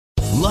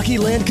Lucky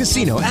Land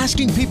Casino,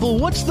 asking people,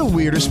 what's the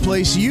weirdest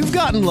place you've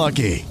gotten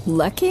lucky?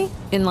 Lucky?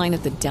 In line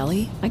at the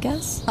deli, I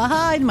guess?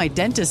 Aha, in my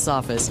dentist's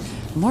office.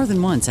 More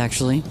than once,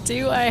 actually.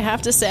 Do I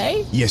have to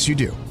say? Yes, you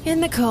do. In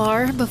the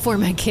car before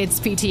my kids'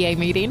 PTA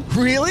meeting.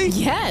 Really?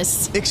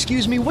 Yes.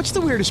 Excuse me, what's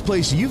the weirdest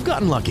place you've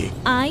gotten lucky?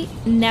 I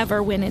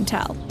never win and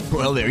tell.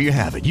 Well, there you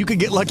have it. You can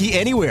get lucky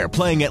anywhere,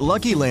 playing at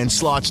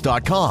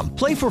LuckyLandSlots.com.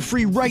 Play for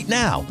free right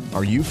now.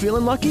 Are you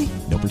feeling lucky?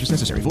 No purchase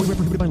necessary. Void where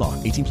prohibited by law.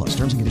 18 plus.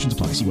 Terms and conditions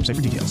apply. See website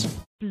for details.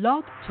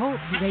 Blog Talk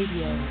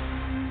Radio.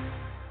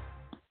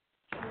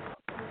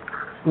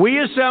 We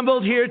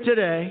assembled here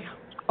today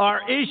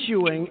are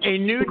issuing a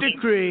new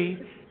decree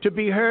to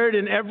be heard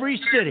in every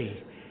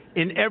city,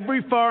 in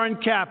every foreign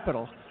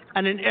capital,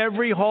 and in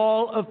every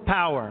hall of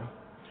power.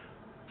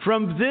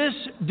 From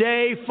this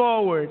day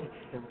forward,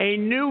 a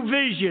new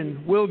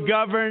vision will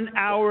govern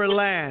our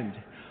land.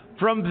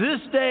 From this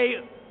day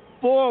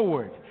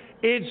forward,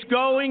 it's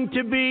going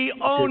to be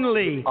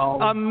only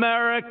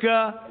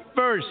America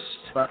first.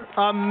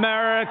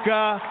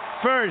 America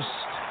first.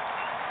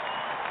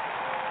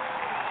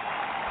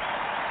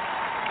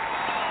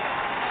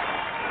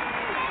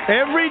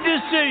 Every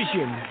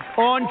decision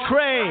on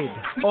trade,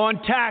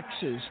 on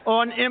taxes,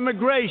 on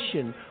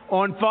immigration,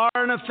 on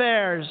foreign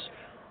affairs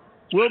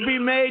will be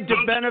made to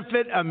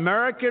benefit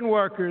American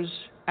workers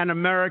and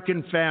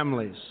American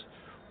families.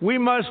 We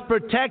must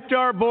protect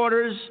our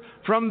borders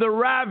from the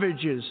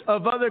ravages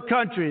of other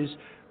countries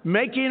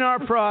making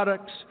our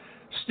products,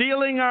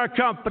 stealing our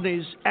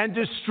companies, and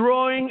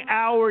destroying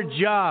our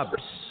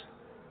jobs.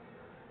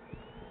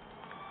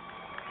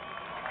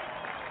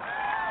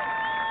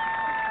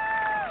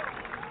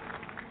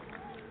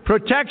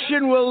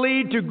 Protection will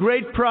lead to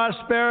great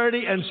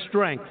prosperity and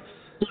strength.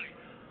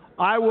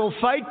 I will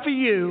fight for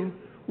you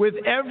with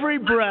every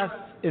breath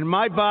in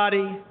my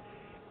body,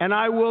 and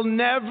I will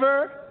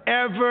never,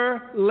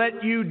 ever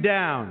let you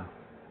down.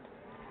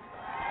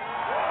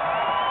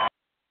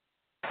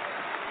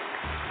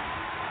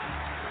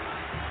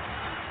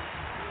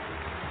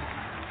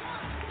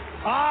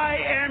 I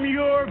am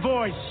your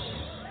voice.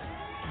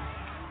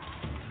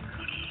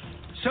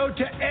 So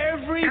to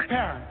every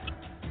parent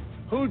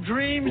who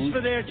dreams for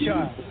their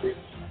child,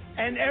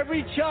 and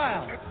every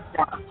child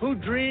who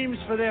dreams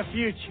for their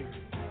future,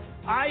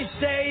 I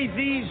say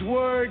these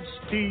words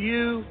to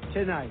you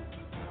tonight.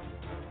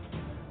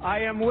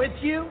 I am with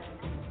you,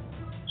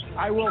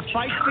 I will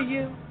fight for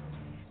you,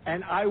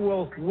 and I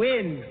will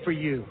win for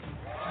you.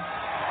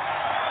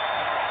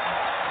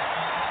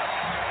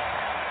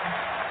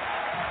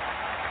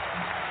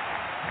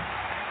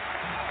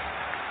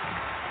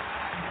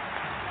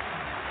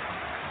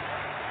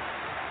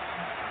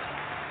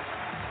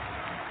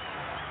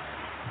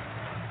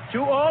 To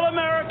all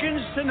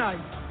Americans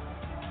tonight,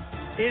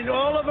 in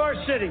all of our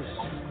cities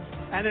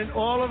and in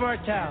all of our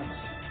towns,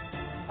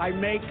 I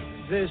make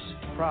this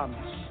promise.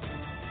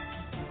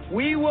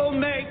 We will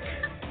make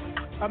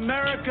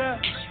America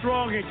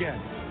strong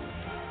again.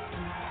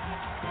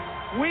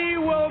 We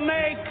will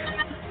make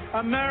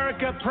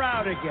America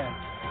proud again.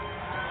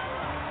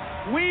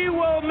 We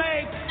will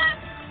make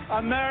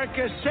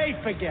America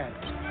safe again.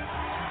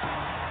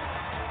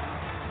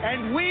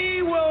 And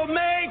we will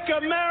make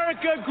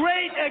America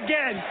great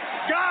again.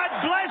 God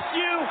bless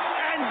you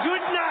and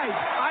good night.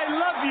 I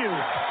love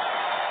you.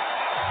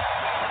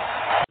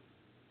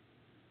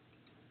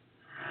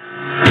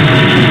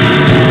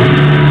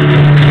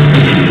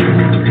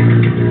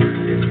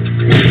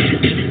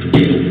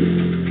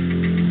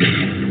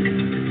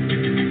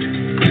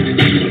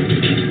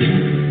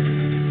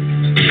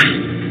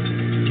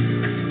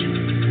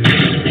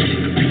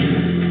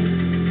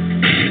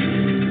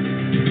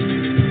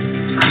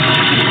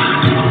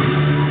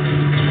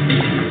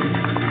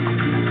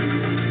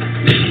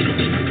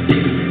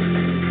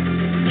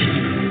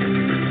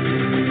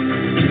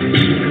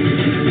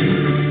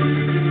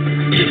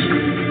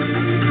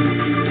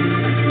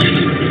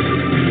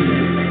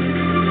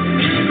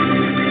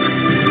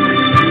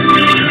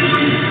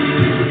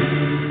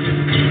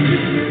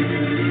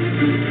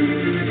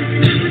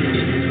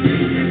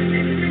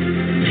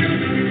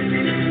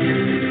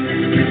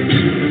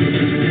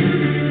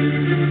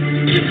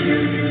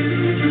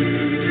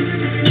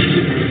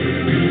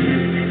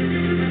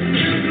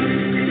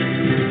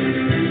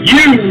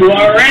 You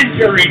are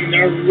entering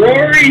the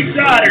Rory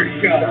Sauter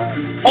Show,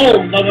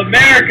 home of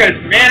America's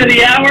Man of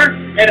the Hour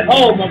and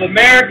home of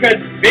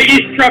America's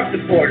biggest Trump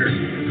supporters.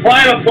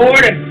 Climb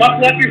aboard and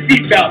buckle up your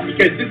seatbelt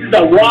because this is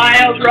a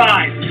wild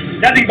ride.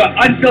 Nothing but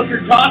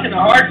unfiltered talk and the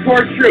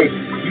hardcore truth.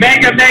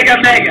 Mega,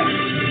 mega,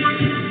 mega.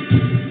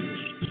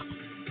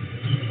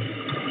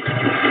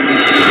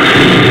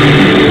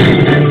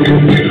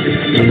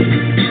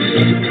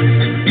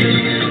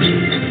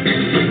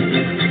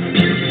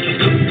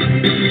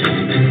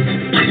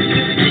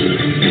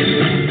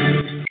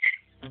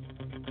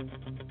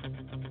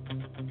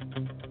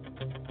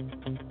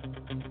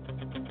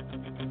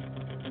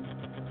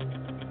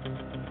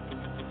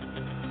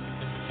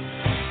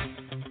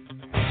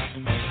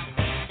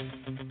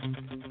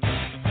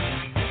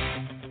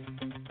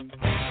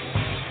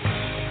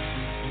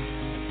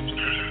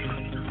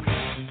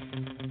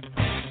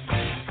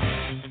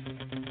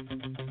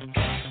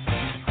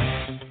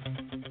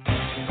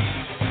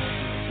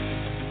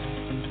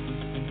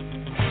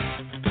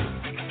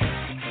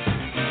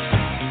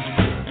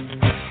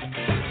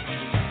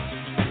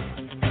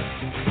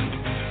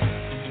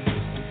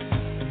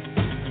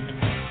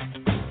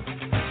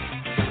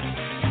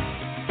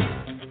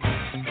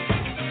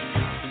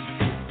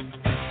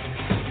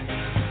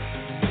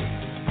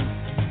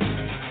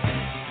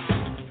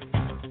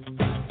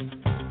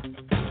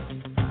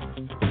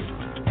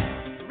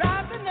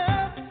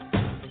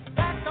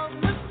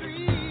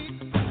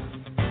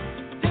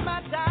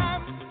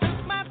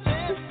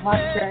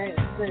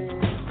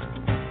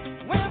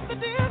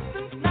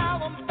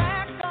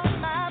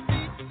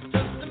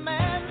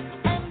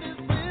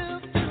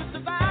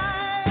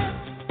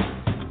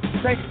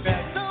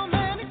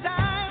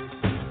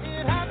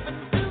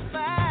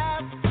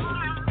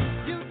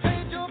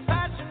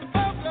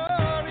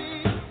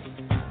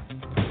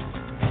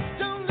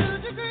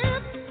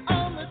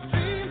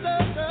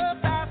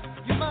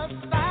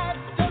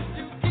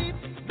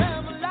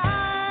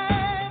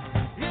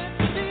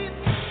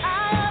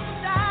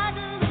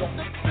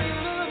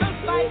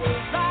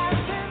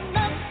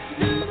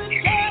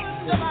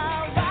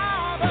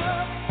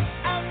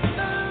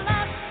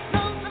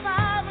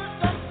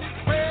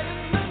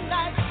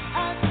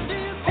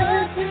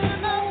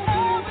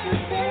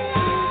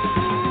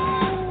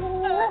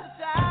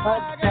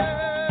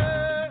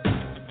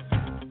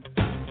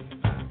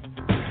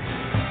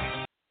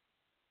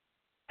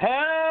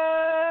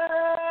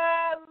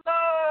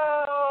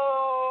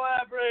 Hello,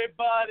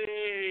 everybody.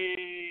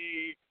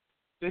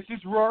 This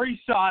is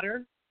Rory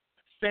Sauter.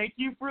 Thank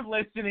you for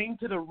listening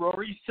to the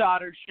Rory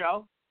Sauter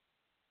Show.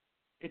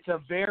 It's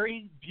a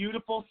very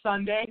beautiful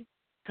Sunday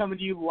coming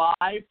to you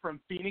live from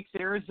Phoenix,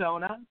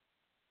 Arizona.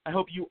 I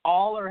hope you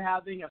all are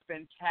having a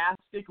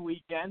fantastic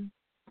weekend.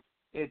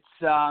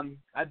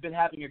 I've been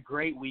having a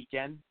great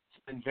weekend.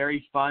 It's been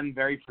very fun,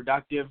 very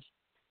productive.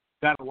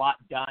 Got a lot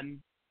done.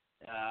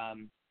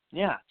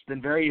 It's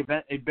been very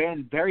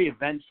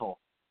eventful,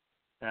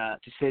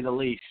 to say the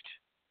least.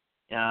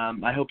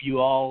 I hope you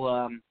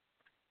all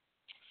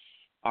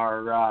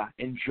are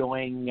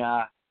enjoying,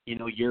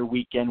 your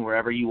weekend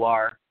wherever you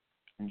are,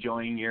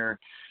 enjoying your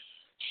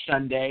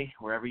Sunday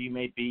wherever you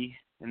may be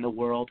in the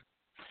world.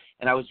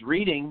 And I was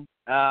reading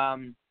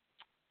on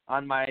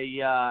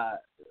my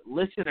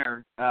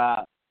listener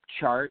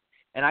chart,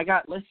 and I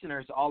got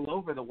listeners all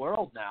over the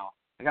world now.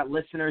 I got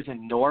listeners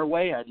in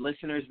Norway. I had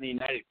listeners in the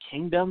United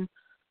Kingdom.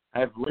 I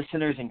have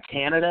listeners in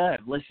Canada. I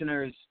have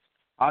listeners,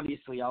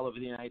 obviously, all over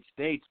the United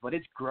States. But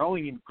it's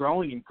growing and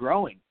growing and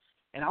growing.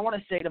 And I want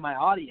to say to my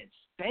audience,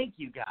 thank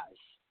you guys.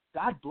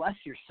 God bless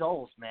your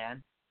souls,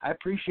 man. I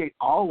appreciate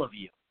all of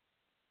you.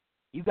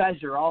 You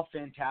guys are all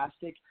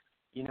fantastic.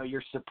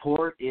 Your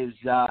support is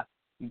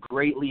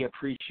greatly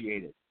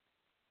appreciated.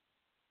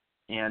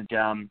 And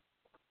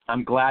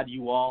I'm glad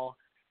you all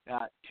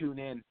tune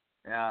in,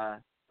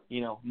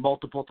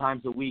 multiple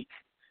times a week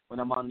when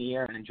I'm on the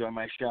air and enjoy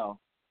my show.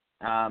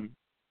 And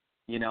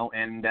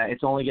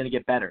it's only going to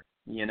get better.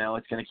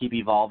 It's going to keep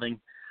evolving.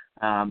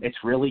 It's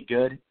really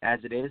good as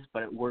it is,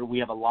 but we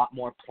have a lot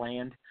more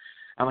planned.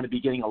 I'm going to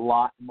be getting a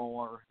lot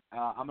more.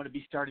 I'm going to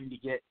be starting to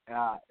get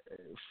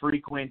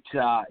frequent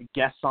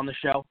guests on the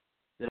show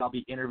that I'll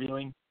be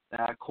interviewing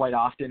quite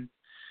often,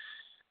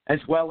 as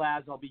well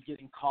as I'll be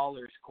getting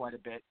callers quite a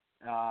bit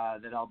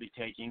that I'll be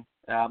taking.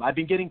 I've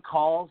been getting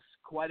calls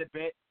quite a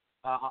bit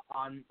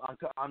on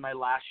my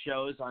last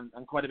shows, on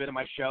quite a bit of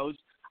my shows.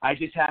 I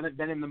just haven't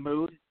been in the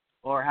mood,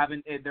 or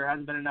there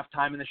hasn't been enough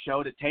time in the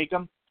show to take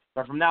them.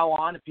 But from now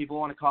on, if people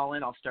want to call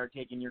in, I'll start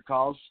taking your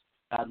calls.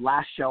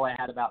 Last show I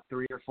had about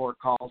 3 or 4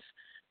 calls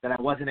that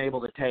I wasn't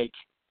able to take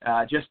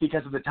just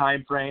because of the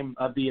time frame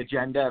of the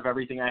agenda of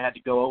everything I had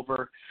to go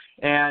over.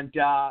 And,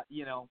 I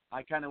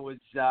kind of was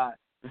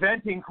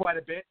venting quite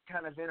a bit,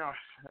 kind of in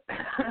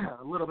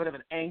a little bit of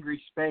an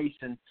angry space,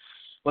 and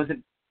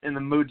wasn't in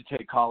the mood to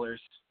take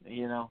callers,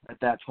 at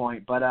that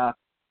point. But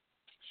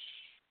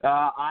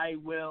I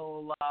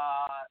will,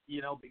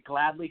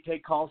 gladly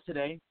take calls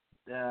today.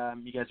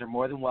 You guys are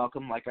more than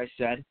welcome, like I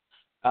said.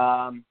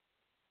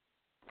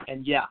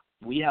 And yeah,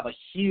 we have a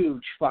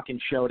huge fucking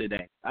show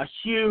today. A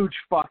huge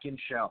fucking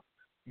show.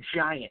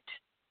 Giant.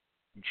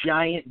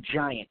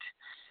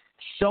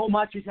 So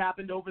much has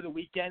happened over the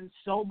weekend.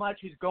 So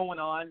much is going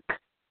on.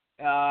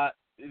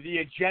 The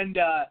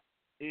agenda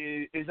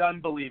is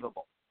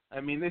unbelievable. I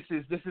mean, this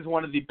is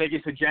one of the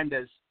biggest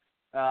agendas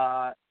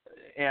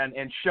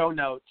and show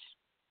notes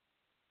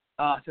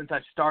since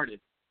I've started.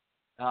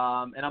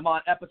 And I'm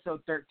on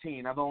episode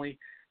 13. I've only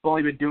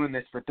been doing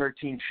this for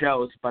 13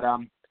 shows, but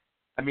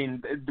I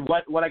mean,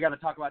 what I got to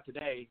talk about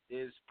today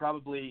is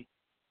probably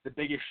the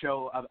biggest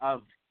show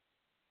of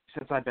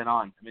since I've been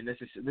on. I mean, this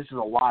is a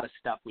lot of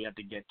stuff we have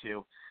to get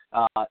to.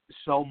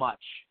 So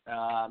much.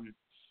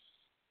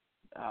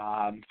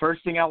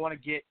 First thing I want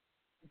to get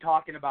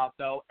talking about,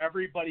 though,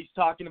 everybody's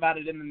talking about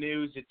it in the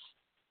news.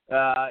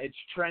 It's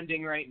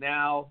trending right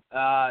now.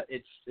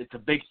 It's a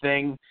big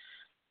thing.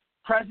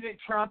 President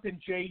Trump and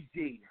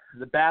Jay-Z,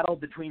 the battle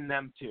between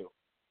them two.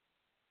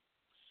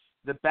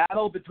 The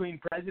battle between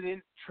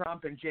President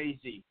Trump and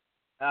Jay-Z.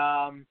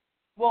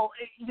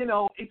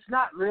 It's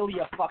not really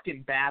a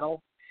fucking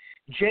battle.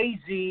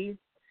 Jay-Z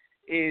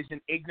is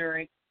an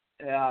ignorant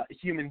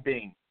human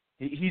being.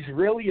 He's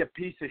really a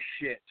piece of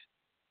shit.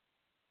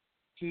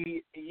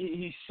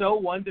 He's so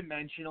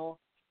one-dimensional.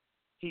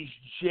 He's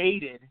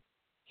jaded.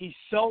 He's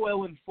so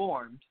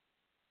ill-informed.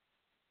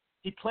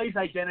 He plays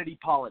identity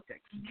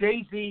politics.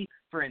 Jay-Z,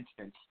 for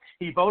instance,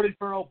 he voted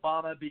for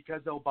Obama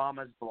because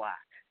Obama's black.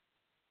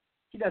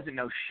 He doesn't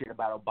know shit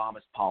about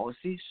Obama's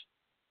policies.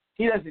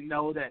 He doesn't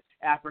know that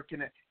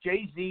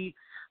Jay-Z,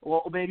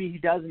 well, maybe he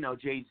does know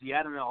Jay-Z,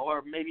 I don't know,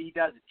 or maybe he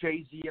does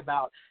Jay-Z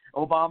about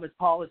Obama's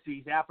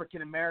policies.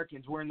 African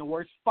Americans were in the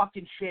worst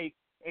fucking shape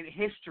in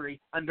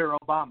history under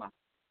Obama.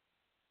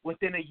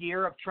 Within a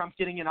year of Trump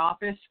getting in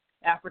office,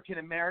 African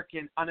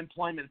American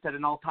unemployment is at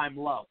an all-time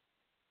low.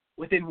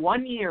 Within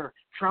 1 year,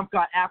 Trump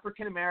got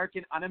African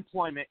American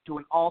unemployment to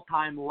an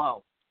all-time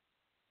low.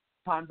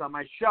 Times on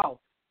my show.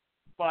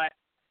 But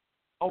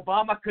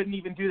Obama couldn't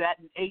even do that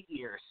in 8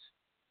 years.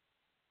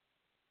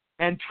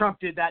 And Trump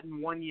did that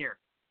in 1 year.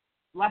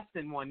 Less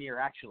than 1 year,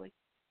 actually.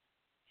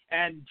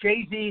 And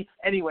Jay-Z,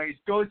 anyways,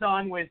 goes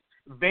on with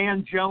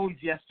Van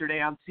Jones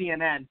yesterday on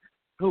CNN,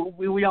 who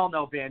we all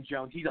know Van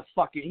Jones. He's a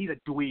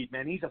dweeb,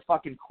 man. He's a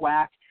fucking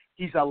quack.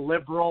 He's a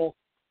liberal.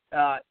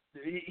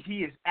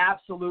 He is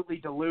absolutely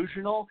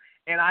delusional.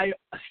 And I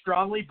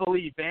strongly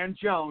believe Van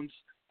Jones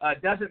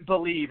doesn't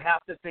believe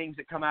half the things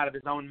that come out of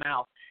his own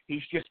mouth.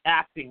 He's just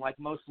acting like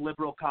most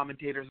liberal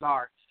commentators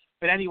are.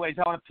 But anyways,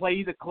 I want to play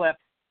you the clip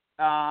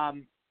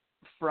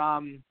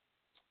from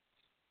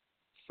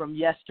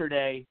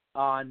yesterday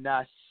on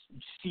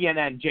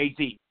CNN,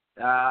 Jay-Z,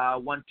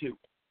 1-2. You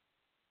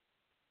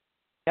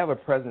have a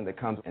president that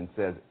comes and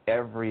says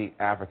every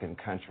African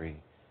country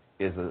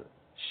is a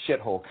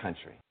shithole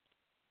country.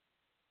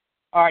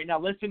 All right, now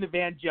listen to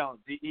Van Jones.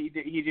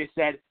 He just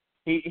said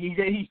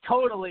he's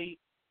totally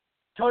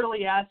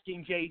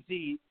asking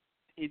Jay-Z.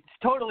 It's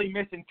totally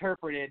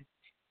misinterpreted,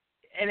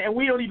 and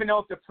we don't even know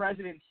if the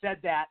president said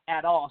that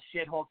at all.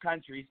 Shithole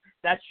countries.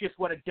 That's just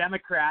what a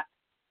Democrat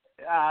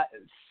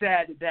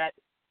said that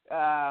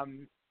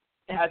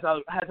has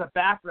a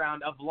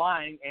background of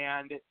lying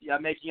and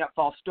making up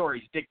false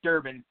stories. Dick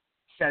Durbin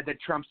said that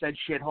Trump said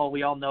shithole.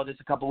 We all know this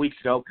a couple weeks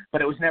ago,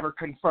 but it was never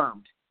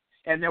confirmed.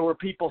 And there were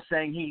people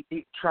saying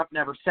Trump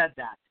never said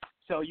that.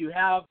 So you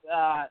have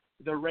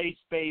the race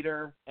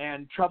baiter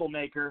and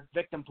troublemaker,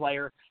 victim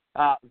player,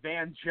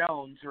 Van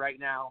Jones right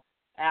now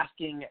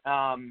asking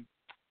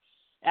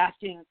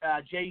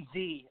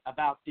Jay-Z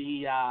about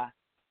the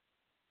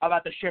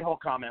shithole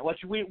comment,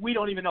 which we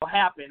don't even know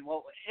happened.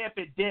 Well, if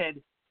it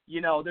did,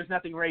 there's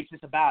nothing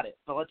racist about it.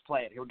 So let's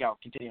play it. Here we go.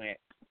 Continuing it.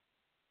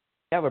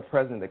 You have a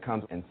president that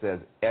comes and says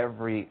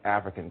every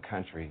African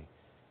country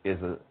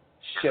is a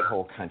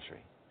shithole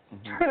country.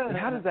 Mm-hmm. And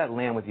how does that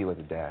land with you as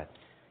a dad?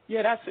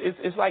 Yeah,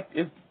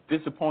 it's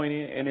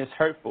disappointing and it's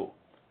hurtful.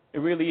 It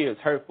really is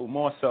hurtful,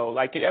 more so.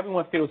 Like,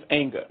 everyone feels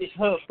anger. It's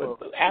hurtful.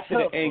 But after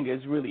the anger,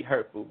 it's really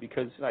hurtful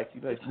because,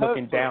 you're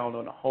looking down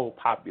on a whole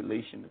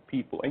population of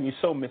people. And you're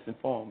so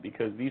misinformed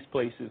because these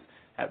places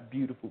have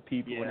beautiful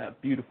people and have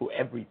beautiful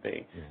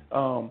everything.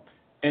 Yeah.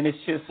 And it's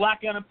just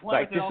black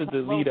unemployment. This is the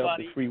leader of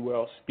the free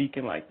world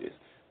speaking like this.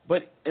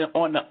 But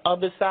on the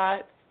other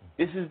side,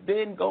 this has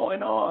been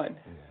going on.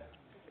 Yeah.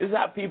 This is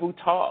how people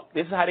talk.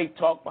 This is how they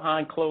talk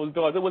behind closed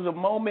doors. There was a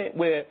moment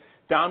where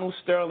Donald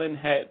Sterling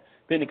had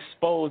been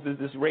exposed as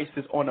this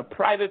racist on a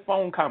private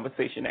phone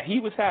conversation that he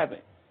was having,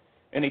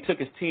 and they took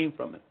his team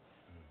from him.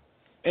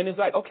 And it's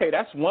like, okay,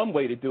 that's one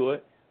way to do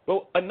it,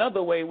 but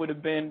another way would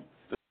have been...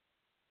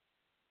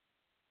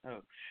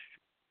 Oh.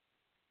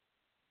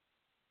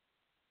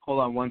 Hold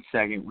on 1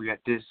 second. We got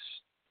this.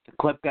 The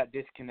clip got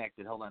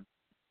disconnected. Hold on.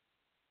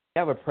 You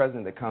have a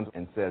president that comes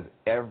and says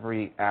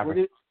every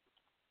African...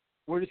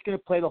 We're just going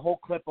to play the whole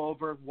clip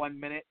over 1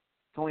 minute.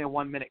 It's only a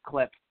 1 minute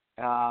clip.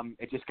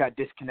 It just got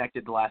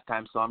disconnected the last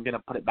time, so I'm going to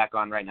put it back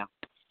on right now.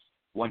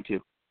 1-2.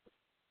 You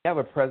have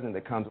a president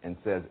that comes and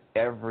says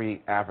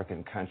every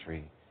African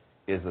country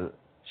is a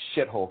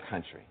shithole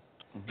country.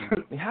 Mm-hmm.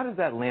 I mean, how does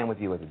that land with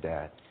you as a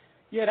dad?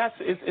 Yeah,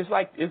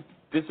 it's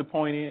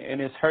disappointing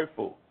and it's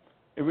hurtful.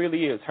 It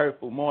really is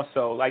hurtful, more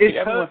so.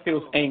 Everyone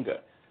feels anger.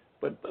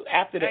 But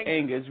after the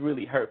anger, it's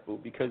really hurtful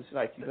because,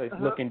 you're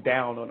looking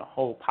down on a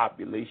whole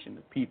population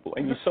of people.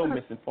 And you're so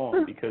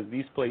misinformed because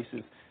these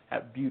places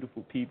have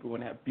beautiful people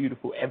and have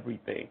beautiful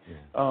everything.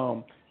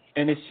 Yeah.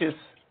 And it's just,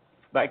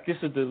 this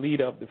is the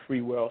leader of the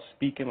free world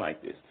speaking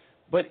like this.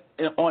 But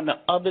on the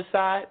other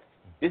side,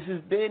 this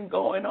has been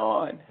going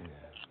on. Yeah.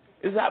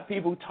 This is how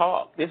people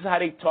talk. This is how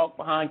they talk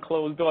behind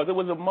closed doors. There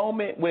was a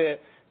moment where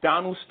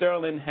Donald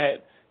Sterling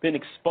had been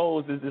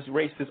exposed as this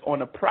racist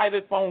on a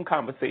private phone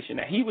conversation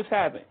that he was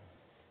having,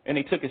 and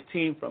they took his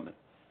team from him.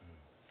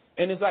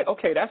 And it's like,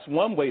 okay, that's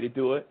one way to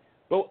do it,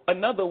 but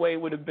another way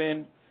would have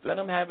been let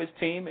him have his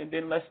team, and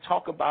then let's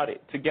talk about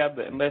it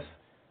together, and let's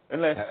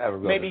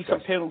maybe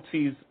some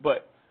penalties,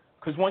 but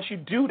because once you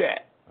do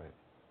that,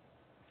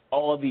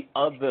 all the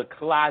other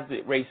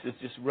closet racists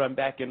just run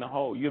back in the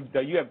hole. You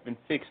haven't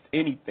fixed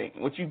anything.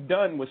 What you've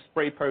done was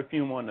spray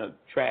perfume on a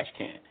trash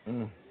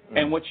can.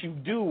 And what you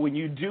do when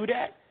you do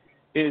that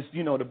is,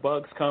 the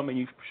bugs come and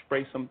you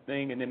spray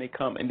something and then they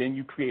come and then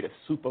you create a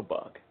super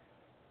bug,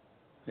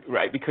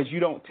 right? Because you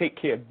don't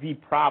take care of the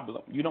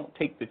problem. You don't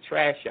take the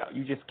trash out.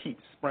 You just keep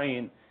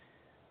spraying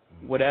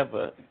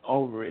whatever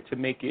over it to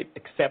make it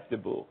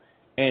acceptable.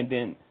 And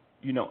then,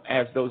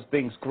 as those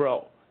things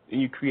grow,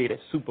 and you create a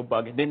super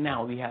bug. And then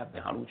now we have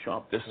Donald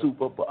Trump, the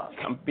super bug.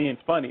 I'm being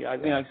funny. I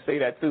think I say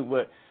that too.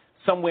 But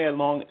somewhere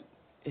along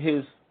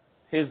his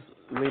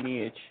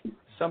lineage,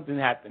 something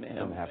happened to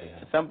him.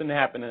 Something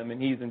happened to him,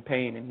 and he's in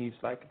pain, and he's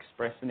like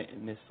expressing it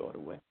in this sort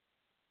of way.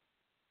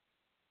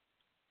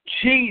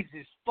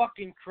 Jesus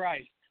fucking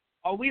Christ.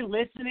 Are we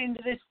listening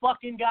to this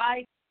fucking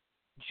guy?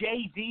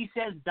 Jay-Z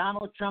says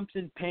Donald Trump's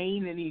in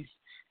pain and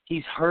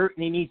he's hurt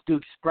and he needs to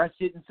express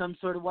it in some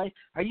sort of way.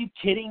 Are you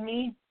kidding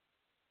me?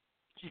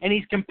 And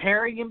he's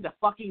comparing him to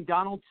fucking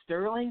Donald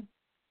Sterling?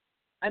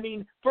 I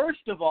mean,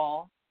 first of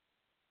all,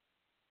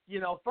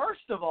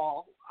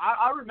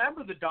 I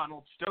remember the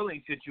Donald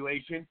Sterling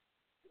situation.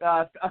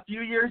 A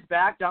few years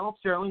back, Donald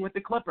Sterling with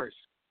the Clippers.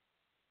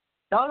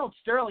 Donald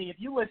Sterling, if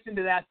you listen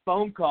to that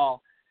phone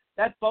call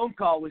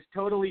was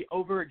totally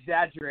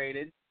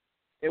over-exaggerated.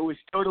 It was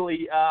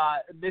totally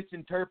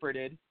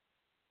misinterpreted.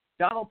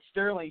 Donald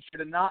Sterling should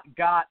have not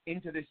got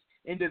into the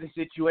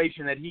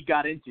situation that he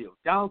got into.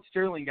 Donald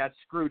Sterling got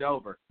screwed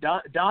over.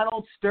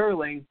 Donald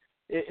Sterling,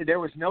 there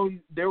was no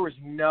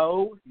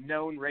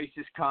known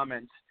racist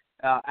comments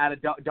out of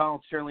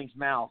Donald Sterling's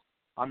mouth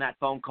on that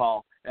phone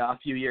call a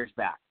few years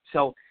back.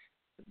 So,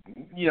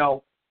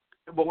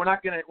 but we're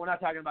not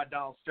talking about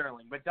Donald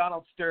Sterling. But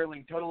Donald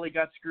Sterling totally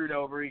got screwed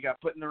over. He got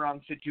put in the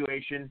wrong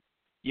situation.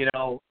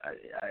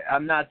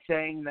 I'm not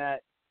saying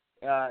that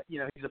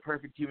he's a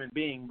perfect human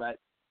being, but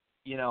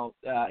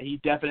he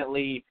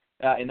definitely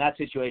in that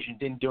situation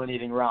didn't do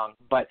anything wrong.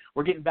 But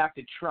we're getting back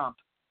to Trump,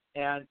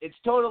 and it's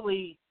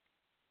totally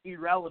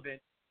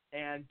irrelevant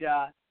and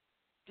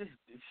just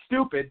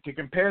stupid to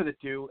compare the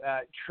two,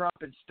 Trump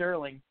and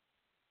Sterling,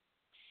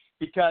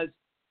 because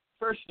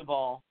first of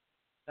all,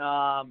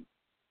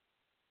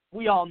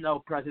 we all know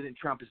President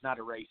Trump is not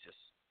a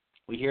racist.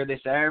 We hear this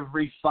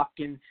every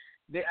fucking.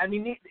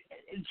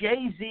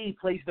 Jay-Z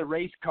plays the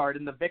race card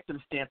in the victim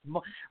stance,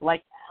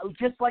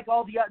 just like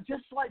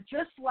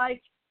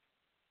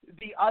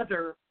the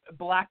other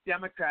black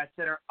Democrats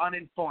that are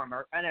uninformed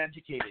or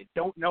uneducated,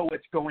 don't know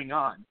what's going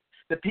on.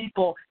 The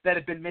people that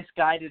have been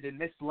misguided and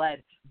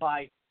misled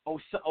by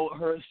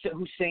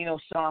Hussein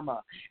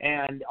Osama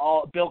and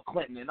Bill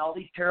Clinton and all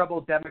these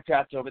terrible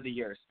Democrats over the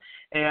years.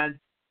 And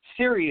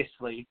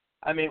seriously,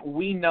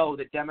 we know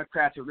that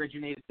Democrats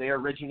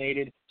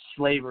originated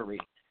slavery.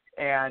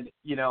 And,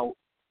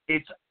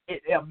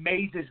 it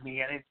amazes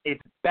me, and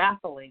it's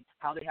baffling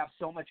how they have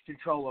so much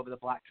control over the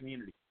black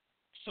community.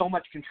 So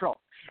much control.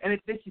 And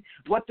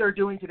what they're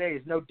doing today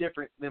is no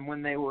different than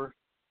when they were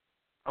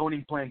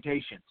owning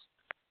plantations.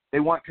 They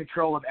want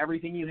control of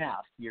everything you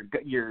have,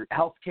 your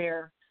health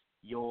care,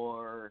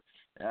 your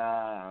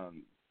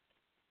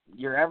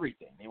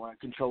everything. They want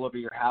control over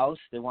your house.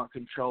 They want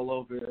control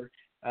over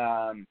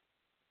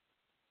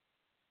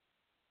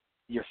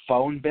your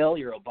phone bill,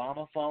 your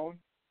Obama phone.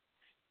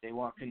 They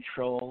want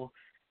control.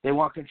 They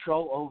want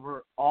control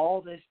over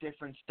all this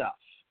different stuff.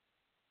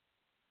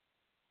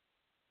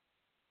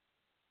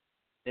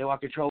 They want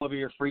control over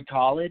your free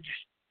college.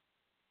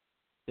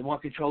 They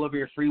want control over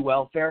your free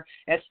welfare.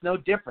 That's no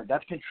different.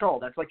 That's control.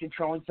 That's like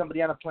controlling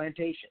somebody on a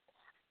plantation.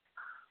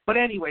 But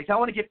anyways, I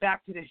want to get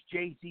back to this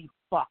Jay-Z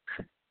fuck.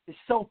 This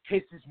so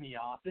pisses me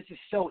off. This is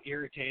so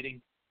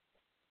irritating.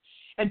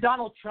 And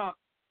Donald Trump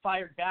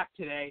fired back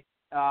today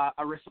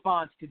a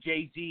response to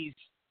Jay-Z's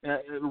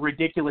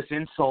ridiculous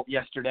insult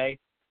yesterday.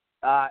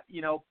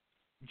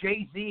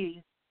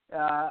 Jay-Z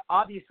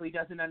obviously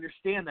doesn't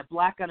understand that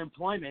black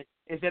unemployment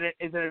is at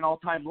an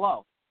all-time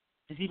low.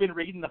 Has he been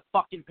reading the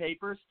fucking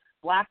papers?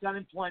 Black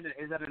unemployment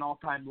is at an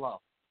all-time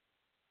low.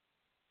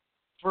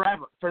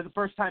 Forever. For the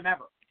first time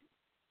ever.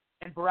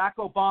 And Barack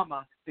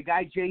Obama, the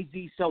guy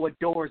Jay-Z so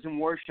adores and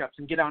worships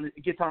and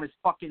gets on his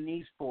fucking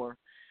knees for,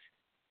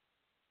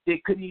 they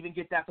couldn't even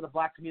get that for the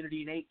black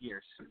community in 8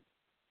 years.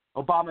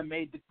 Obama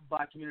made the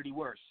black community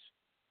worse.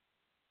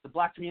 The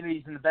black community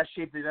is in the best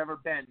shape they've ever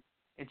been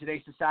in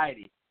today's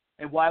society.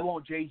 And why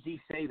won't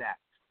Jay-Z say that?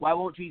 Why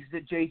won't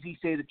Jay-Z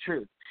say the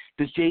truth?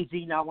 Does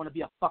Jay-Z not want to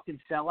be a fucking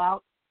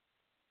sellout?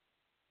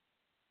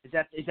 Is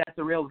that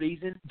the real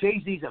reason?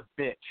 Jay-Z's a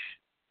bitch.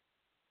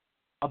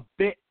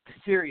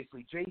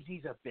 Seriously,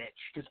 Jay-Z's a bitch.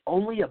 Because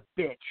only a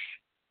bitch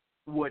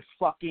would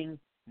fucking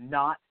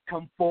not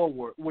come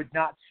forward, would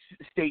not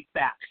state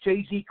facts.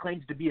 Jay-Z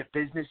claims to be a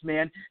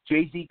businessman.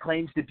 Jay-Z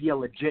claims to be a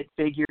legit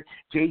figure.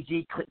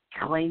 Jay-Z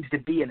claims to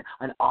be an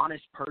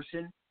honest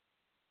person.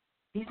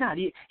 He's not.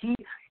 He's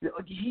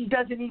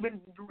not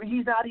even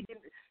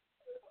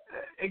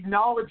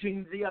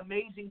acknowledging the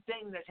amazing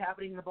thing that's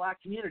happening in the black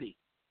community.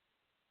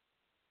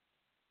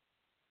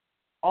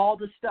 All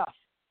the stuff.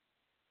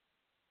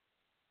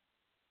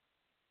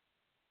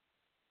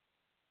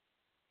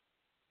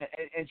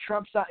 And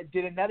Trump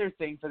did another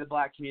thing for the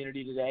black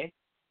community today.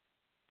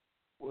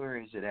 Where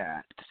is it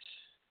at?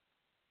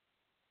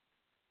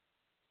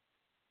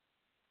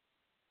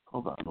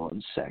 Hold on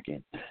 1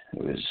 second.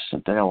 It was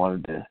something I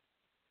wanted to.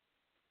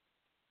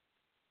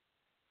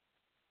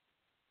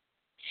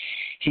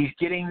 He's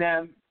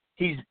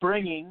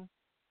bringing,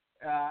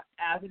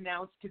 as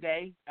announced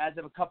today, as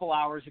of a couple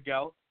hours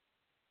ago,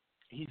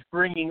 he's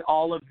bringing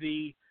all of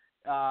the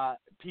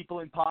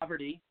people in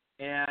poverty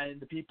and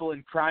the people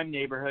in crime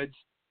neighborhoods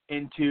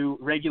into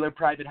regular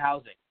private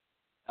housing.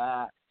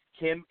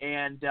 Him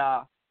and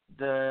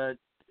the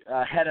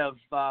head of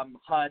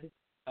HUD,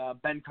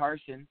 Ben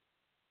Carson,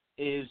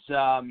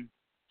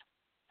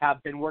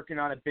 have been working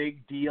on a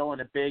big deal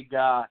and a big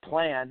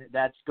plan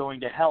that's going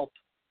to help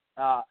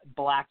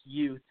black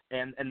youth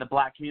and the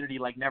black community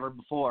like never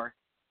before,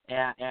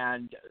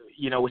 and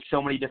with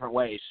so many different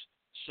ways.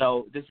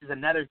 So this is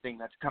another thing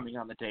that's coming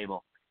on the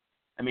table.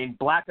 I mean,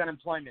 black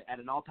unemployment at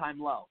an all-time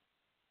low,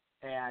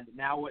 and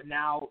now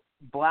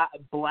black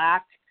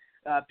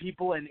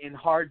people in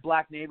hard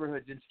black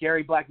neighborhoods and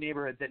scary black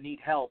neighborhoods that need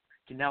help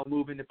can now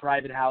move into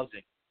private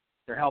housing.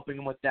 They're helping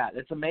them with that.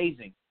 That's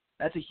amazing.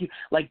 That's a huge,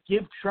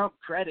 give Trump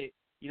credit,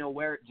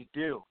 where it's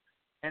due.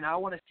 And I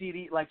want to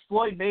see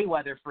Floyd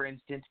Mayweather, for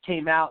instance,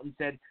 came out and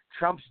said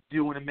Trump's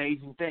doing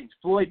amazing things.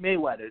 Floyd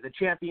Mayweather, the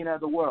champion of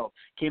the world,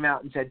 came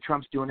out and said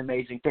Trump's doing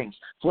amazing things.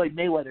 Floyd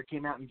Mayweather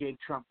came out and gave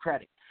Trump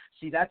credit.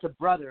 See, that's a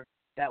brother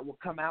that will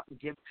come out and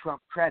give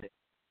Trump credit,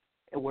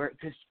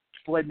 because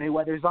Floyd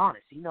Mayweather's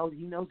honest. He knows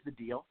the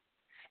deal.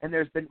 And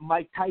there's been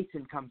Mike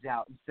Tyson comes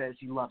out and says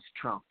he loves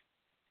Trump.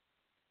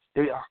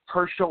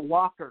 Herschel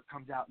Walker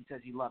comes out and says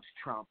he loves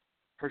Trump.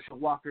 Herschel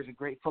Walker's a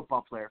great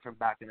football player from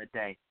back in the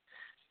day.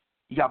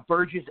 You got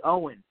Burgess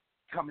Owen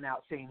coming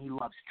out saying he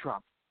loves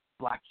Trump,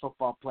 black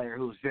football player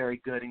who was very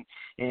good in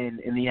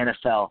the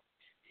NFL.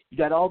 You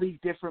got all these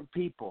different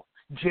people.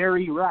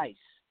 Jerry Rice,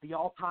 the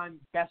all-time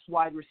best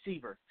wide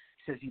receiver,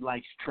 says he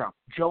likes Trump.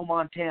 Joe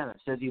Montana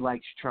says he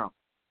likes Trump.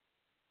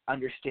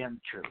 Understand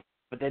the truth.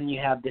 But then you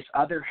have this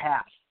other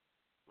half,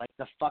 like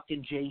the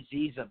fucking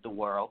Jay-Z's of the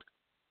world,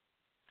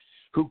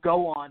 who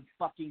go on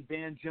fucking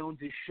Van Jones'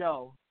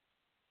 show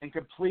and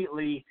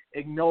completely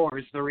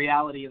ignores the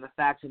reality and the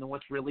facts and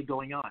what's really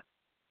going on.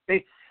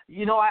 I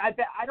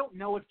don't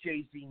know if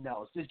Jay-Z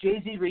knows. Does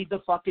Jay-Z read the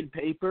fucking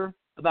paper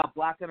about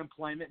black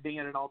unemployment being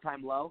at an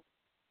all-time low?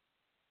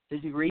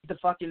 Does he read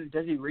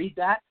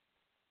that?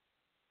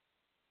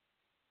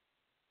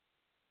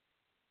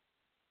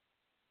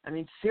 I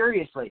mean,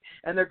 seriously.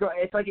 And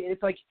it's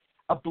like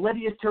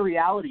oblivious to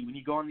reality when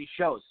you go on these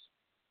shows.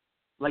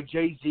 Like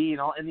Jay-Z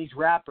and these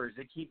rappers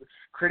that keep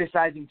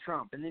criticizing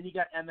Trump. And then you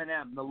got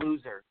Eminem, the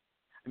loser.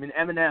 I mean,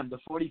 Eminem, the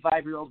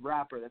 45-year-old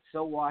rapper that's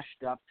so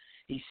washed up.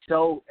 He's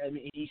so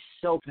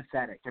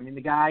pathetic. I mean, the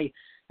guy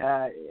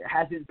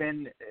hasn't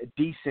been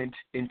decent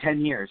in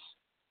 10 years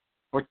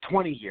or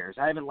 20 years.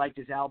 I haven't liked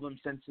his album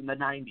since in the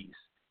 90s.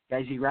 The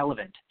guy's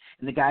irrelevant.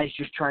 And the guy's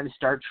just trying to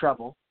start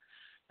trouble.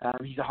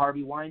 He's a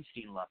Harvey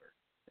Weinstein lover,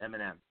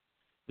 Eminem.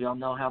 We all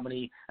know how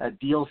many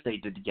deals they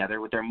did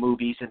together with their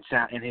movies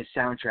and his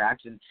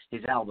soundtracks and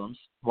his albums.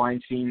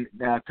 Weinstein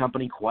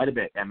Company quite a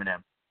bit,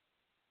 Eminem.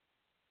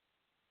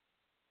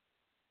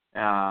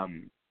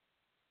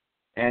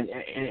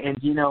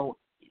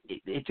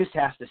 It just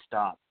has to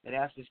stop. It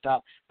has to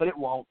stop, but it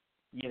won't,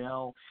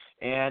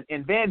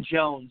 And Van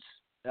Jones,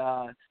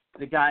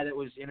 the guy that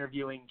was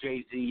interviewing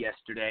Jay-Z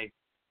yesterday,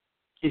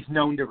 is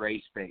known to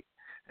race bait.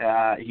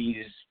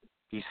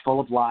 He's full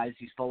of lies.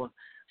 He's full of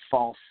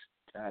false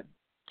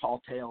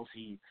tall tales.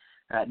 He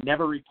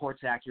never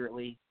reports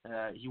accurately.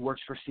 He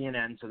works for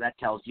CNN, so that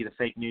tells you, the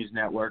fake news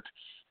network.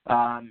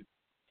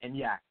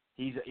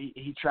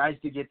 He tries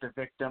to get the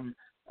victim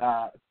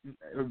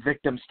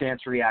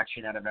stance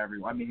reaction out of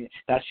everyone. I mean,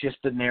 that's just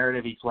the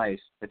narrative he plays.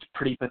 It's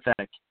pretty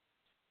pathetic,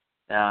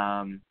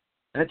 and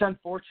it's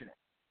unfortunate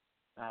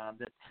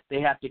that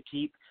they have to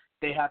keep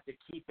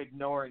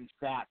ignoring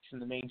facts in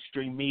the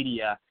mainstream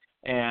media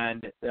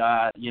and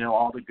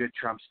all the good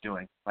Trump's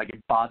doing. Like,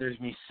 it bothers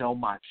me so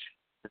much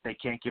that they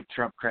can't give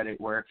Trump credit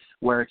where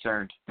it's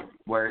earned,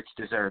 where it's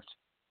deserved.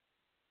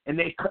 And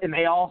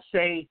they all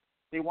say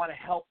they want to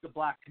help the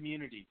black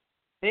community.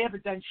 They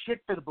haven't done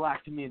shit for the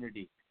black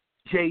community,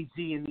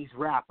 Jay-Z and these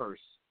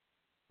rappers.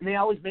 And they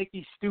always make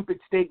these stupid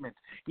statements.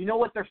 You know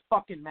what they're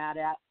fucking mad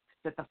at?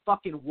 That the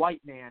fucking white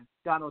man,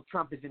 Donald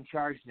Trump, is in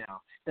charge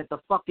now. That the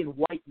fucking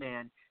white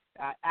man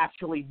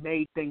actually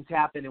made things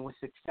happen and was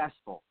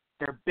successful.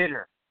 They're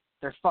bitter.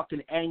 They're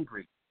fucking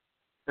angry.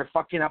 They're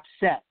fucking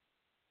upset.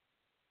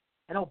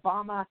 And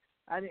Obama,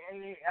 I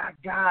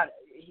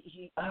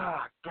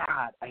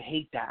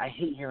hate that. I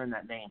hate hearing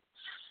that name,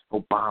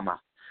 Obama.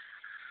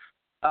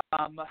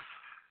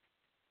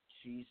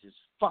 Jesus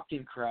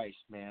fucking Christ,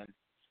 man.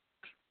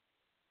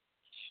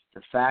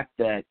 The fact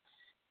that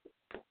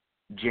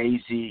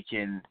Jay-Z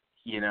can,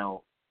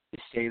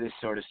 say this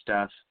sort of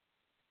stuff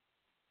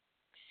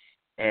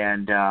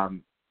and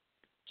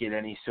get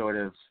any sort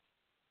of,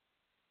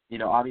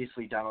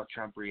 obviously Donald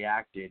Trump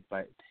reacted,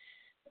 but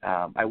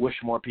I wish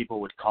more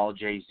people would call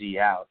Jay-Z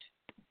out.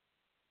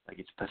 Like,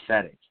 it's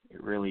pathetic.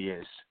 It really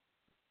is.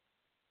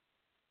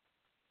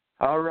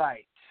 All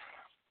right.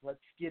 Let's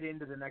get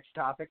into the next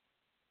topic.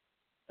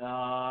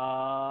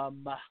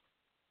 Let's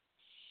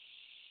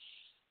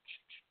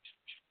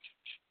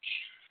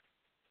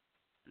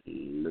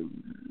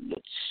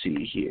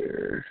see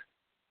here.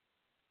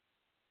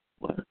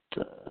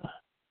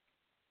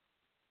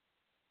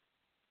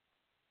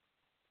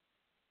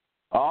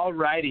 All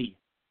righty.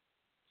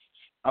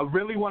 I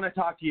really want to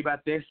talk to you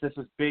about this. This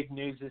was big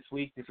news this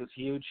week. This was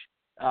huge.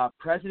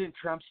 President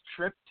Trump's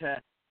trip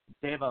to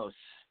Davos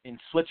in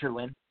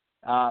Switzerland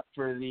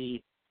for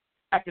the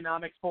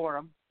Economic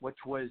Forum, which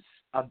was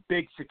a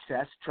big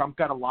success. Trump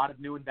got a lot of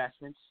new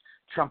investments.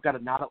 Trump got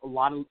a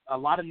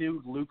lot of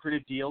new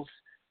lucrative deals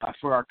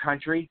for our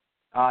country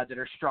that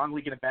are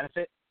strongly going to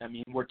benefit. I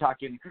mean, we're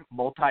talking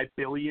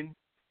multi-billion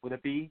with a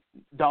B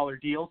dollar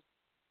deals.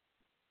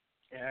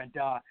 And,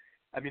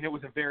 I mean, it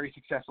was a very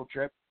successful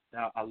trip.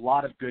 A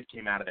lot of good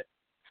came out of it,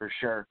 for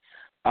sure.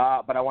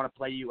 But I want to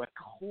play you a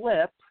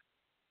clip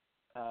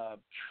of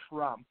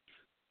Trump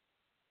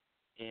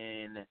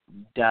in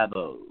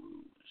Davos.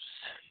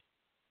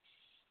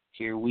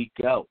 Here we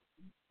go.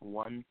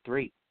 1,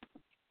 3.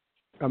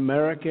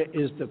 America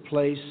is the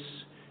place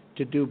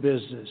to do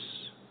business.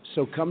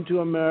 So come to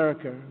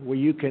America where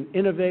you can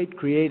innovate,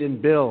 create,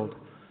 and build.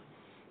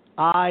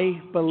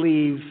 I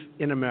believe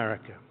in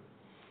America.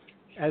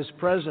 As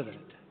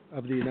President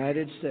of the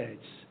United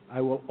States,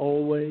 I will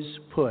always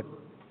put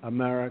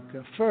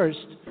America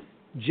first,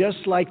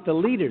 just like the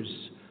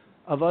leaders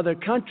of other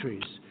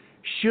countries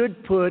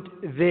should put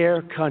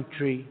their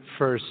country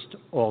first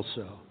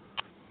also.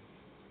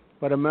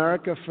 But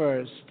America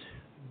first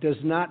does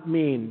not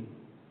mean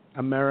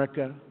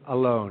America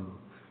alone.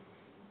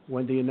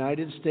 When the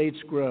United States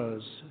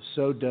grows,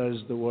 so does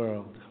the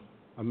world.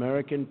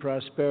 American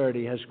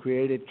prosperity has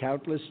created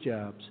countless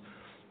jobs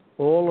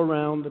all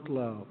around the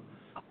globe,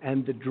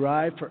 and the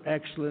drive for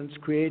excellence,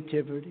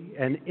 creativity,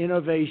 and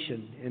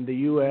innovation in the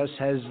U.S.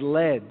 has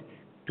led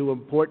to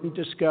important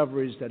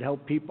discoveries that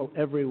help people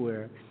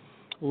everywhere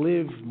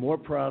live more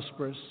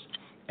prosperous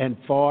and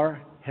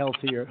far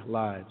healthier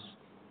lives.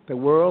 The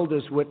world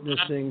is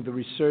witnessing the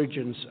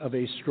resurgence of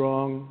a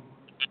strong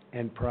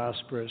and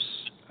prosperous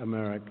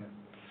America.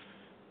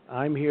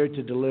 I'm here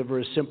to deliver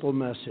a simple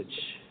message.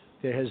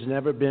 There has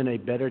never been a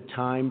better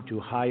time to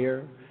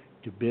hire,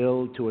 to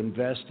build, to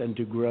invest, and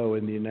to grow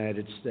in the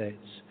United States.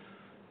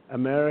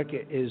 America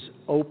is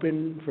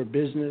open for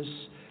business,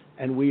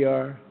 and we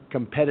are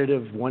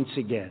competitive once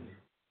again.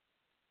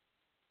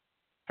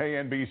 Hey,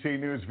 NBC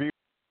News view.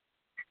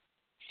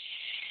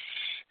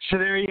 So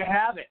there you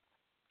have it.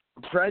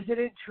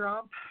 President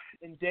Trump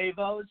in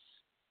Davos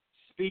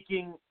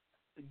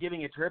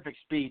giving a terrific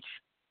speech.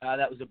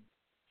 That was a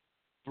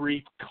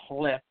brief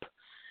clip.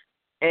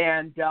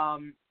 And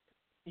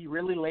he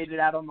really laid it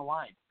out on the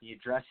line. He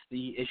addressed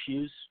the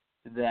issues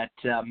that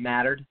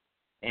mattered.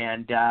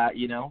 And,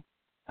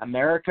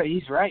 America,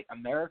 he's right.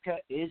 America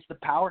is the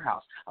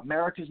powerhouse.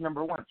 America's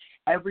number one.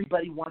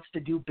 Everybody wants to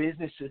do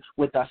business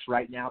with us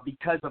right now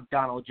because of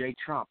Donald J.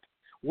 Trump.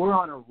 We're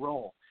on a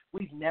roll.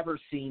 We've never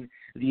seen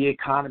the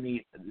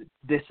economy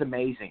this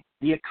amazing.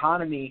 The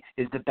economy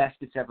is the best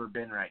it's ever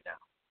been right now.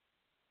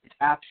 It's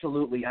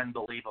absolutely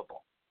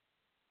unbelievable.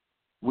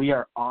 We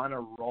are on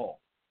a roll.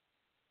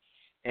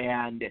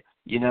 And,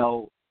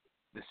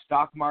 the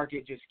stock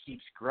market just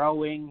keeps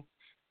growing.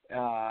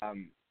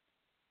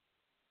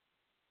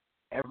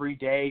 Every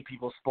day,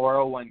 people's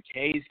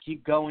 401ks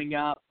keep going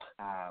up.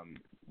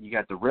 You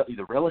got the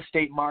real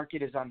estate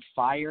market is on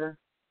fire.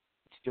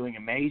 It's doing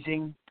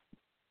amazing.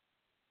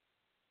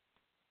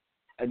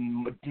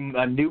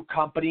 A new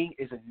company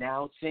is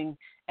announcing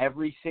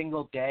every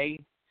single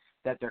day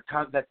that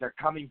they're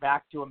coming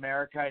back to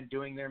America and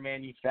doing their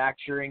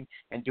manufacturing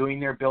and doing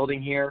their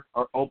building here,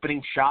 or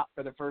opening shop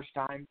for the first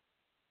time.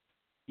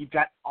 You've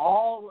got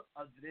all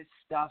of this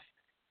stuff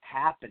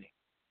happening.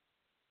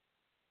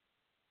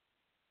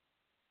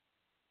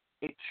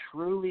 It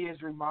truly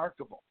is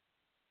remarkable.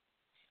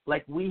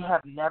 Like, we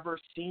have never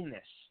seen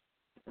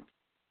this.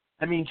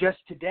 I mean, just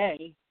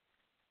today,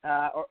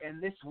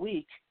 and this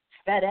week,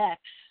 FedEx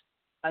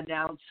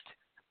announced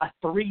a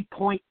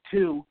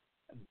 $3.2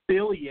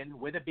 billion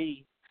with a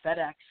B,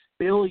 FedEx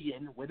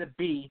billion with a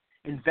B,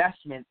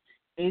 investment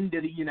into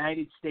the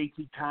United States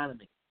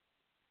economy.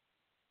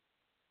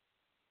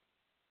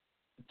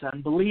 It's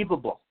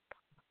unbelievable.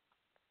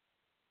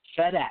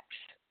 FedEx.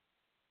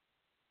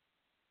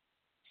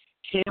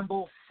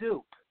 Campbell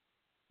Soup,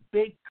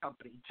 big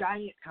company,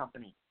 giant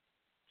company,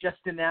 just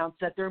announced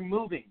that they're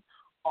moving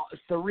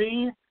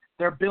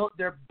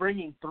They're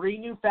bringing 3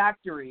 new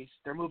factories.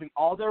 They're moving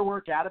all their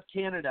work out of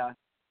Canada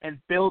and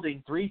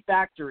building 3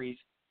 factories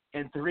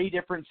in 3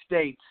 different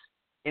states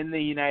in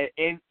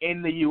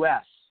the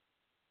U.S.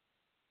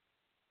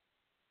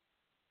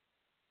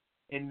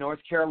 In North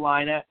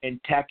Carolina, in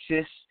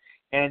Texas,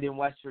 and in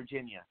West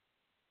Virginia.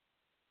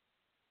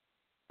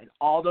 And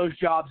all those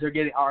jobs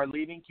are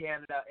leaving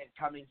Canada and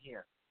coming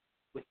here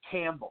with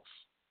Campbell's,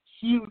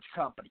 huge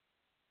company.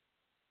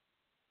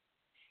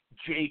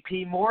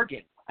 J.P.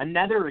 Morgan,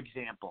 another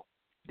example.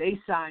 They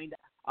signed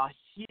a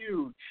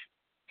huge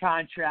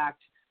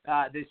contract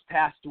this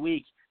past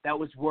week that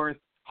was worth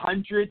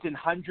hundreds and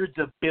hundreds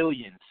of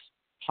billions.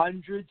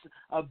 Hundreds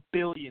of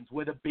billions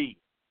with a B.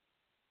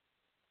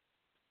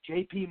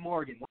 J.P.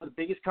 Morgan, one of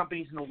the biggest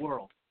companies in the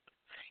world.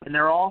 And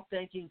they're all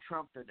thanking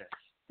Trump for this.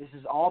 This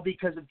is all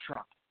because of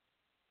Trump.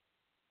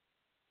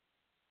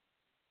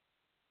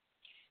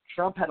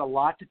 Trump had a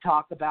lot to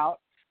talk about.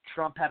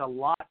 Trump had a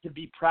lot to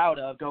be proud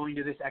of going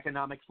to this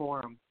economic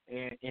forum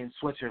in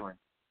Switzerland.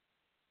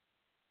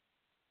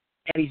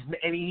 And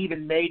he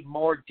even made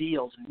more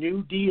deals,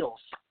 new deals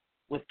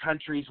with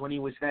countries when he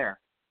was there.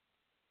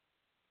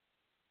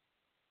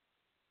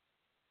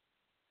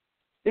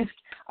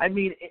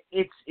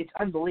 It's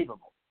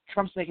unbelievable.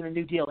 Trump's making a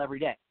new deal every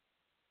day.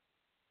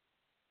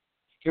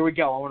 Here we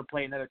go. I want to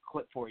play another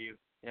clip for you.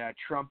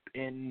 Trump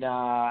in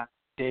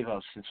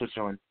Davos in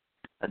Switzerland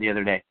the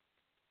other day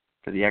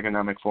for the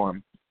Economic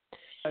Forum.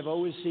 I've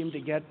always seemed to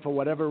get, for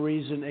whatever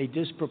reason, a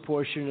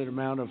disproportionate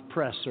amount of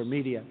press or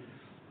media.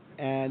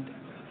 And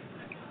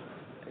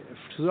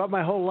throughout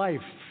my whole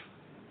life,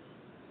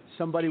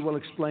 somebody will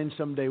explain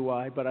someday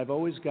why, but I've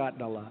always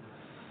gotten a lot.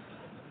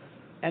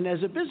 And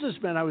as a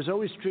businessman, I was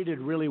always treated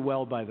really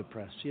well by the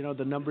press. You know,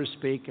 the numbers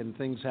speak and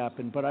things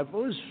happen, but I've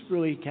always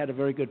really had a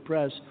very good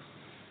press.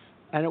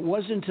 And it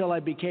wasn't until I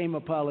became a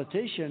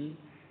politician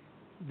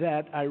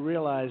that I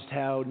realized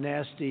how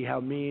nasty, how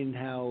mean,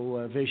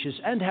 how vicious,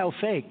 and how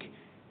fake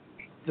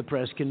the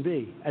press can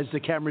be as the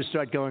cameras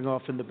start going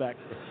off in the back.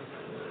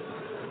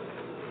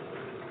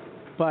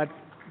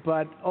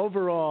 But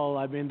overall,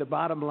 I mean, the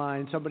bottom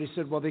line, somebody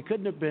said, well, they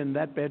couldn't have been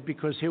that bad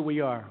because here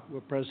we are,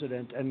 we're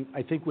president, and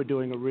I think we're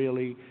doing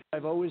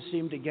I've always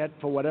seemed to get,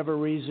 for whatever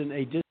reason,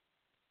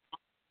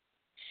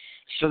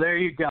 So there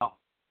you go.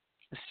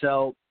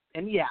 So,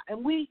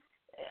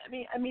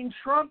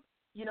 Trump,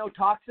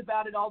 talks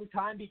about it all the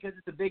time because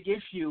it's a big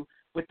issue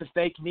with the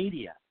fake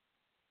media.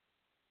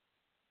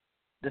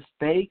 The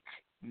fake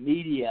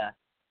media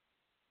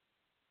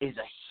is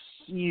a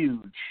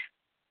huge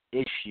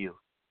issue.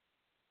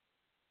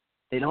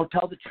 They don't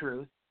tell the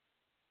truth.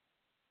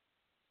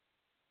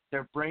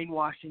 They're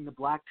brainwashing the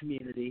black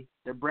community.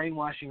 They're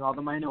brainwashing all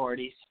the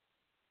minorities.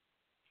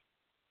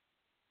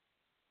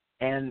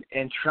 And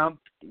Trump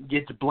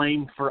gets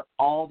blamed for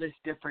all this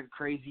different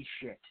crazy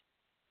shit.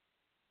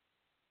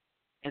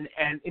 And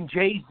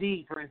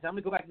Jay-Z, for instance, I'm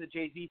going to go back to the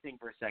Jay-Z thing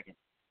for a second.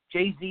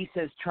 Jay-Z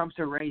says Trump's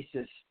a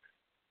racist.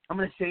 I'm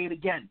going to say it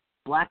again.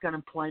 Black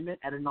unemployment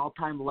at an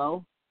all-time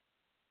low.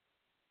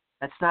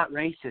 That's not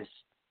racist.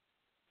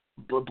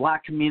 The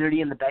black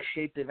community in the best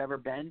shape they've ever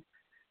been.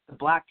 The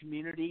black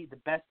community, the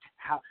best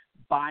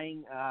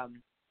buying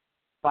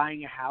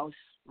a house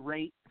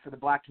rate for the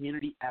black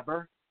community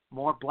ever.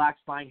 More blacks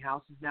buying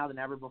houses now than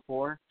ever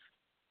before.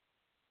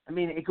 I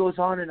mean, it goes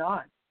on and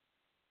on.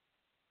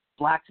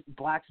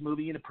 Blacks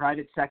moving into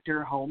private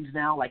sector homes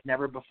now like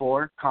never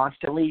before,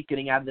 constantly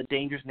getting out of the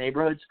dangerous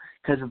neighborhoods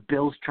because of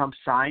bills Trump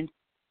signed.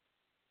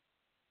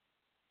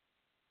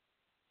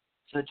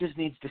 So it just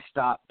needs to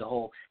stop, the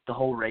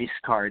whole race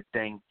card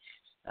thing.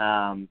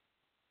 And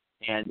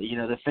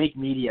the fake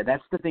media,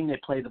 that's the thing they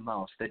play the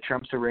most, that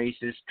Trump's a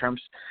racist,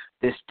 Trump's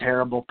this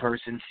terrible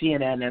person.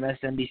 CNN,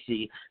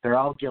 MSNBC, they're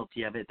all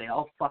guilty of it. They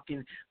all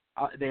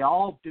they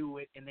all do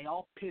it, and they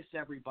all piss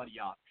everybody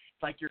off.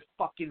 It's like your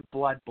fucking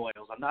blood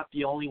boils. I'm not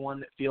the only one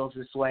that feels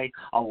this way.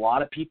 A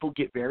lot of people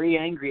get very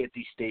angry at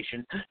these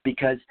stations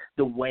because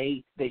the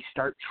way they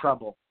start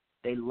trouble.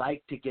 They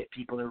like to get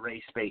people to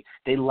race bait.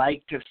 They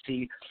like to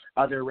see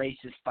other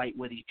races fight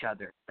with each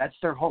other. That's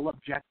their whole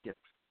objective.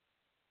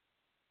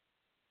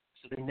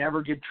 So they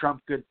never give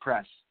Trump good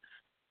press.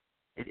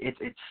 It's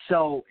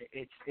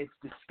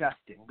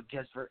disgusting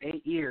because for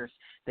 8 years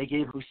they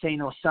gave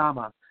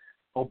Obama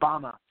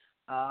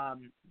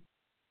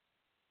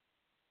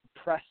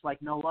press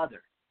like no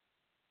other,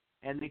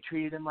 and they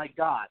treated him like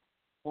God.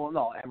 Well,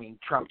 no, I mean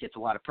Trump gets a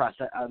lot of press.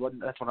 That's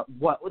not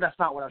what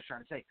I was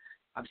trying to say.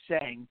 I'm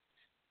saying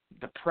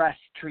the press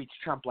treats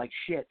Trump like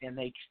shit, and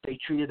they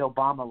treated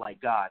Obama like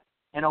God.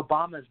 And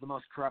Obama is the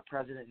most corrupt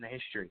president in the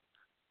history.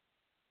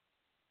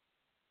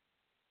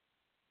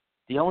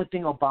 The only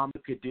thing Obama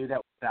could do that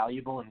was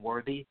valuable and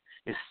worthy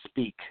is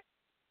speak.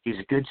 He's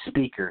a good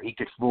speaker. He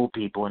could fool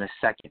people in a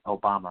second,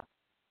 Obama.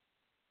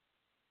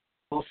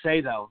 We'll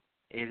say, though,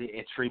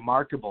 it's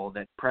remarkable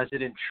that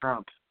President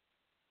Trump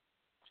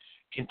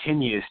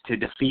continues to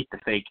defeat the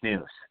fake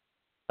news.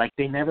 Like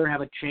they never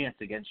have a chance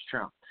against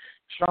Trump.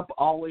 Trump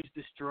always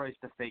destroys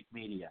the fake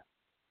media.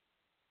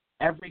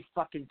 Every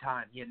fucking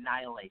time he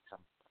annihilates them.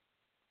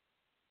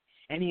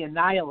 And he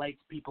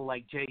annihilates people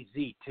like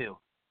Jay-Z, too.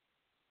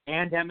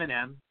 And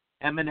Eminem.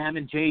 Eminem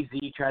and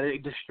Jay-Z try to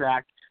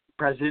distract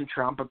President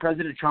Trump, but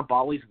President Trump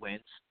always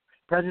wins.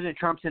 President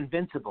Trump's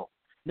invincible.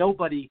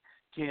 Nobody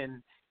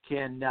can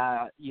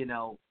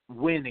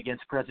win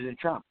against President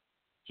Trump.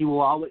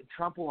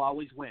 Trump will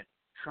always win.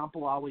 Trump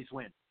will always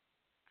win.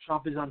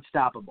 Trump is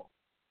unstoppable.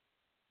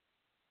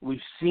 We've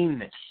seen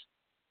this.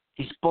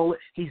 He's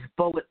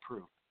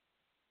bulletproof.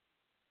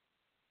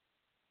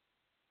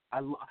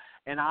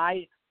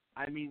 I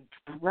mean,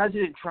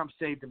 President Trump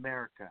saved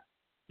America.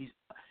 He's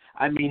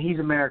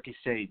America's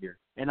savior.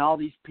 And all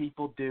these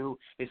people do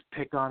is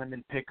pick on him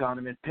and pick on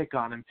him and pick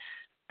on him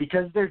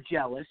because they're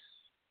jealous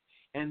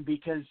and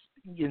because,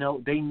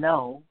 they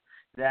know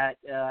that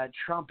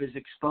Trump is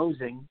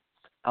exposing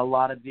a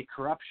lot of the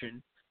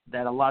corruption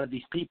that a lot of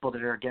these people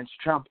that are against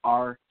Trump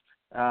are.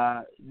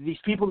 These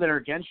people that are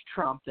against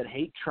Trump, that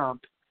hate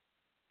Trump,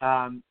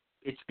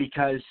 it's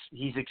because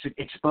he's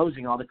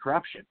exposing all the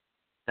corruption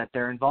that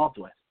they're involved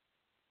with.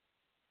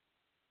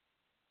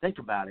 Think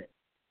about it.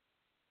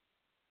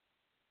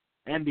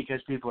 And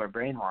because people are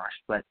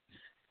brainwashed. But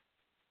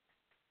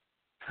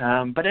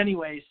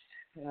anyways,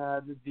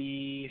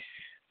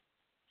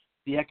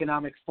 the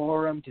Economic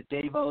Forum to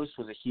Davos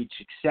was a huge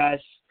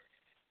success.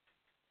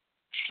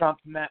 Trump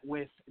met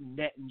with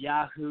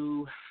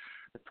Netanyahu,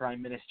 the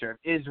Prime Minister of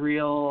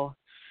Israel.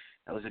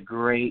 That was a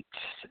great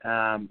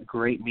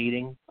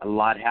meeting. A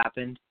lot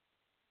happened.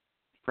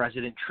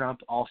 President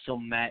Trump also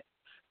met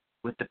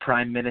with the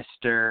Prime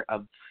Minister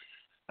of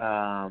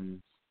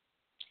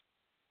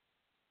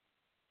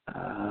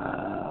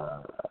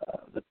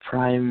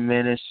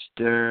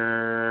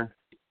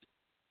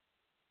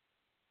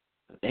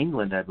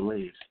England, I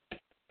believe.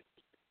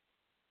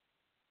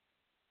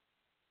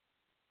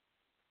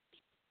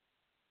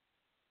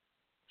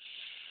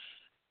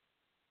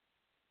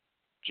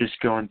 Just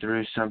going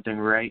through something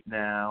right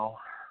now.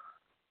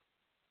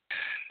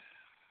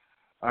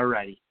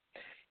 Alrighty.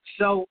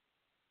 So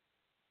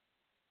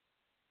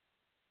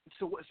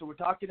we're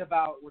talking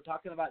about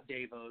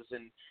Davos,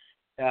 and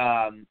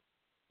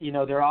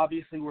there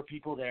obviously were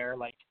people there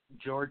like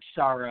George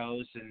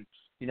Soros, and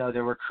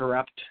there were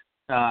corrupt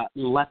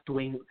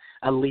left-wing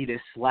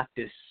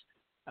leftists,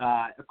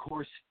 of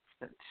course,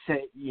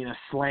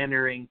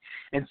 slandering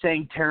and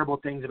saying terrible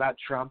things about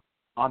Trump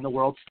on the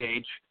world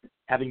stage,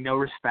 having no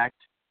respect,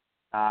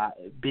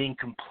 being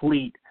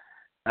complete,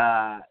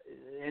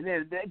 and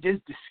it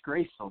is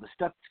disgraceful. The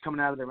stuff that's coming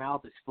out of their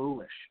mouth is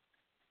foolish.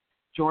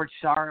 George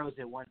Soros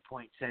at one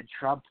point said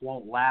Trump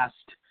won't last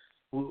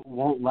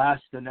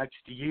the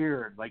next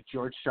year. Like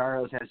George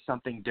Soros has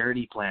something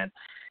dirty planned.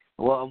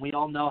 Well, and we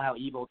all know how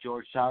evil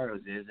George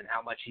Soros is and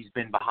how much he's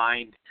been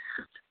behind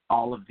a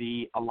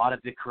lot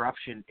of the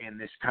corruption in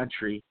this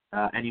country,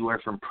 anywhere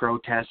from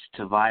protests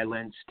to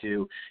violence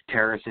to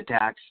terrorist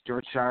attacks.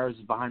 George Soros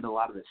is behind a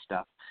lot of this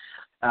stuff.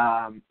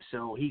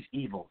 So he's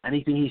evil.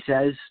 Anything he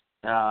says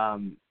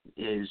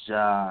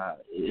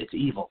it's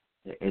evil.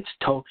 It's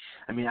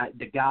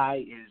the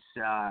guy is,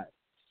 and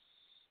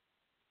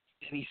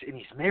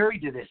he's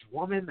married to this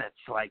woman that's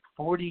like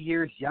 40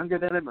 years younger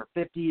than him or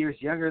 50 years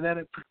younger than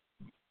him,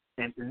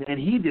 and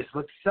he just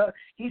looks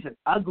he's an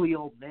ugly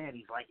old man.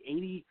 He's like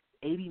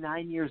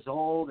 89 years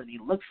old, and he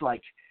looks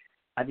like,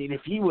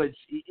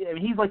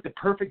 he's like the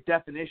perfect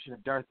definition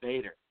of Darth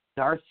Vader.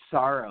 Darth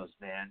Soros,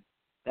 man.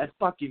 That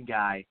fucking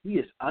guy, he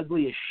is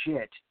ugly as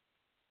shit.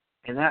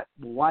 And that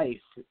wife,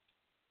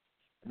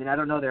 I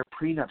don't know their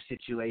prenup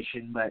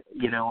situation, but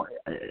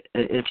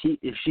if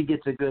she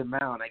gets a good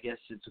amount, I guess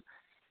it's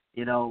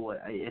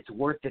it's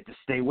worth it to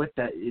stay with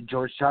that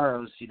George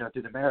Soros,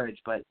 through the marriage.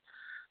 But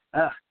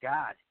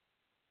God,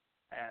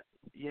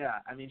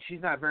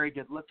 she's not very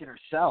good looking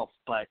herself,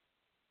 but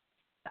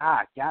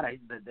God,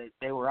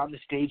 they were on the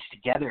stage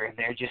together, and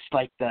they're just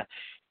like the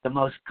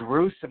most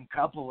gruesome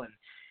couple, and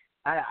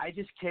I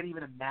just can't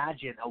even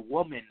imagine a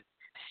woman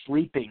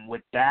sleeping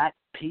with that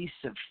piece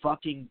of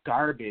fucking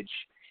garbage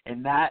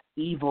and that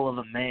evil of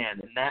a man,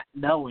 and that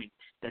knowing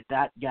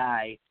that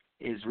guy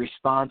is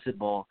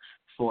responsible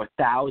for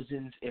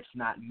thousands, if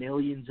not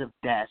millions of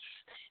deaths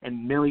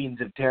and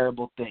millions of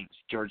terrible things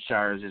George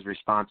Soros is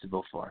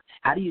responsible for.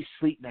 How do you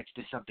sleep next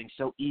to something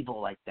so evil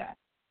like that?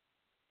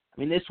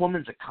 This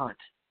woman's a cunt.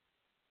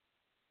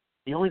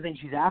 The only thing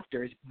she's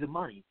after is the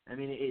money.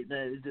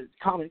 The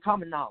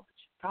common knowledge.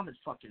 Common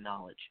fucking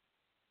knowledge.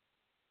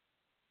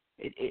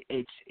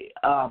 It's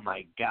oh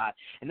my God.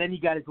 And then you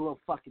got his little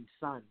fucking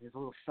son, his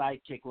little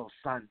sidekick, little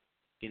son,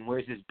 and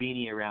wears his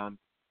beanie around.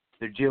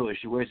 They're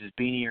Jewish. He wears his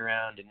beanie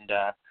around, and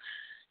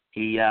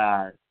he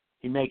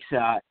makes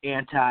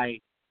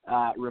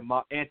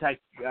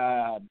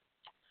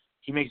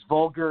he makes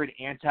vulgar and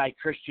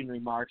anti-Christian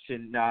remarks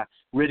and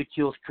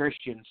ridicules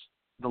Christians.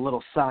 The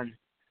little son,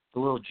 the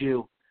little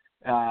Jew,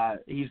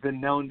 he's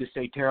been known to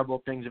say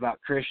terrible things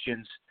about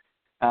Christians.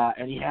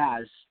 And he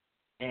has,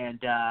 and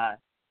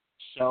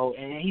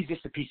he's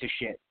just a piece of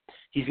shit.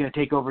 He's going to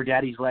take over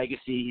Daddy's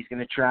legacy. He's going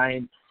to try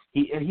and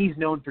he's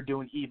known for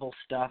doing evil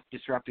stuff,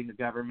 disrupting the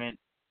government.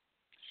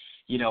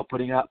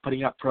 Putting up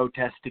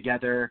protests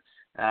together.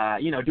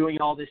 Doing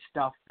all this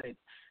stuff that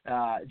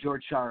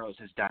George Soros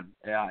has done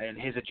in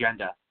his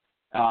agenda.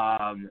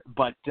 The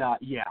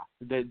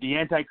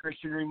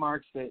anti-Christian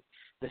remarks that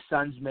the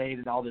son's made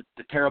and all the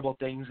terrible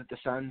things that the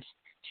son's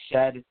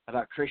said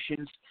about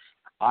Christians.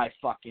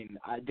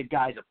 The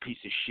guy's a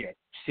piece of shit.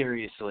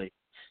 Seriously.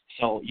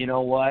 So you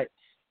know what?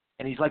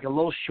 And he's like a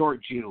little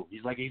short Jew.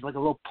 He's like a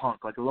little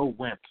punk, like a little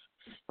wimp.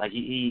 Like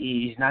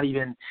he's not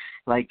even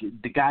like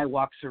the guy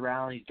walks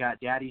around. He's got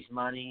daddy's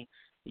money.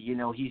 You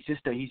know, he's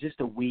just a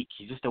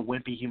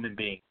wimpy human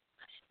being.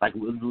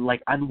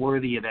 Like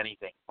unworthy of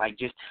anything. Like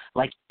just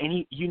like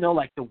any, you know,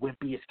 like the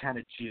wimpiest kind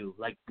of Jew.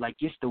 Like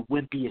just the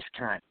wimpiest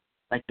kind.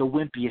 Like the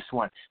wimpiest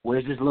one.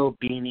 Wears his little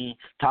beanie,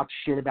 talks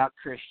shit about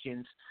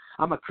Christians.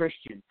 I'm a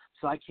Christian,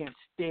 so I can't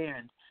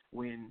stand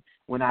when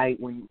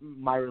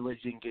my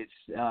religion gets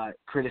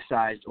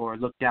criticized or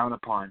looked down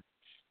upon.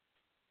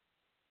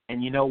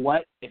 And you know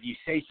what? If you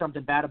say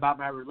something bad about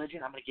my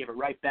religion, I'm going to give it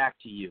right back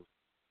to you.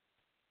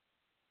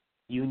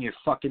 You and your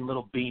fucking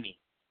little beanie.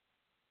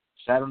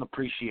 So I don't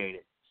appreciate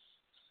it.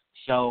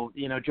 So,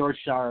 you know, George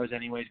Soros,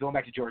 anyways, going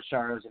back to George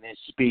Soros and his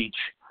speech,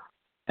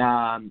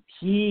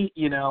 he,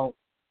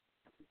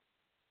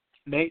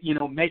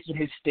 making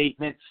his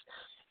statements,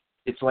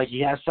 it's like he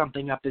has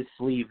something up his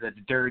sleeve that's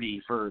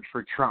dirty for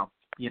Trump,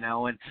 you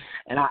know, and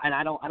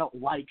I don't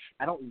like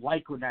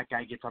when that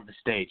guy gets on the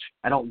stage.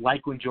 I don't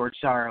like when George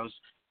Soros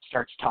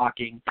starts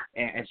talking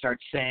and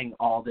starts saying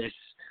all this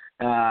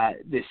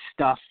this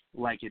stuff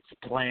like it's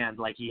planned,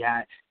 like he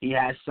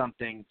has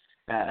something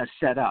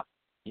set up.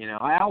 You know,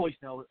 I always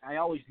know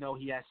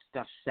he has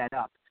stuff set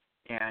up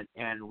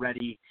and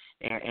ready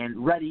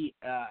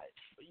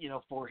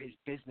for his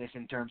business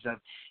in terms of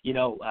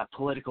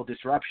political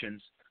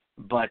disruptions.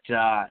 But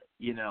the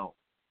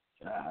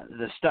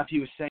stuff he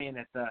was saying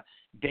at the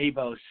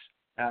Davos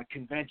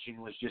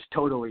convention was just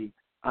totally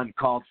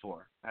uncalled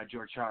for.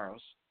 George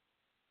Soros,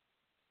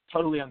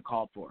 totally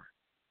uncalled for.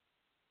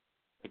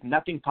 Like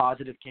nothing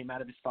positive came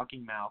out of his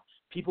fucking mouth.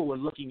 People were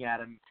looking at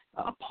him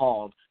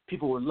appalled.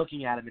 People were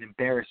looking at him in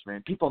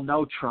embarrassment. People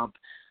know Trump.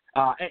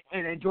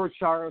 And George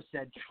Soros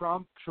said,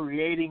 Trump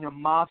creating a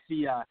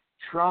mafia.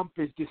 Trump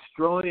is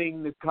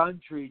destroying the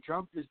country.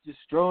 Trump is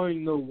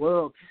destroying the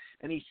world.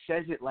 And he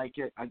says it like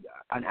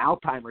an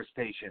Alzheimer's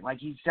patient. Like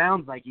he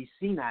sounds like he's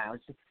senile.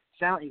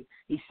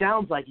 He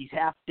sounds like he's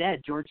half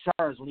dead. George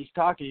Soros, when he's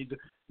talking,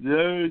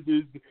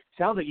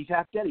 sounds like he's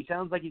half dead. He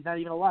sounds like he's not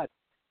even alive.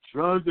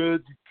 Trump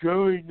is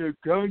destroying the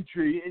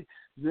country.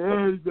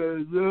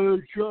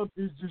 Trump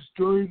is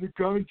destroying the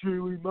country.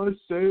 We must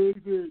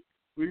save it.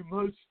 We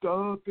must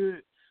stop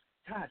it.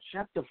 God,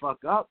 shut the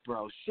fuck up,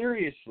 bro.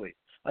 Seriously.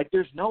 Like,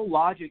 there's no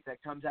logic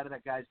that comes out of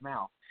that guy's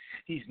mouth.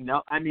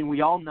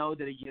 We all know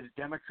that he gives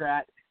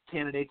Democrat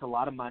candidates a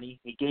lot of money.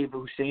 He gave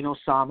Hussein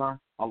Osama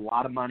a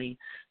lot of money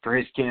for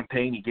his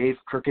campaign. He gave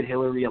Crooked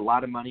Hillary a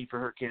lot of money for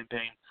her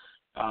campaign.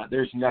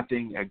 There's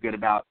nothing good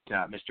about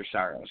Mr.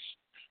 Soros.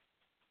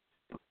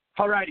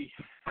 Alrighty,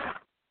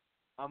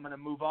 I'm going to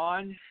move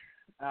on.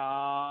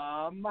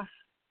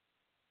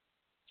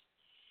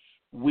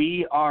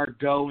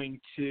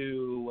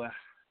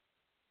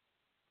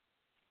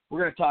 We're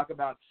going to talk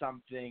about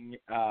something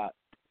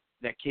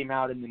that came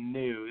out in the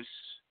news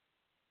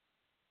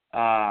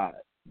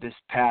this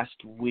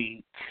past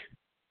week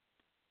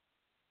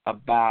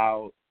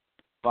about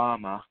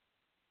Obama.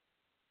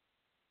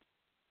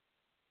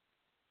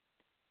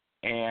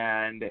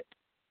 And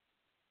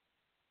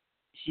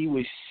he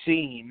was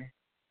seen –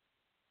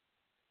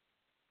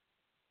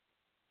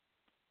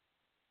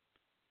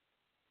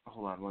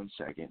 hold on one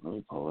second. Let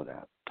me pull it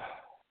up.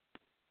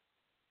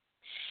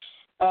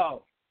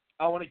 Oh,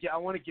 I want to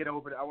get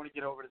over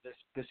to this.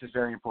 This is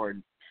very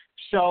important.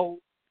 So,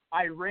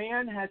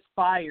 Iran has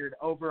fired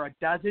over a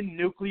dozen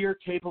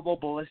nuclear-capable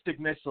ballistic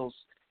missiles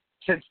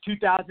since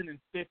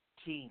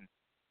 2015.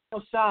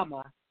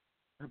 Osama,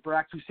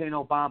 Barack Hussein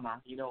Obama,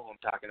 you know who I'm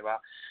talking about,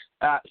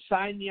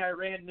 signed the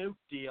Iran nuke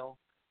deal.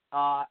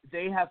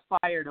 They have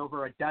fired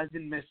over a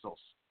dozen missiles.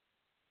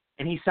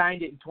 And he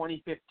signed it in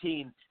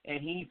 2015,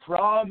 and he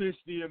promised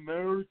the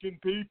American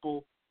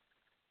people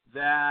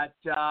that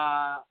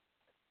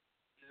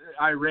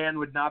Iran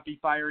would not be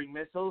firing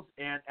missiles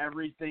and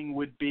everything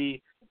would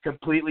be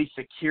completely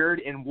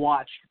secured and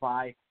watched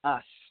by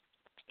us.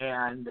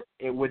 And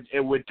it would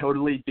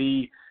totally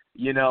be,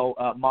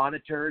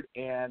 monitored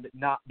and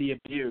not be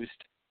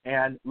abused.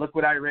 And look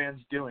what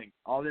Iran's doing.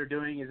 All they're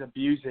doing is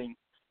abusing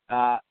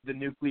the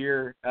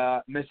nuclear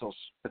missiles.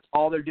 That's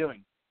all they're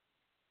doing.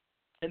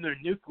 And their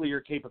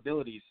nuclear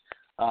capabilities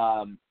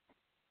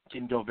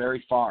can go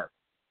very far.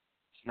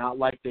 It's not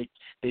like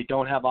they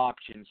don't have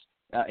options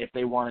if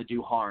they want to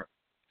do harm.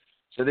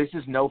 So this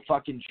is no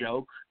fucking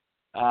joke.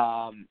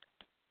 And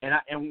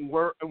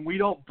we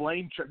don't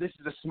blame Trump. This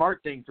is a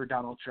smart thing for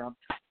Donald Trump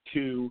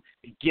to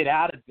get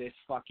out of this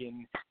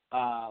fucking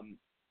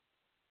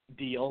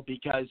deal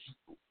because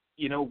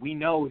we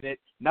know that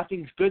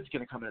nothing good's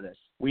going to come of this.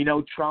 We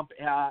know Trump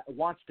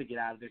wants to get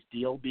out of this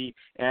deal,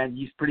 and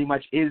he's pretty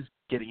much is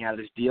getting out of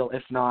this deal,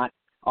 if not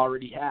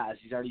already has.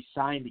 He's already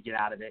signed to get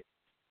out of it.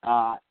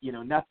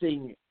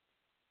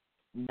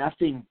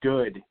 Nothing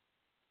good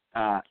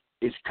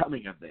is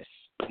coming of this,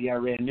 the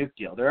Iran nuke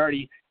deal. They're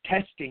already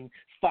testing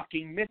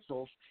fucking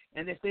missiles,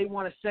 and if they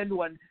want to send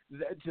one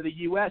to the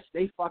U.S.,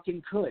 they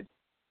fucking could.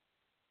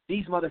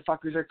 These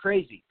motherfuckers are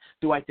crazy.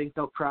 Do I think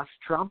they'll cross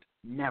Trump?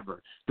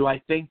 Never. Do I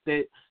think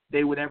that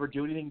they would ever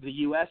do anything to the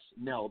U.S.?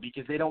 No,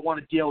 because they don't want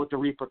to deal with the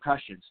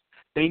repercussions.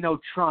 They know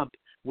Trump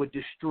would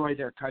destroy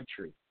their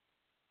country.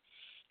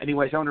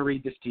 Anyways, I want to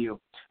read this to you.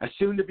 A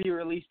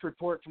soon-to-be-released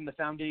report from the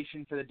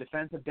Foundation for the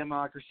Defense of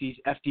Democracies,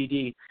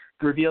 FDD,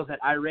 reveals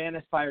that Iran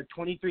has fired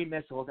 23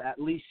 missiles,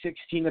 at least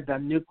 16 of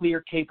them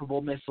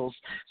nuclear-capable missiles,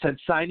 since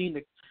signing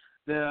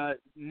the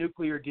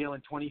nuclear deal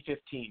in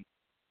 2015.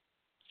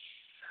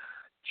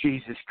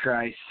 Jesus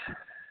Christ.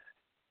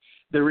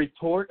 The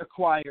report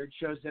acquired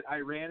shows that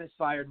Iran has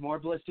fired more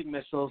ballistic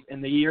missiles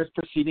in the years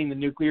preceding the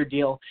nuclear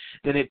deal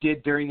than it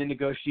did during the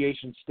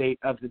negotiation state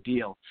of the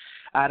deal.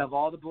 Out of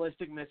all the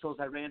ballistic missiles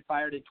Iran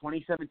fired in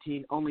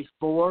 2017, only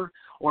 4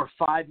 or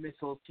 5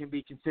 missiles can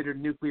be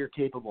considered nuclear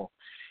capable.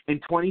 In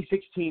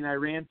 2016,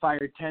 Iran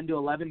fired 10 to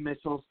 11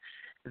 missiles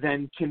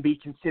that can be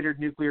considered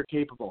nuclear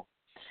capable.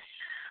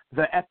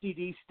 The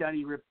FDD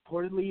study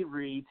reportedly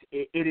reads,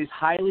 it is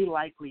highly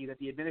likely that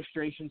the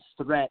administration's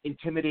threat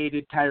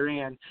intimidated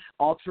Tehran,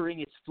 altering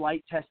its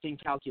flight testing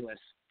calculus.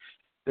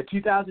 The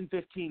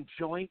 2015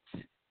 Joint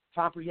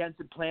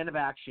Comprehensive Plan of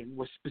Action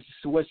was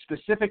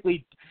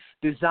specifically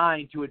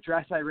designed to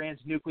address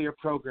Iran's nuclear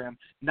program,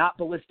 not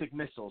ballistic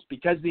missiles,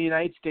 because the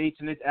United States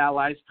and its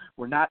allies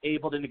were not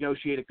able to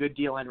negotiate a good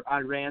deal on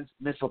Iran's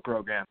missile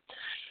program.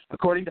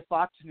 According to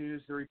Fox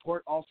News, the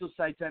report also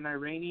cites an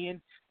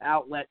Iranian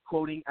outlet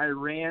quoting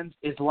Iran's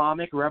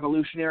Islamic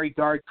Revolutionary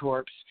Guard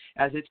Corps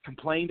as it's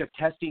complained of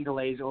testing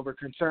delays over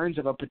concerns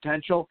of a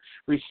potential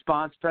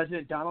response.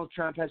 President Donald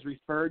Trump has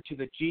referred to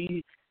the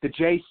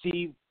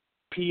JCPOA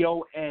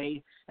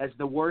as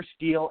the worst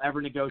deal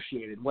ever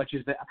negotiated, which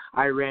is the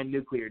Iran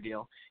nuclear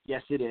deal.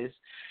 Yes, it is.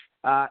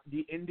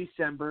 In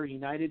December,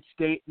 United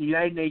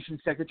Nations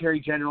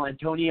Secretary General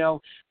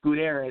Antonio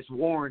Guterres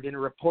warned in a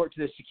report to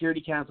the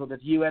Security Council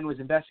that the UN was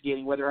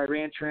investigating whether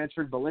Iran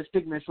transferred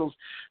ballistic missiles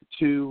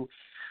to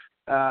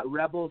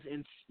rebels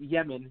in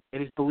Yemen.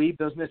 It is believed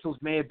those missiles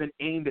may have been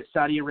aimed at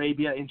Saudi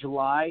Arabia in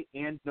July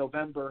and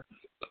November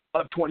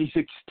of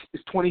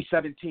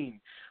 2017,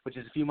 which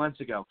is a few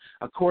months ago.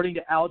 According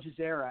to Al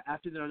Jazeera,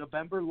 after the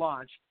November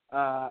launch,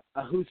 a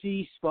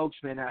Houthi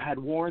spokesman had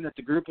warned that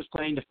the group was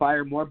planning to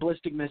fire more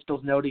ballistic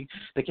missiles, noting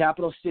the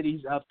capital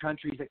cities of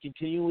countries that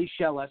continually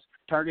shell us,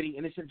 targeting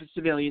innocent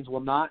civilians, will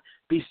not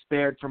be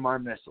spared from our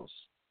missiles.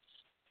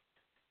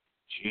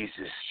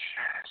 Jesus.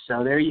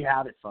 So there you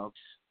have it, folks.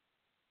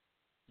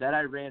 That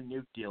Iran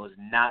nuke deal is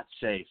not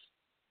safe.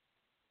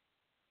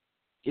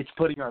 It's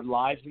putting our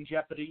lives in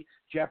jeopardy.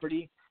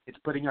 It's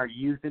putting our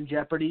youth in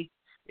jeopardy.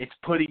 It's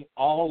putting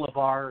all of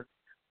us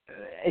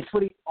in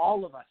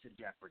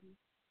jeopardy.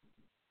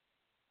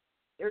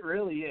 It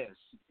really is.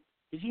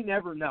 Because you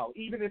never know.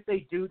 Even if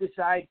they do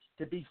decide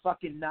to be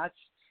fucking nuts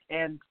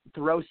and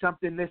throw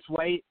something this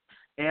way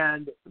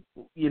and,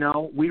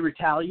 we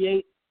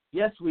retaliate.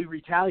 Yes, we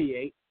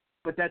retaliate,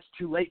 but that's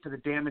too late for the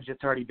damage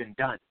that's already been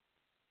done.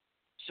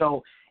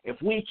 So if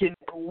we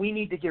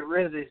need to get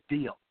rid of this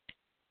deal.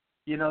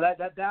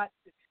 That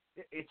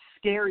it's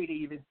scary to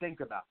even think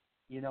about.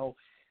 We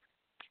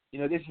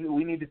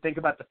need to think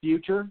about the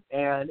future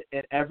and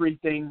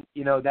everything,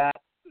 that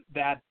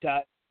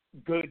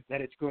good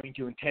that it's going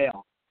to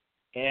entail.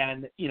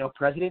 And,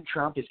 President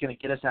Trump is going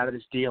to get us out of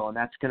this deal, and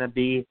that's going to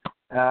be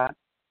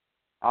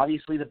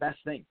obviously the best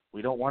thing.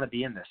 We don't want to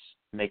be in this.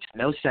 It makes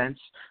no sense.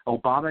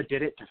 Obama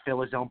did it to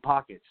fill his own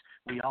pockets.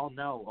 We all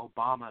know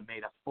Obama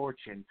made a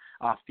fortune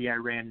off the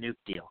Iran nuke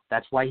deal.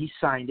 That's why he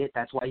signed it.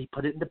 That's why he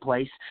put it into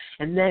place.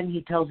 And then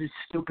he tells his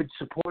stupid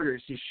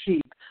supporters, his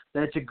sheep,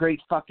 that it's a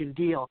great fucking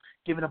deal,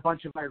 giving a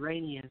bunch of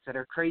Iranians that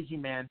are crazy,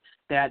 man,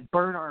 that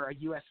burn our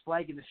U.S.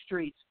 flag in the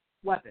streets,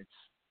 weapons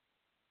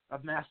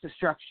of mass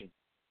destruction.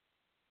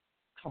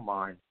 Come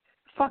on.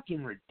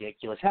 Fucking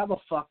ridiculous. Have a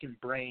fucking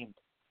brain.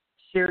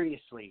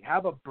 Seriously,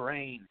 have a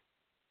brain.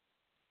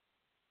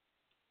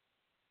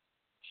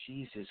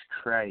 Jesus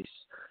Christ.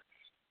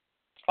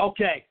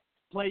 Okay,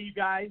 play you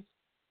guys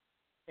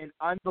an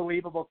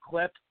unbelievable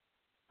clip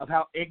of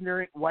how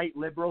ignorant white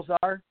liberals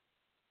are.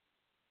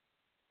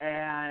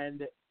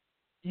 And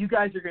you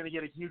guys are going to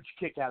get a huge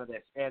kick out of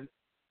this. And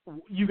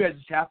you guys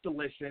just have to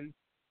listen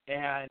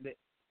and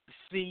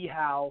see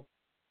how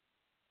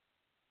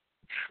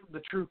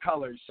the true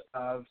colors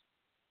of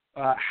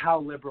how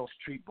liberals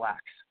treat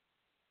blacks.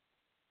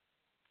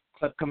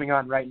 Clip coming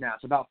on right now.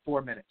 It's about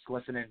 4 minutes.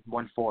 Listen in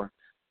 1-4.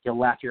 You'll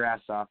laugh your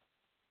ass off.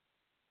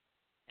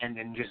 And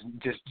then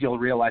just you'll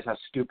realize how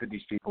stupid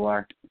these people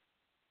are.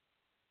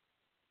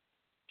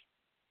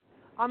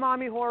 I'm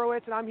Ami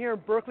Horowitz, and I'm here in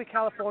Berkeley,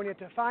 California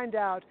to find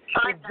out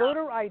if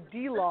voter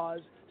ID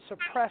laws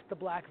suppress the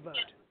black vote.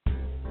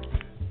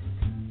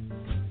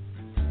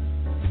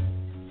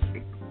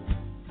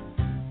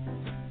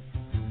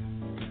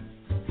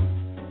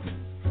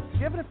 Do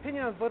you have an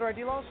opinion on voter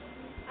ID laws?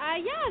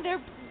 Yeah,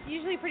 they're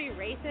usually pretty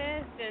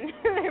racist and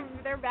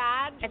they're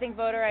bad. I think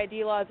voter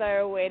ID laws are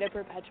a way to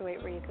perpetuate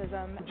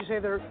racism.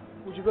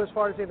 Would you go as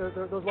far as say those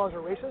laws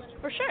are racist?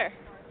 For sure.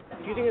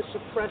 Do you think it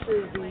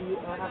suppresses the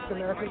African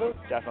American vote?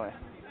 Definitely.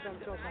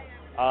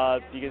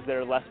 Because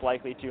they're less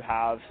likely to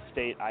have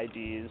state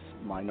IDs.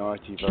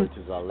 Minority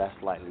voters are less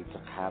likely to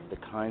have the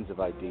kinds of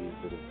IDs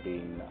that have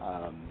been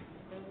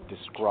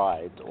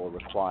described or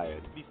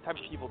required. These types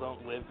of people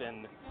don't live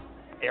in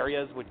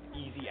areas with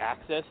easy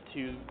access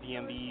to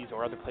DMVs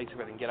or other places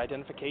where they can get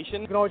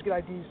identification. You can always get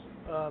IDs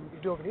you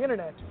do over the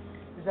internet.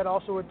 Does that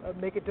also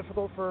make it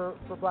difficult for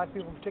black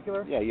people in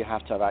particular? Yeah, you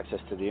have to have access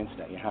to the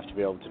internet. You have to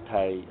be able to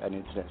pay an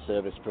internet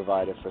service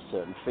provider for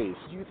certain fees.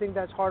 Do you think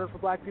that's harder for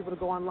black people to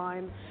go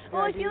online?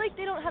 Well, I feel like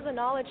they don't have the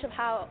knowledge of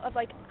how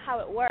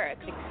it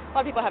works. A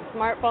lot of people have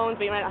smartphones,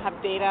 but you might not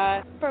have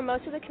data. For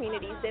most of the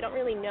communities, they don't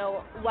really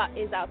know what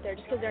is out there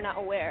just because they're not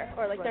aware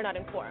or they're not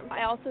informed.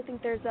 I also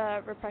think there's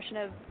a repression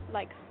of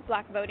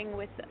black voting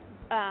with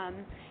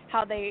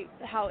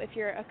how if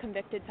you're a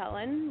convicted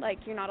felon,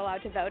 you're not allowed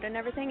to vote and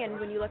everything. And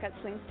when you look at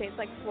swing states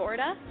like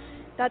Florida,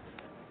 that's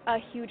a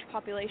huge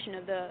population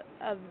of the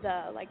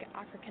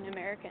African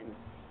Americans.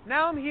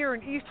 Now I'm here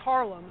in East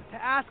Harlem to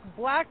ask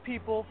black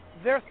people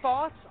their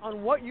thoughts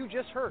on what you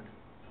just heard.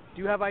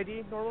 Do you have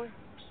ID normally?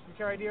 Do you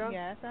carry ID around?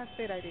 Yes, I have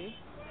state ID.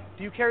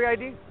 Do you carry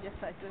ID? Yes,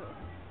 I do.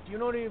 Do you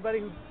know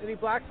any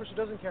black person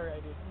who doesn't carry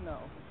ID? No.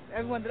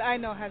 Everyone that I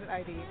know has an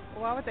ID.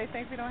 Why would they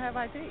think we don't have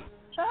ID?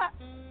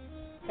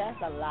 That's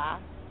a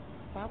lie.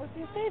 Why would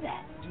you say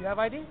that? Do you have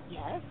ID?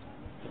 Yes.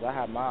 Because I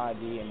have my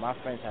ID and my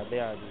friends have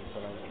their ID,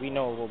 so we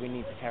know what we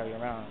need to carry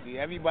around.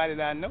 Everybody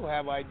that I know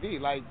have ID.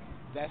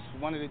 That's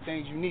one of the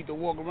things you need to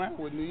walk around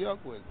with New York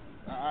with,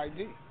 ID.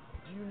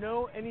 Do you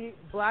know any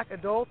black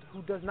adult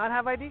who does not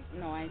have ID?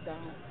 No, I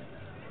don't.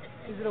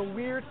 Is it a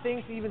weird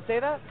thing to even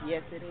say that?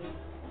 Yes, it is.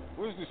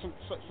 What is this,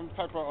 some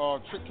type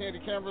of trick candy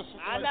cameras?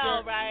 I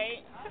know,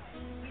 right?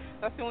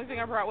 That's the only thing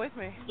I brought with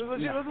me.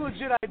 Those are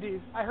legit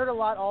IDs. I heard a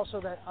lot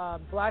also that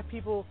black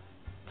people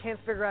can't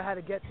figure out how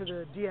to get to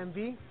the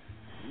DMV.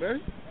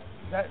 Really?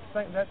 What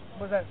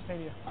does that say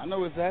to you? I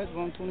know it's that. It's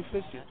on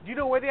 25th Street. Do you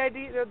know where the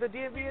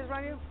DMV is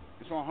around you?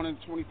 It's on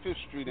 125th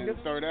Street and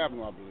 3rd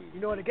Avenue, I believe. You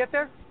know how to get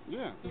there?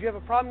 Yeah. Do you have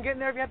a problem getting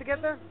there if you have to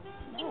get there?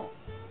 No.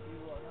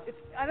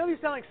 I know these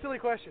sound like silly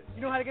questions.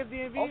 You know how to get to the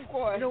DMV? Of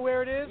course. You know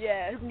where it is?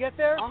 Yes. You can get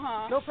there?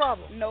 Uh-huh. No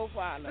problem. No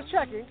problem. Just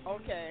checking.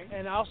 Okay.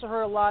 And I also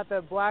heard a lot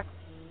that black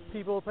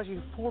people,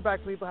 especially poor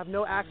black people, have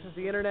no access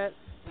to the internet,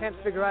 can't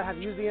figure out how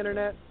to use the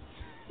internet.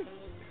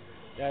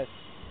 That's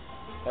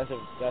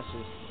just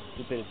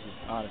stupidity,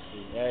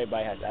 honestly.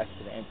 Everybody has access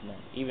to the internet.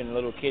 Even a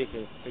little kid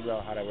can figure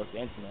out how to work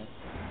the internet.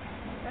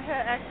 I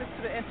had access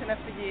to the internet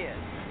for years.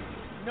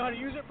 You know how to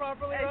use it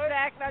properly, right?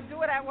 Exactly. I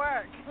do it at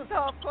work. So,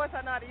 of course,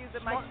 I know how to use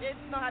it. My kids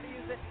know how to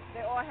use it. They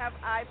all have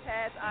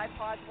iPads,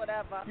 iPods,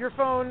 whatever. Your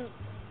phone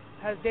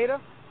has data?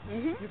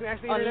 Mm-hmm. You can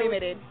actually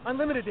unlimited.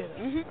 Unlimited data.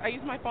 Mm-hmm. I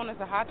use my phone as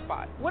a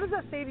hotspot. What does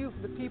that say to you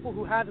for the people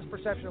who have this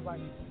perception of black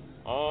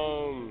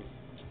people?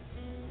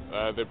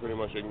 They're pretty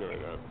much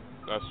ignorant.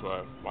 That's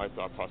what my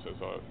thought process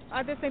on.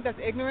 I just think that's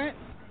ignorant.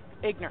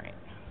 Ignorant.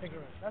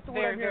 Ignorant. That's the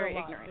word I'm hearing a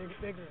lot. Ignorant.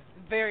 Ignorant.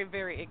 Very,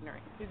 very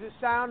ignorant. Does it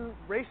sound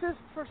racist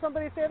for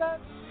somebody to say that?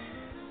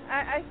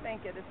 I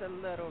think it is a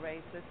little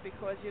racist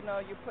because, you're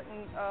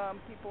putting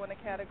people in a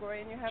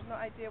category and you have no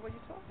idea what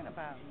you're talking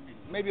about.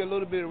 Maybe a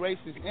little bit of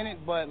racist in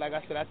it, but like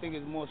I said, I think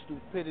it's more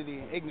stupidity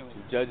and ignorance.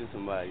 You're judging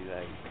somebody,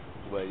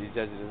 but you're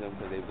judging them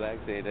because they black,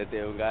 saying that they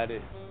don't got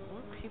it.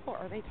 What people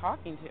are they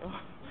talking to?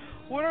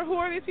 Who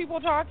are these people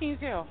talking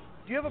to?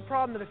 Do you have a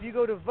problem that if you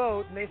go to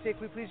vote and they say,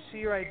 "Can we please see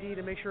your ID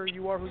to make sure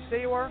you are who you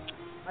say you are"?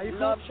 Are you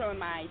Love showing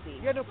my ID.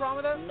 You have no problem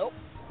with that? Nope.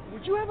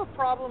 Would you have a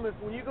problem if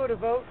when you go to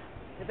vote,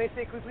 if they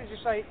say, "Can we please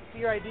see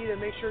your ID to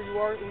make sure you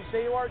are who you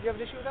say you are"? Do you have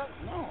an issue with that?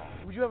 No.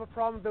 Would you have a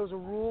problem if there was a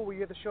rule where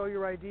you had to show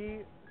your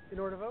ID in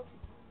order to vote?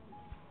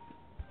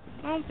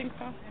 I don't think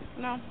so.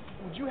 No.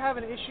 Would you have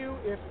an issue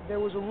if there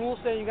was a rule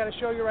saying you got to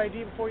show your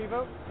ID before you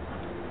vote?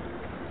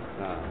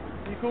 Nah.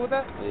 Are you cool with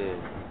that? Yeah.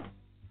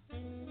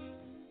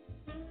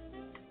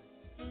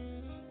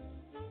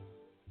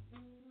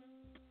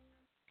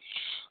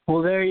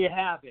 Well, there you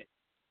have it.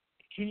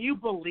 Can you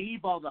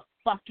believe all the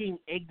fucking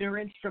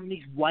ignorance from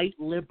these white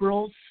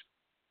liberals?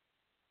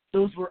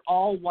 Those were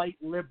all white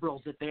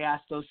liberals that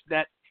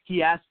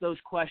he asked those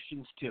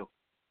questions to.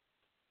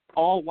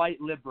 All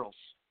white liberals.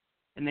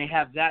 And they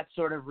have that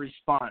sort of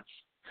response.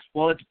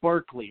 Well, it's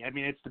Berkeley. I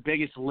mean, it's the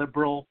biggest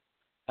liberal,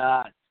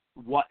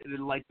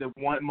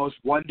 most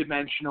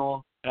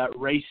one-dimensional,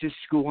 racist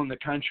school in the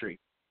country.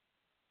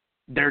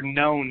 They're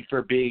known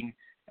for being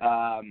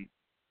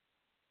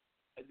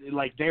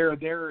they're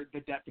the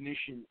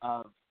definition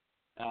of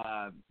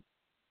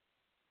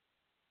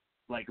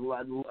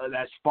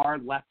as far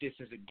leftist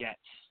as it gets.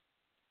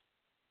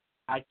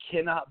 I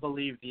cannot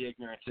believe the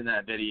ignorance in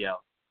that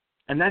video.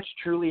 And that's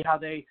truly how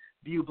they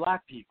view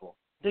black people.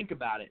 Think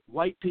about it.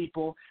 White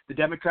people, the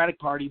Democratic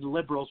Party, the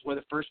liberals were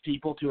the first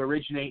people to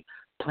originate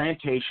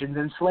plantations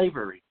and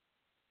slavery.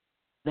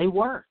 They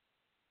were.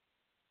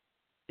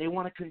 They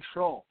want to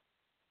control.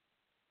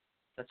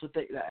 That's what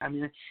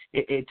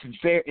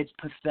it's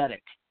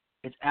pathetic.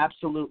 It's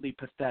absolutely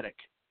pathetic.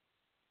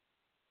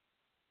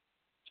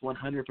 It's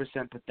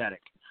 100%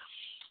 pathetic.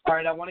 All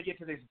right, I want to get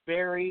to this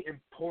very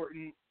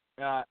important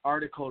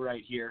article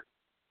right here.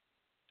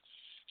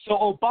 So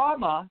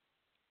Obama,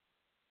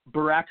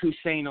 Barack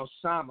Hussein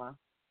Osama,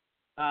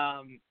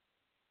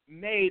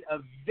 made a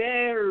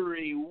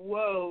very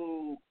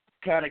whoa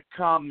kind of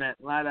comment.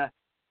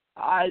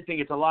 I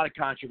think it's a lot of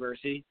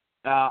controversy.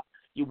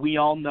 We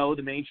all know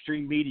the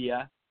mainstream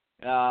media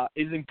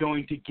isn't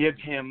going to give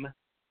him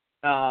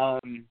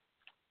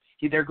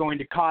they're going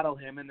to coddle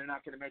him, and they're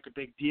not going to make a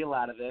big deal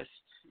out of this.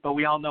 But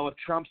we all know if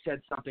Trump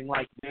said something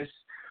like this,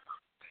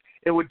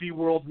 it would be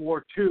World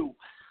War II.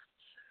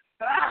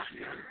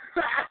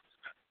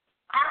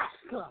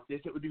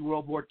 It would be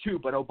World War II,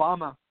 but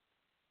Obama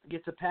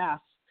gets a pass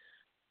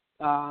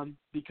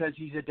because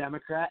he's a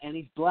Democrat and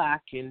he's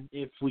black, and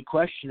if we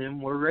question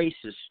him, we're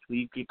racist.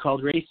 We get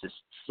called racist.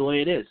 It's the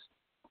way it is.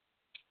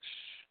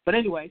 But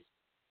anyways,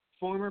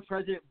 former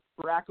President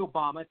Barack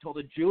Obama told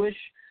a Jewish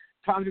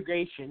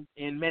congregation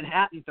in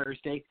Manhattan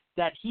Thursday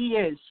that he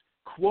is,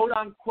 quote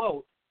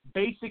unquote,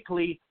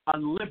 basically a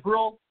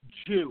liberal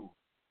Jew.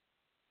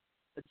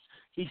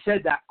 He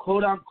said that,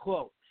 quote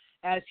unquote,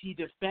 as he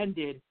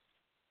defended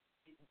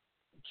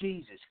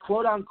Jesus,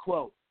 quote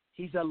unquote.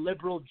 He's a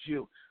liberal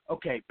Jew.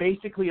 Okay,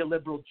 basically a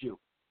liberal Jew.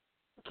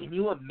 Can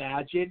you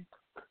imagine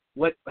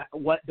what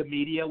the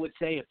media would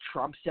say if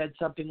Trump said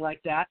something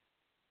like that?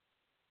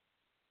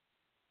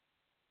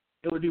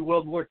 It would be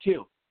World War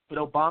II. But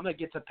Obama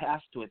gets a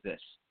pass with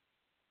this.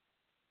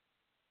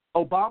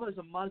 Obama's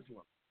a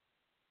Muslim.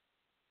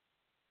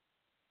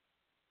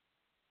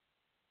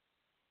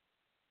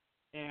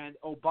 And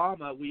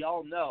Obama, we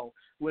all know,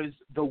 was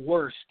the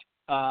worst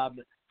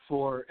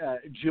for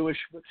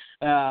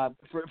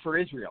for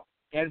Israel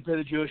and for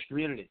the Jewish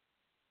community.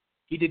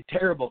 He did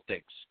terrible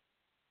things.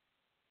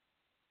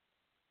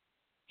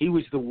 He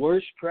was the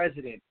worst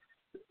president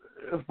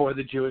for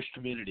the Jewish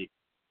community.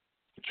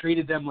 He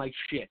treated them like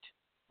shit.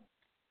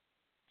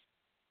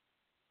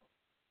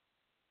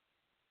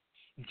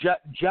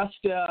 Just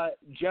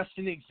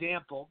an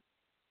example,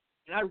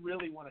 and I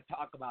really want to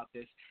talk about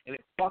this, and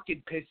it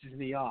fucking pisses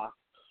me off.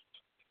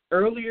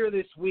 Earlier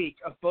this week,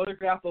 a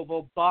photograph of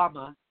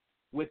Obama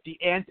with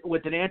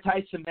an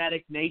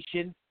anti-Semitic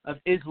Nation of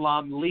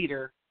Islam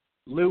leader,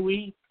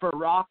 Louis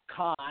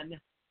Farrakhan,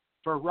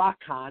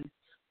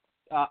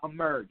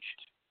 emerged.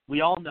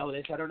 We all know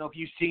this. I don't know if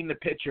you've seen the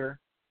picture.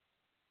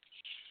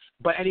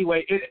 But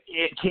anyway,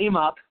 it came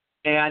up,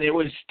 and it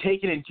was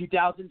taken in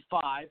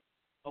 2005,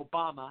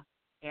 Obama,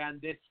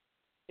 and this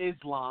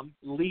Islam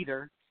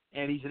leader,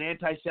 and he's an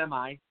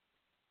anti-Semite.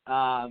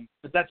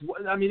 But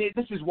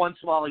this is one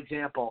small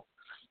example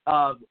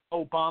of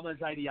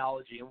Obama's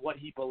ideology and what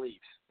he believes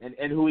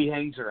and who he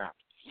hangs around.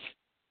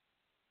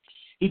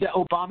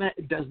 Obama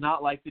does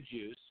not like the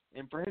Jews,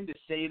 and for him to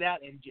say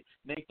that and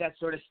make that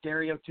sort of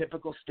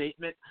stereotypical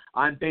statement,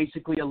 I'm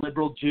basically a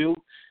liberal Jew,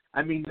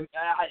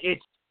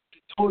 it's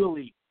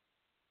totally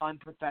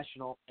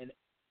unprofessional and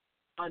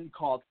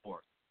uncalled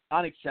for,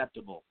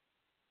 unacceptable.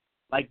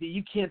 Like,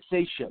 you can't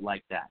say shit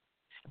like that.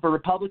 If a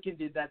Republican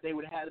did that, the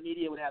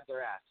media would have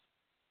their ass.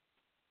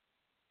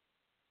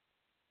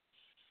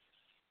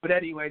 But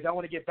anyways, I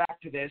want to get back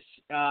to this.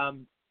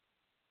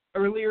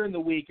 Earlier in the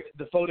week,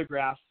 the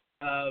photograph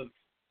of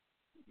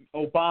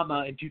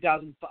Obama in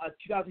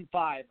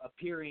 2005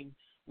 appearing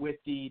with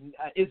the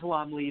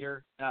Islam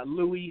leader,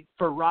 Louis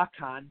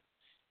Farrakhan,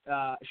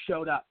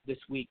 showed up this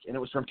week, and it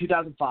was from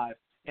 2005.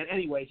 And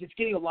anyways, it's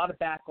getting a lot of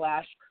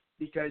backlash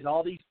because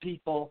all these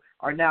people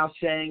are now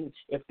saying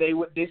if they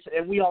would this,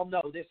 and we all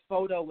know this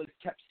photo was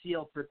kept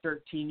sealed for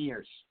 13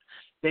 years.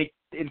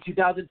 In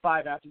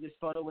 2005, after this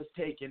photo was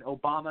taken,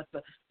 Obama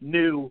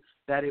knew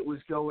that it was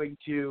going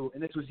to,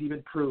 and this was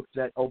even proof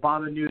that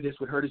Obama knew this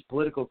would hurt his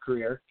political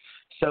career,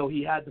 so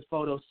he had the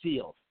photo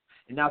sealed.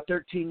 And now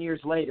 13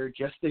 years later,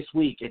 just this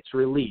week, it's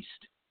released.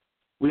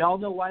 We all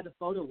know why the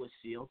photo was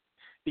sealed,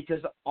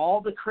 because all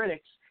the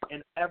critics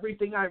and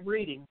everything I'm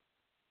reading,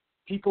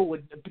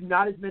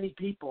 not as many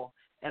people,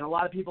 and a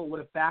lot of people would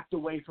have backed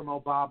away from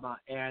Obama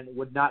and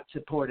would not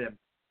support him.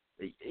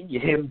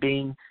 Him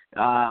being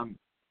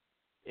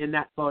in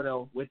that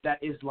photo with that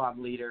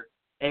Islam leader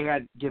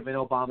and given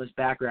Obama's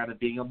background of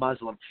being a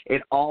Muslim.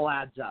 It all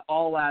adds up.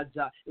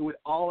 It would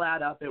all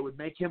add up. It would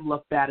make him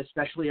look bad,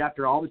 especially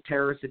after all the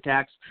terrorist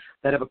attacks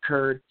that have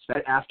occurred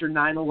after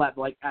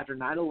 9/11,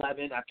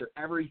 after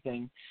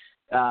everything.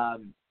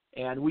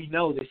 And we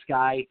know this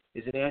guy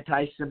is an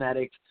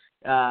anti-Semitic.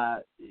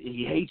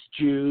 He hates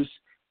Jews.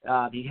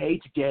 He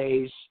hates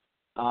gays.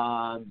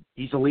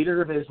 He's a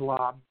leader of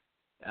Islam.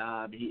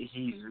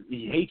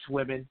 He hates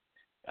women.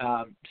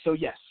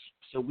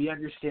 So we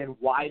understand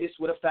why this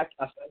would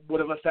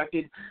have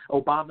affected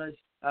Obama's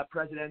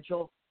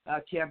presidential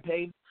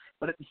campaign.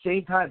 But at the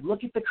same time,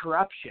 look at the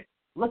corruption.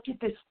 Look at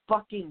this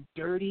fucking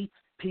dirty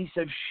piece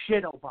of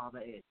shit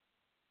Obama is.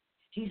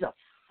 He's a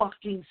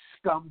fucking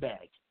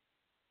scumbag.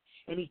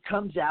 And he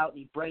comes out and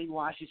he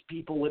brainwashes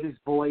people with his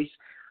voice.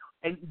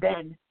 And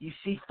then you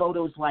see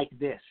photos like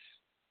this.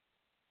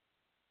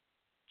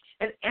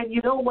 And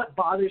you know what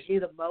bothers me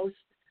the most?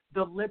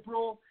 The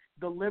liberal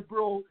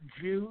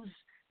Jews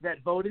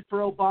that voted for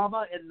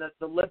Obama and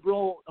the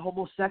liberal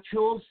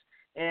homosexuals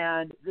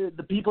and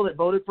the people that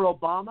voted for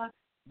Obama,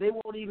 this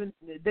won't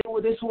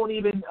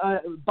even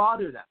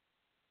bother them.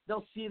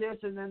 They'll see this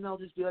and then they'll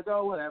just be like,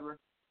 oh, whatever.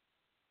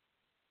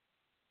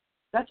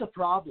 That's a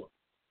problem.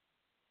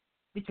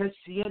 Because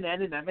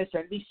CNN and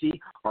MSNBC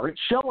aren't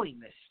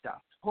showing this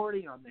stuff,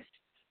 reporting on this,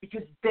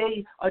 because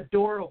they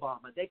adore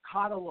Obama. They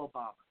coddle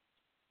Obama.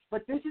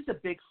 But this is a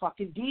big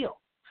fucking deal.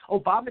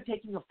 Obama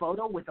taking a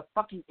photo with a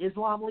fucking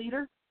Islam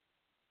leader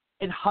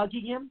and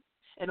hugging him,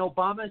 and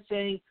Obama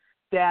saying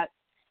that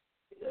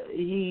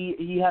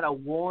he had a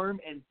warm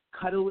and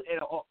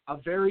a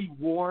very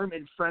warm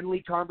and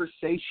friendly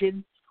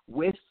conversation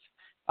with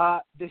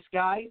this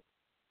guy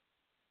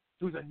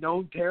who's a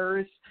known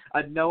terrorist,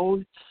 a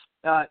known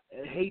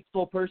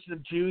hateful person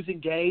of Jews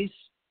and gays.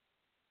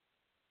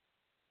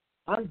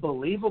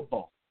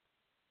 Unbelievable.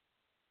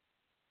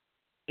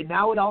 And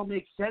now it all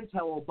makes sense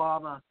how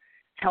Obama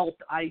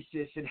helped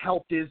ISIS and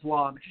helped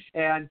Islam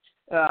and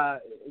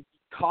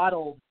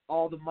coddled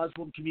all the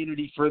Muslim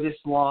community for this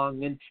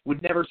long and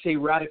would never say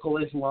radical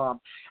Islam.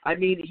 I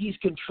mean, he's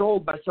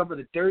controlled by some of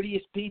the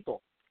dirtiest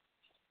people.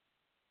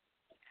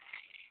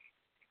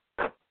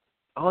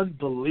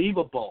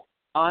 Unbelievable.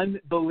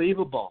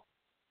 Unbelievable.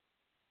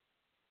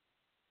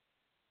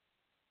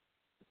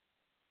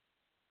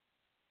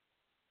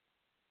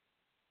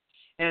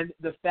 And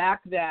the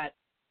fact that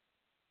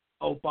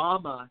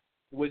Obama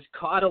was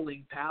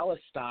coddling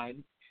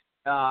Palestine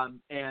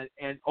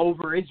and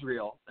over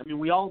Israel. I mean,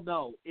 we all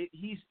know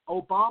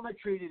Obama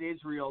treated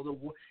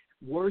Israel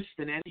worse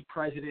than any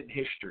president in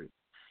history.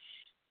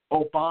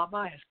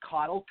 Obama has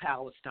coddled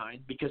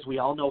Palestine because we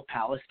all know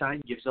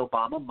Palestine gives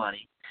Obama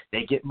money.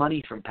 They get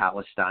money from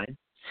Palestine,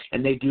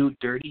 and they do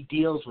dirty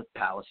deals with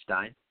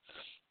Palestine.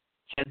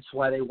 Hence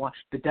why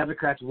the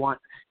Democrats want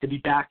to be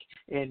back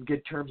in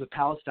good terms with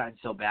Palestine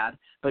so bad.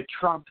 But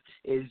Trump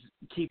is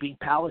keeping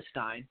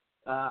Palestine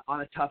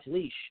on a tough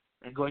leash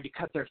and going to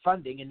cut their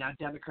funding, and now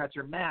Democrats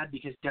are mad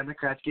because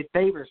Democrats get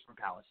favors from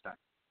Palestine.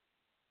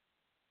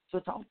 So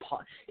it's all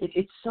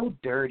it's so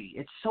dirty.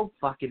 It's so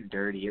fucking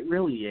dirty. It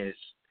really is.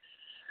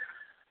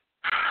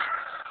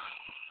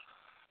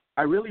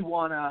 I really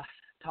want to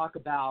talk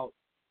about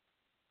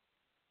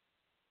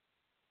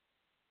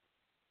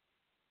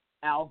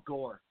Al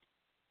Gore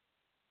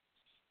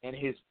and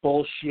his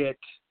bullshit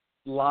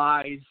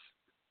lies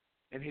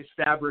and his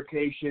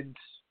fabrications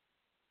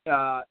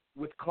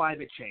with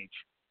climate change.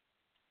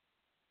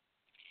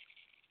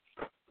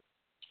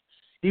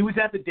 He was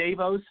at the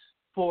Davos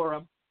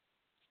Forum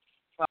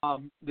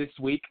this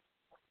week,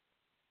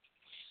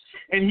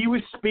 and he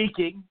was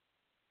speaking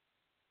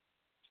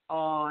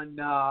on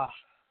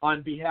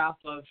behalf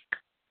of,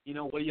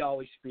 what he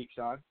always speaks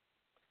on,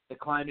 the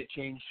climate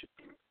change,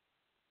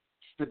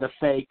 the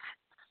fake,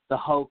 the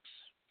hoax,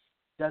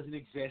 doesn't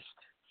exist.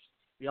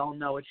 We all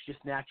know it's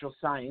just natural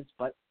science,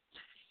 but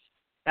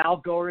Al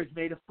Gore has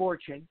made a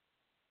fortune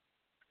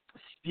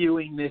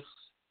spewing this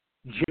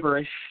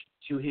gibberish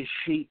to his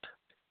sheep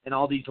and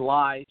all these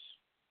lies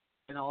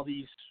and all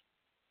these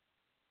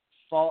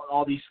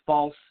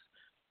false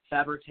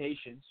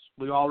fabrications.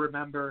 We all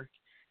remember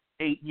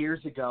 8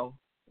 years ago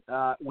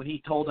when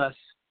he told us,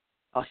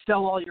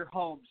 sell all your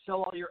homes,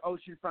 sell all your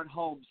oceanfront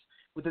homes.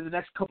 Within the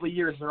next couple of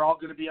years, they're all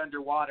going to be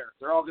underwater.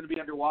 They're all going to be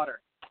underwater.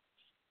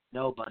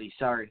 No, buddy,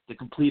 sorry. The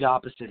complete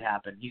opposite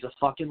happened. He's a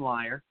fucking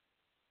liar.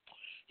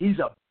 He's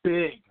a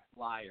big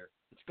liar.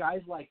 It's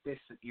guys like this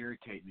that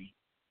irritate me.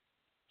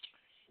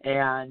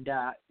 And,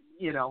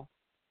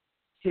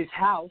 his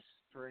house,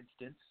 for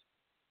instance,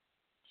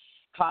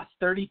 costs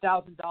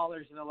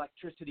 $30,000 in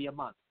electricity a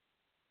month.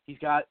 He's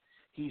got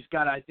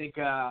a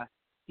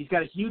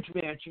huge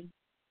mansion,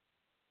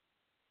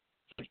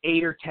 like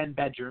 8 or 10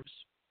 bedrooms.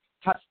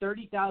 Costs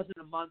 $30,000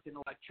 a month in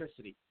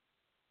electricity.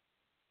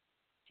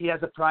 He has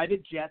a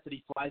private jet that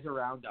he flies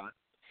around on.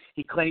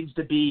 He claims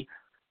to be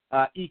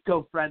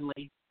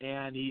eco-friendly,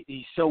 and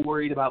he's so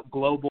worried about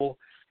global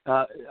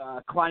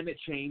climate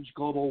change,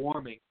 global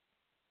warming.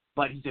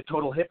 But he's a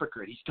total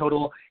hypocrite.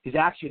 His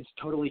actions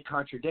totally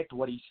contradict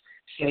what he's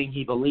saying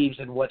he believes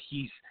and what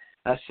he's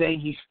saying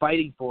he's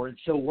fighting for and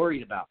so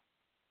worried about.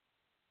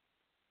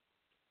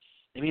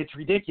 I mean, it's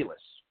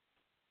ridiculous.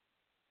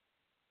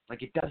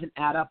 Like, it doesn't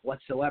add up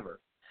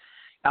whatsoever.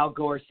 Al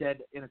Gore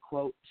said in a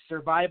quote,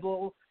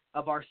 "Survival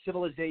of our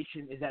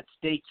civilization is at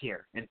stake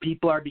here, and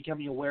people are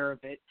becoming aware of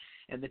it,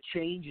 and the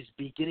change is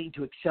beginning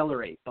to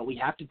accelerate, but we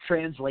have to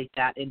translate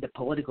that into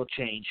political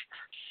change."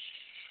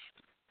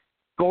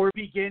 Gore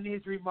began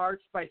his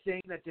remarks by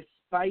saying that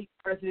despite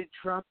President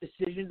Trump's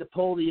decision to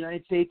pull the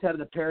United States out of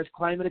the Paris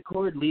Climate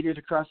Accord, leaders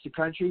across the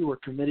country were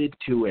committed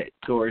to it.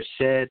 Gore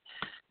said,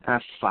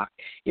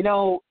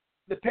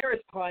 the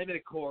Paris Climate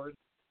Accord,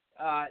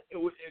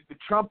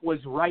 Trump was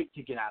right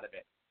to get out of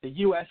it. The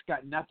U.S.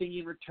 got nothing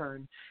in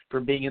return for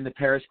being in the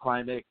Paris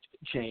Climate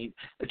Change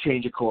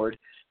Accord.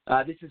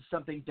 This is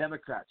something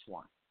Democrats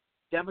want.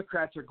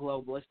 Democrats are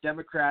globalists.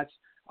 Democrats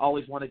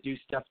always want to do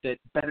stuff that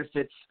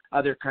benefits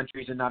other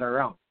countries and not our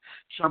own.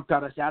 Trump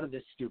got us out of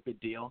this stupid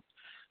deal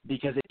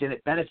because it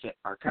didn't benefit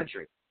our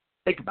country.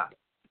 Think about it.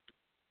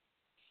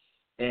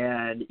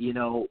 And,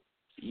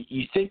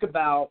 you think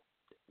about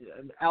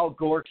Al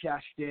Gore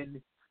cashed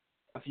in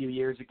a few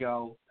years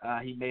ago.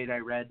 He made, I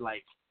read,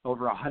 like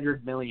over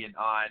 $100 million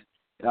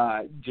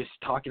on just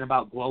talking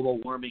about global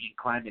warming and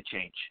climate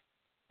change.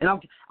 And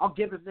I'll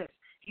give him this: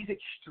 he's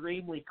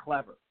extremely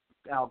clever,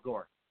 Al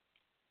Gore,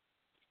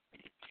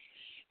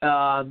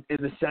 in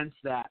the sense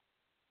that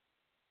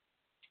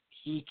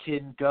he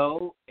can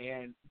go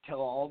and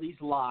tell all these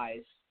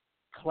lies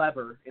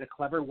in a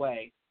clever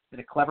way,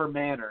 in a clever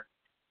manner,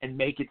 and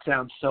make it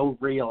sound so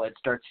real and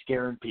start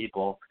scaring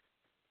people.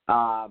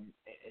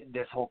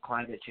 This whole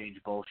climate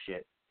change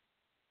bullshit.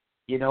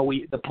 You know,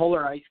 the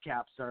polar ice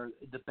caps are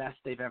the best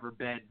they've ever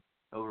been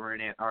over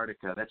in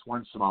Antarctica. That's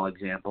one small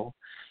example.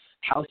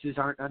 Houses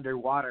aren't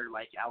underwater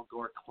like Al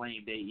Gore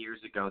claimed 8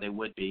 years ago they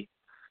would be.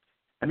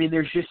 I mean,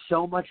 there's just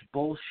so much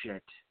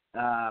bullshit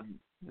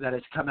that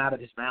has come out of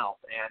his mouth.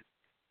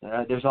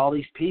 And there's all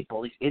these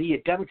people, these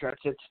idiot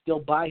Democrats that still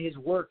buy his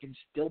work and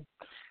still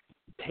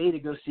pay to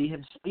go see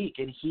him speak.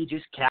 And he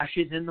just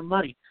cashes in the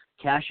money.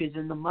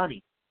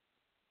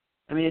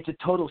 I mean, it's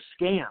a total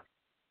scam.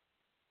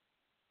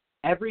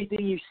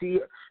 Everything you see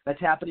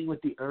that's happening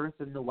with the earth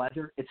and the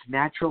weather, it's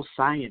natural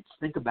science.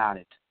 Think about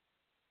it.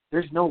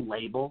 There's no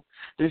label.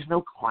 There's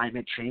no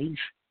climate change.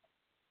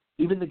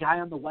 Even the guy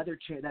on the Weather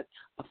Channel,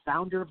 a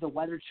founder of the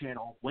Weather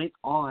Channel, went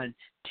on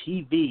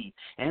TV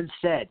and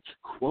said,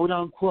 quote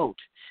unquote,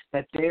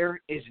 that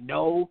there is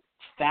no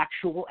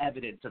factual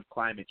evidence of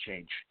climate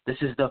change. This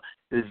is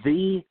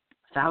the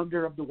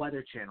founder of the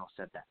Weather Channel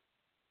said that.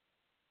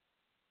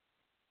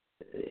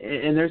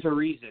 And there's a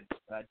reason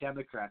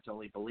Democrats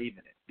only believe in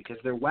it, because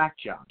they're whack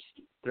jobs.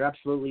 They're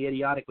absolutely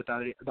idiotic with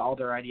all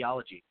their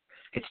ideology.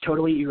 It's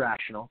totally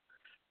irrational,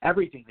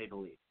 everything they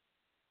believe.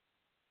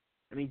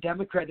 I mean,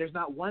 there's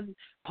not one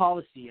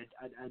policy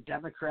a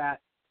Democrat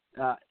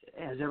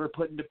has ever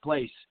put into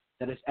place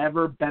that has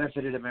ever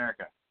benefited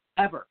America,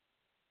 ever.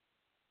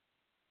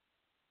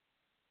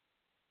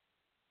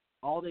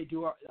 All they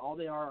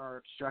are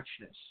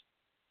obstructionists.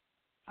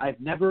 I've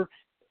never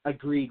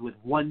agreed with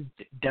one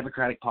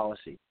Democratic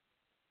policy.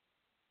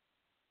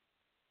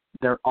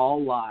 They're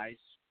all lies,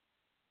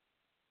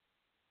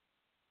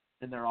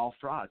 and they're all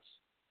frauds.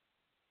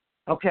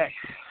 Okay.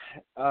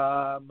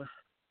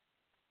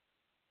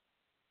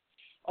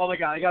 Oh my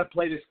God, I got to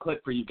play this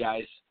clip for you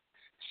guys.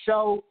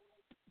 So,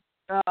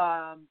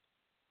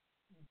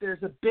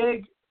 there's a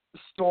big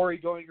story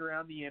going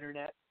around the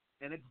internet,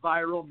 and it's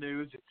viral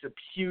news. It's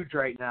huge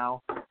right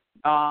now.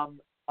 A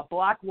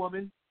black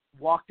woman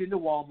walked into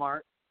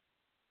Walmart,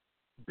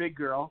 big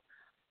girl,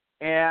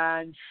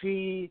 and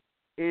she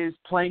is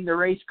playing the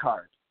race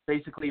card,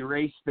 basically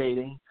race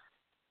baiting,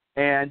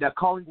 and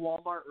calling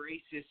Walmart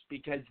racist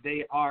because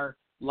they are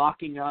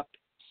locking up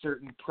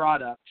certain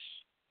products.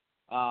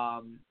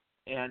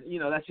 And, you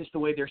know, that's just the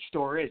way their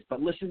store is.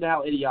 But listen to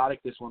how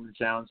idiotic this woman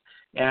sounds.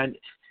 And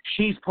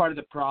she's part of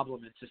the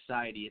problem in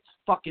society. It's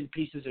fucking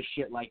pieces of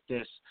shit like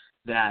this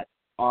that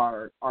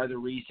are the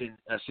reason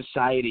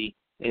society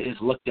is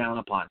looked down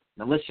upon.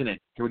 Now listen in.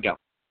 Here we go.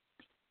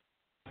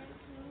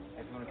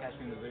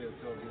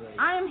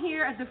 I am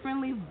here at the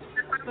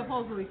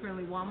supposedly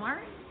friendly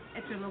Walmart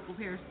at your local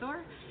Paris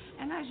store.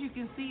 And as you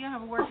can see, I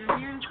have a worker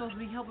here that's supposed to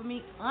be helping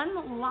me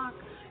unlock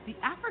the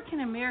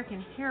African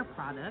American hair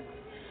products.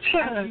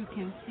 As you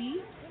can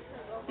see,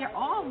 they're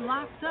all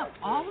locked up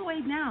all the way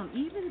down.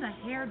 Even the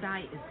hair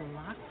dye is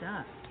locked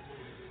up.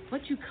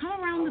 But you come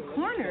around the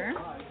corner,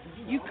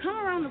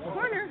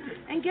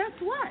 and guess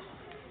what?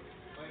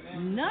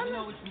 None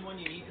of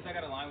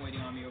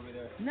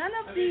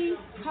the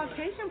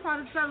Caucasian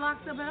products are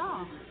locked up at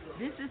all.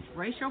 This is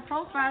racial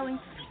profiling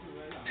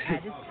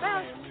at its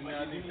best.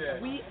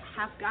 We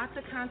have got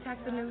to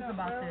contact the news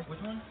about this.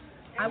 Which one?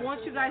 I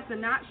want you guys to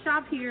not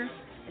shop here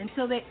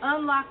until they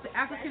unlock the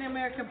African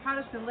American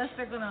products, unless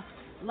they're going to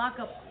lock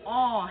up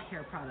all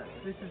hair products.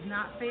 This is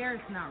not fair,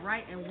 it's not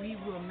right, and we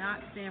will not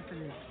stand for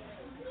this.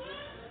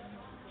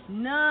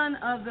 None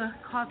of the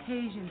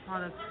Caucasian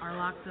products are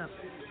locked up,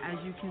 as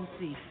you can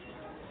see.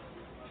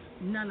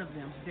 None of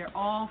them. They're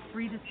all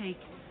free to take.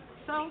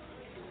 So,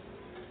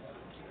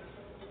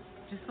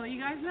 just so you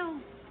guys know,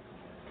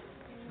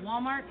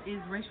 Walmart is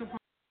racially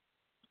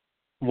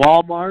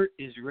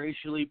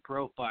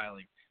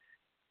profiling.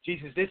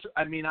 Jesus,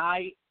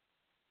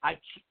 I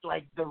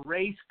like the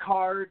race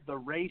card, the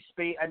race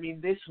bait. I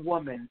mean, this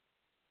woman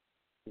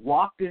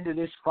walked into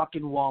this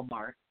fucking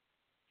Walmart,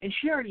 and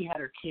she already had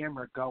her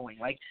camera going.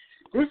 Like,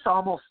 this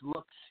almost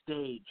looked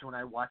staged when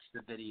I watched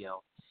the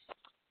video.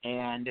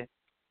 And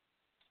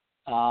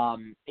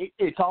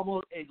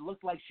it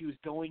looked like she was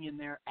going in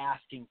there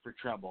asking for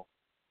trouble.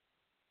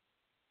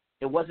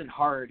 It wasn't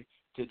hard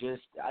to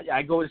just,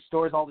 I go to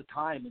stores all the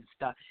time and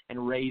stuff,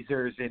 and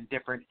razors and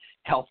different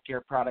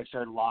healthcare products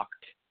are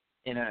locked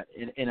in a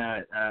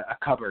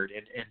cupboard,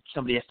 and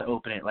somebody has to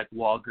open it, like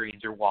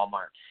Walgreens or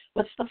Walmart.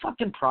 What's the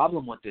fucking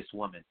problem with this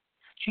woman?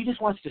 She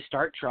just wants to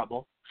start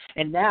trouble,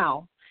 and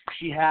now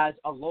she has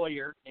a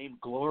lawyer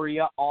named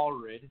Gloria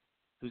Allred,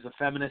 who's a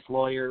feminist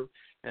lawyer.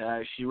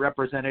 She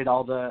represented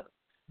all the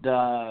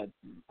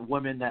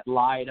women that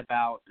lied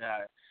about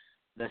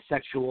the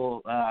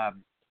sexual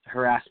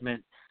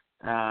harassment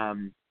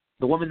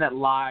the woman that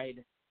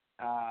lied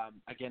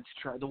against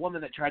Trump, the woman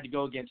that tried to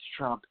go against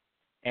Trump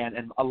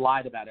and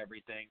lied about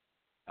everything,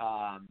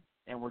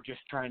 and we're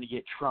just trying to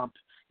get Trump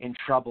in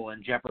trouble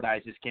and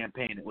jeopardize his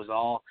campaign. It was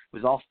all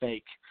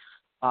fake.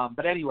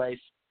 But anyways,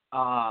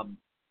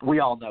 we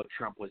all know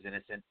Trump was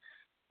innocent.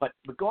 But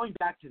going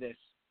back to this,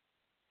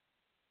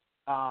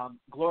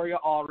 Gloria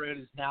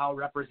Allred is now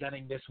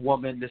representing this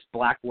woman, this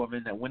black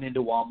woman that went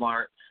into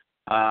Walmart.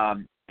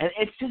 And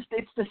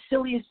it's the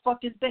silliest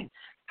fucking thing.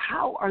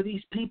 How are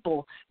these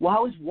people,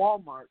 how is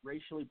Walmart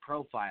racially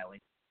profiling?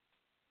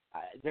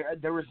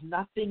 There was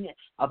nothing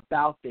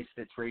about this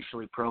that's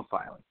racially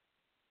profiling.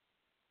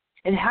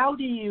 And how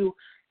do you,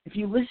 if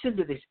you listen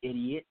to this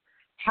idiot,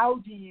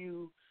 how do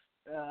you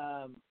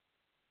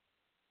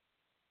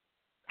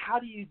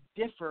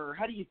differ?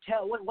 How do you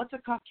tell what's a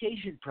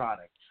Caucasian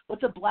product?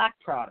 What's a black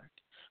product?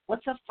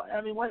 What's a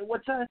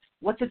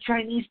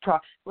Chinese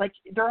product? Like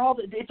they're all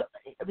the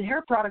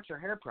hair products are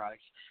hair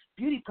products.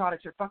 Beauty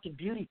products are fucking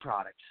beauty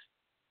products.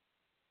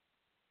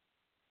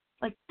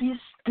 Like this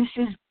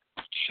is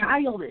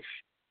childish.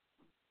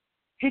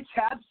 It's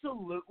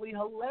absolutely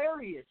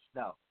hilarious,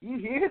 though. You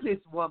hear this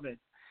woman.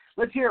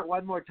 Let's hear it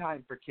one more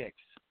time for kicks.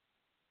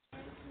 If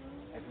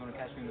you want to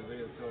catch me in the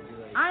video, so it'll be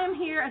like... I am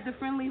here at the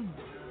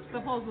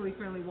supposedly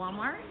friendly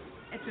Walmart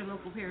at your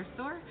local hair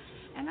store.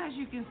 And as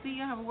you can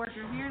see, I have a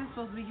worker here that's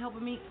supposed to be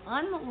helping me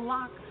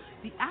unlock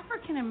the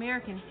African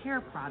American hair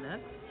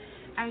products.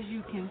 As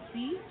you can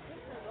see,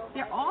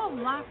 they're all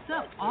locked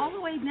up all the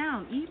way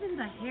down. Even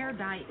the hair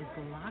dye is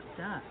locked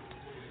up.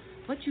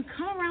 But you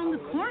come around the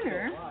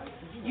corner,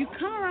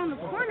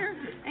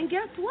 and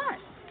guess what?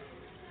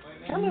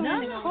 None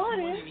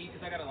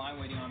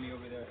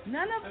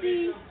of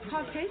the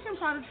Caucasian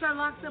products are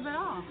locked up at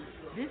all.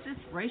 This is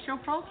racial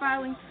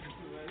profiling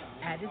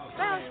at its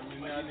best.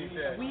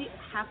 We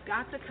have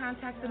got to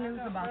contact the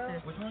news about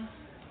this. Which one?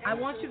 I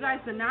want you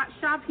guys to not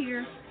shop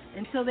here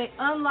until they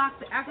unlock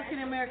the African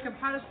American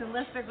products,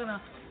 unless they're going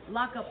to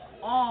lock up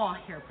all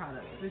hair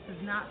products. This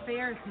is not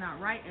fair, it's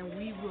not right, and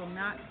we will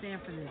not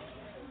stand for this.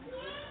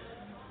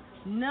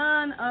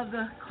 None of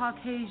the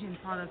Caucasian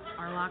products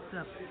are locked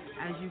up,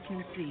 as you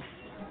can see.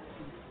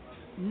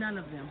 None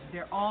of them.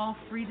 They're all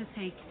free to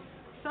take.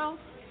 So,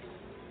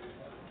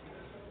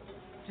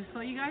 just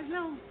so you guys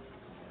know,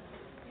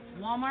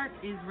 Walmart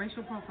is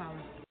racial profiling.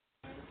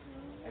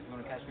 If you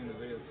want to catch me in the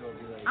video, so it'll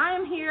be like... I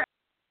am here.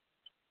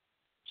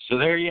 So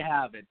there you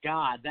have it.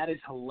 God, that is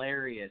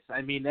hilarious.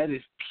 I mean, that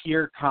is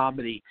pure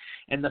comedy.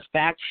 And the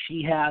fact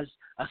she has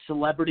a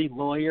celebrity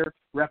lawyer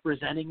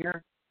representing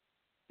her,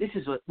 this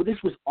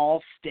was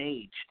all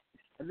staged.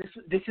 And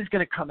this is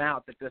going to come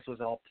out that this was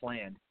all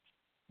planned.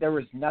 There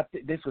was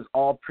nothing. This was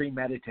all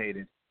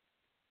premeditated.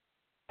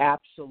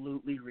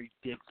 Absolutely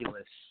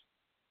ridiculous.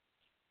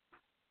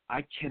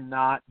 I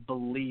cannot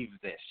believe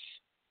this.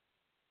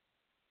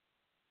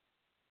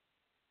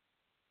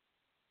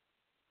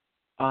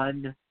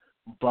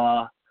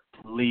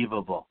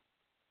 Unbelievable.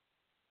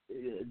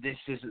 This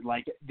is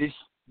like this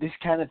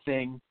kind of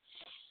thing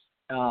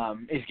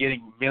is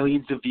getting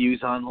millions of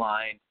views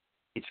online.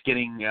 It's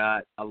getting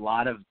a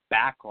lot of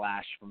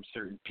backlash from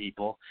certain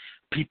people.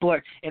 People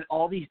are, and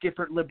all these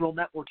different liberal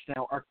networks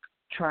now are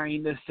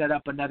trying to set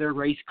up another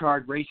race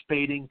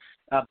baiting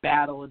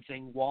battle and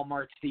saying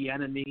Walmart's the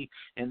enemy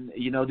and,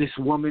 this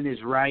woman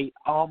is right.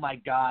 Oh, my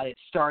God, it's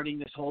starting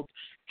this whole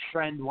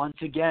trend once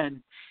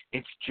again.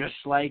 It's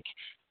just like,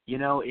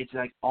 it's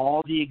like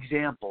all the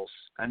examples.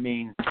 I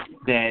mean,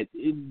 that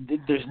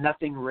there's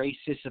nothing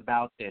racist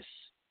about this.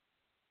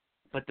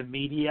 But the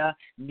media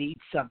needs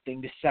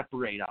something to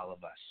separate all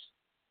of us.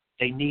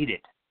 They need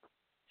it.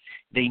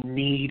 They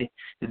need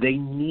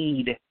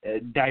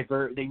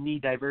diversity. They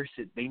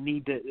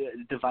need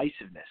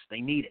divisiveness. They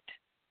need it.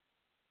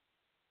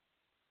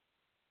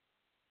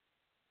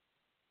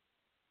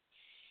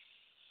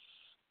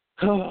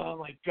 Oh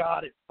my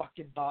God, it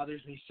fucking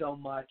bothers me so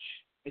much.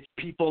 It's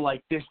people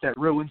like this that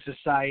ruin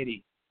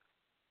society.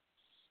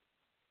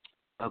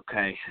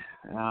 Okay,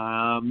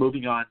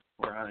 moving on.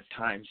 We're on a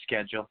time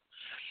schedule.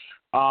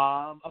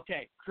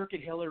 Okay,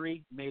 Crooked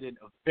Hillary made it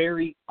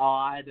very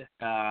odd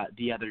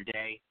the other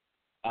day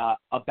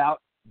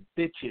about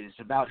bitches,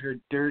 about her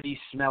dirty,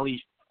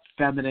 smelly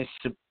feminist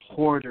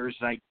supporters,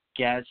 I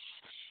guess.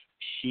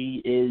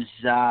 She is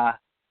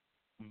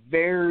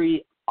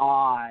very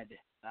odd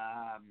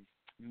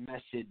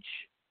message.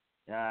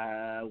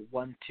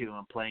 1, 2,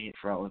 I'm playing it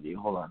for all of you.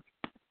 Hold on.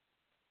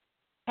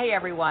 Hey,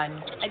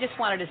 everyone. I just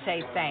wanted to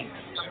say thanks.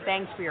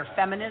 Thanks for your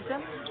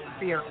feminism,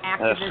 for your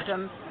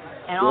activism.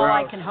 And all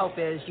I can hope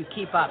is you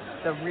keep up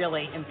the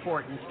really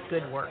important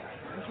good work.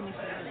 Can you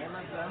say the name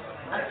of the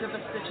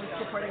activist bitches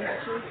supporting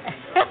bitches?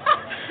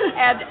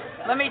 And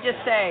let me just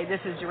say,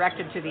 this is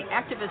directed to the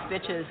activist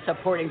bitches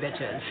supporting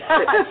bitches.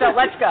 So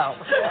let's go.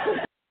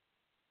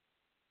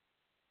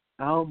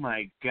 Oh,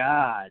 my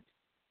God.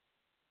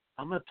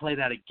 I'm going to play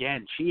that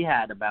again. She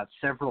had about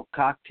several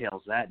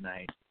cocktails that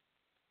night.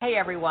 Hey,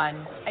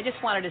 everyone. I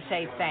just wanted to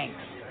say thanks.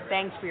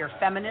 Thanks for your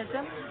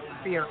feminism,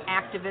 for your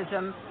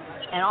activism,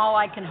 And all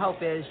I can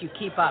hope is you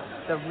keep up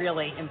the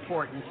really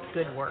important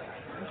good work.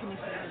 Can you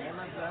say the name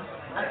of the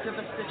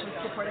activist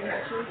bitches supporting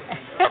bitches?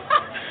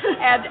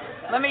 And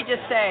let me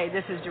just say,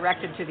 this is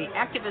directed to the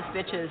activist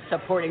bitches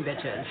supporting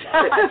bitches.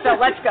 So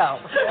let's go.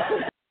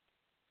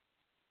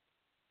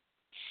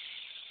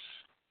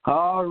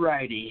 All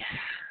righty.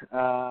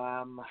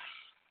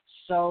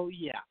 So,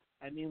 yeah.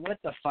 I mean, what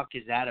the fuck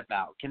is that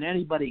about? Can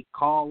anybody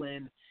call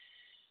in?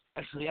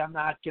 Actually, I'm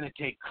not going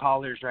to take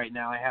callers right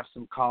now. I have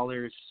some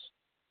callers.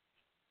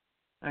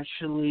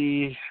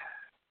 Actually,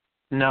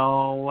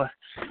 no.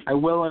 I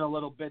will in a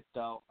little bit,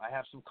 though. I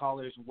have some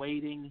callers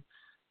waiting.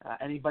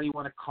 Anybody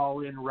want to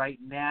call in right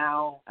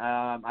now?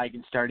 I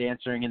can start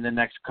answering in the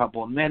next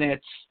couple of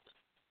minutes.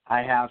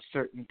 I have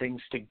certain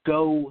things to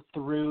go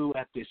through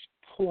at this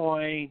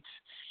point.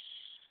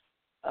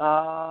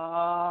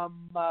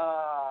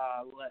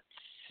 Let's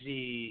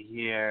see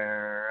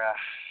here.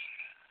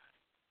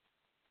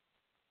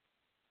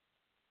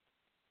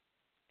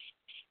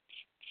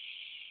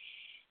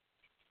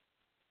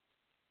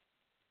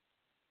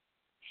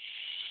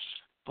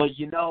 But,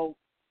 you know,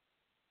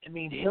 I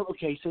mean,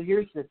 okay, so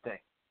here's the thing.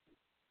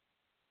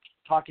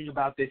 Talking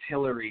about this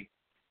Hillary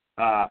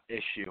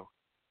issue.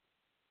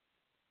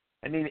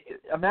 I mean,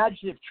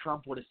 imagine if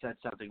Trump would have said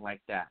something like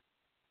that.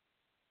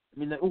 I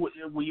mean,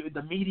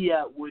 the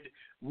media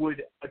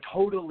would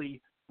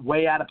totally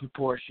way out of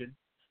proportion,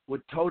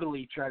 would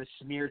totally try to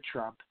smear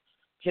Trump.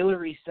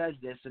 Hillary says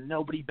this, and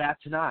nobody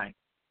bats an eye.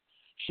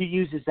 She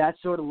uses that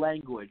sort of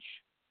language,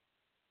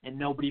 and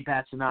nobody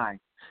bats an eye.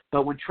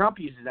 But when Trump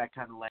uses that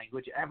kind of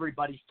language,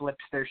 everybody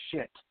flips their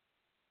shit.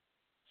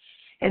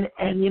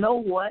 And you know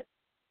what?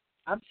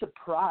 I'm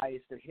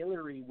surprised that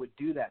Hillary would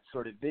do that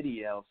sort of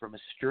video from a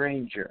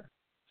stranger.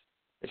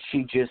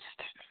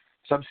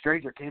 Some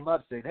stranger came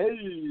up saying,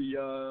 "Hey,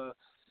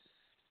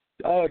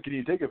 can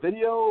you take a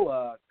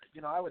video?"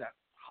 I would have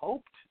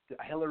hoped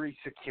Hillary's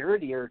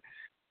security or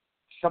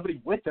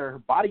somebody with her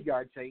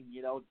bodyguard saying,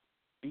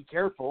 be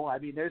careful. I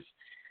mean,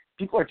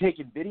 people are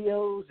taking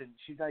videos and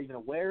she's not even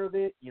aware of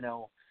it.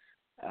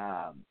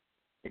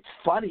 It's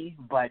funny,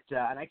 but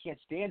and I can't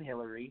stand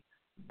Hillary,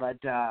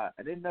 but I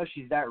didn't know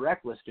she's that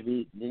reckless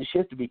she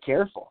has to be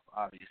careful,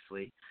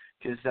 obviously,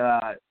 because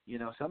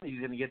somebody's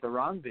going to get the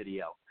wrong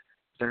video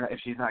if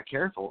she's not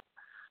careful.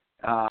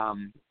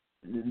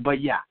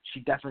 But yeah, she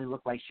definitely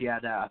looked like she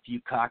had a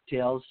few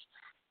cocktails.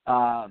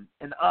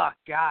 And oh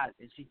God,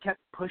 and she kept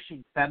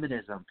pushing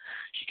feminism.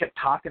 She kept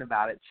talking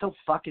about it. It's so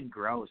fucking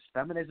gross.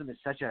 Feminism is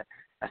such a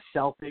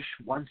selfish,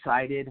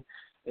 one-sided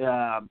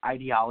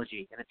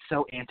ideology, and it's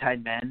so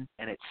anti-men,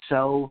 and it's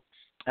so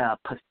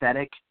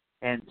pathetic,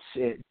 and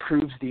it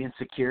proves the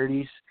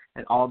insecurities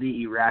and all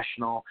the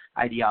irrational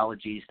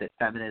ideologies that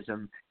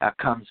feminism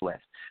comes with.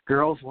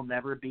 Girls will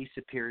never be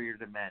superior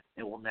to men.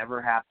 It will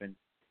never happen.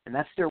 And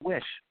that's their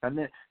wish.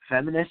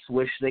 Feminists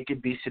wish they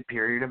could be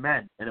superior to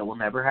men, and it will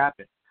never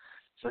happen.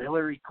 So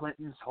Hillary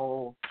Clinton's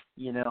whole,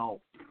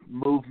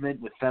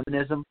 movement with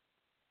feminism,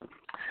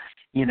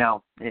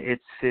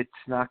 it's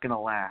not going to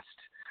last.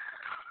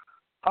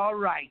 All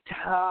right.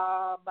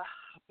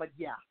 But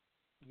yeah,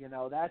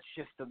 that's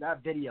just,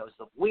 that video is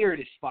the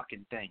weirdest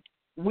fucking thing.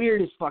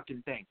 Oh,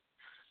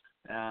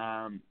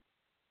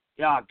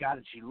 God,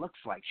 and she looks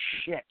like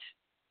shit,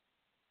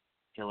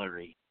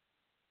 Hillary.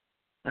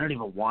 I don't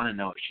even want to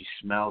know what she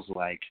smells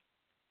like.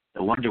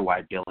 I wonder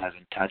why Bill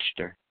hasn't touched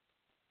her.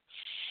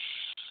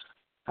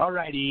 All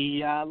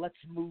righty, let's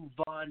move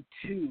on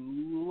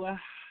to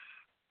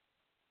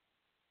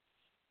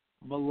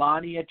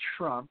Melania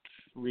Trump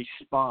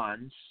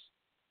responds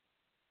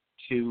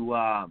to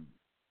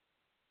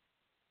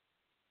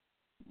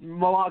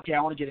okay,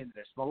 I want to get into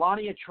this.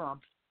 Melania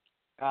Trump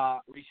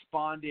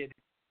responded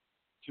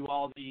to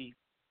all the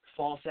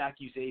false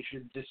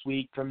accusations this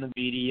week from the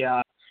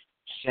media,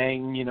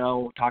 saying,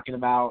 talking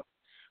about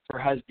her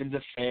husband's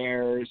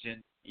affairs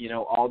and,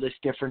 all this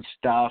different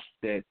stuff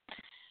that,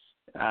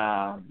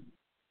 that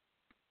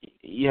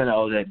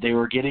they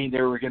were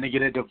going to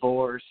get a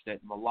divorce, that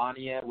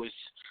Melania was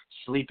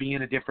sleeping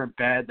in a different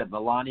bed, that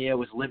Melania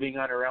was living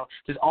on her own.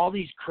 There's all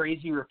these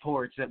crazy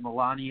reports that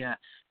Melania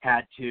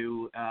had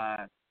to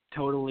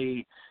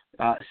totally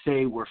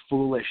say were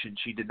foolish, and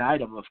she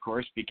denied them, of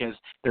course, because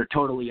they're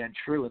totally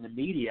untrue in the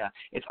media.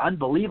 It's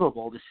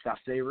unbelievable the stuff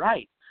they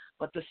write.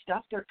 But the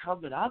stuff they're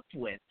coming up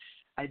with,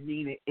 I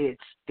mean,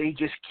 they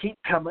just keep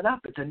coming up.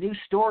 It's a new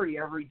story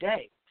every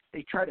day.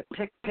 They try to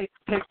pick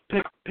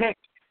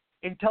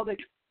until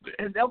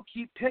and they'll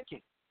keep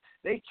picking.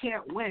 They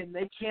can't win.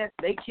 They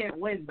can't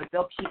win, but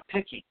they'll keep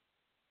picking.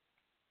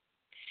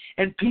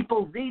 And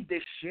people read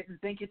this shit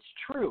and think it's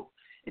true.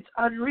 It's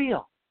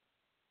unreal.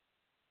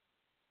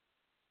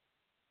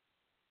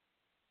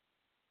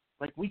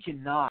 Like we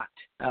cannot,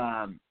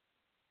 but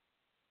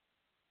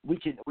at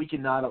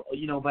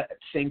the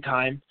same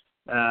time,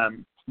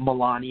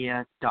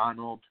 Melania,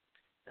 Donald,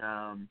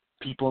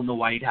 people in the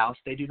White House,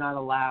 they do not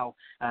allow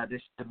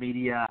the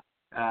media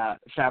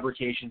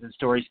fabrications and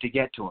stories to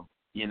get to them.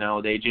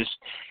 They just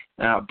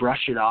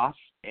brush it off,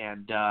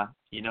 and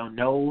they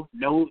know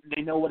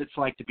what it's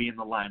like to be in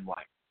the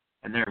limelight.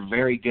 And they're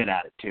very good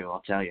at it, too,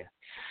 I'll tell you.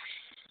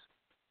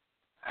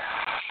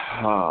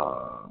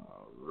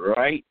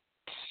 Right.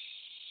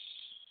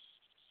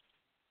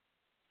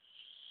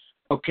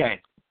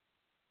 Okay.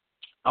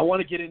 I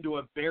want to get into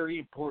a very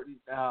important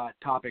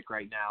topic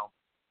right now.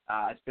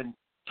 It's been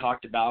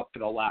talked about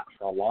for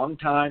a long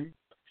time.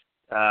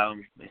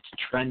 It's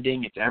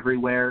trending. It's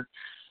everywhere.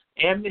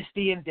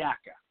 Amnesty and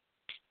DACA.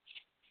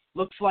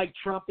 Looks like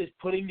Trump is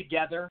putting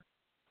together,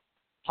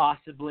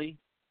 possibly,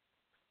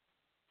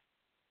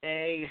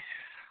 a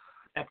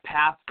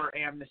path for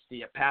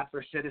amnesty, a path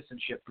for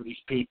citizenship for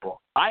these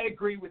people. I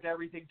agree with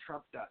everything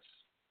Trump does.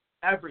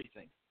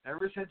 Everything.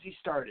 Ever since he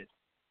started.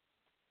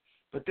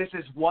 But this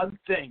is one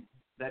thing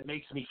that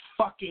makes me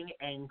fucking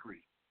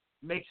angry.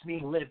 Makes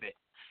me livid.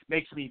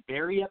 Makes me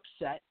very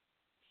upset.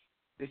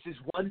 This is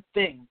one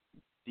thing,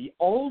 the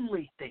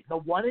only thing, the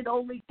one and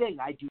only thing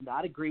I do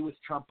not agree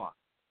with Trump on.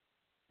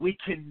 We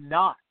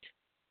cannot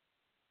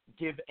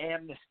give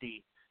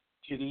amnesty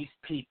to these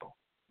people,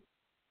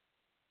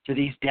 to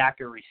these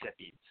DACA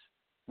recipients.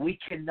 We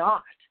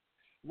cannot.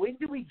 When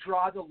do we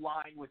draw the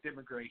line with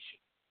immigration?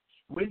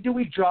 When do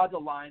we draw the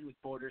line with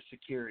border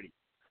security?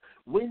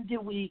 When do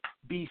we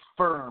be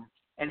firm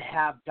and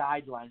have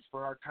guidelines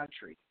for our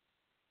country?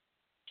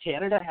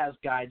 Canada has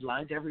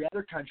guidelines. Every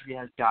other country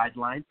has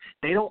guidelines.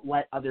 They don't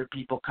let other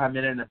people come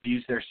in and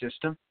abuse their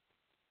system.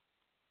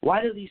 Why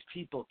do these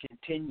people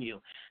continue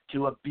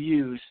to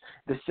abuse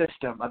the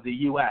system of the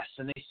U.S.?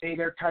 And they say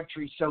their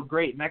country's so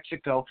great.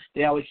 Mexico,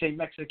 they always say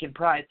Mexican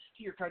pride.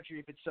 To your country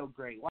if it's so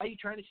great. Why are you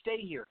trying to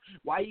stay here?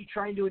 Why are you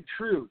trying to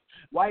intrude?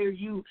 Why are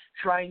you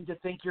trying to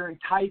think you're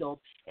entitled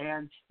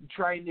and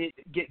trying to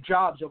get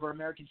jobs over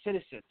American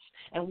citizens?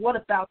 And what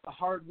about the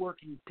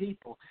hardworking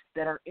people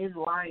that are in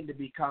line to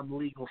become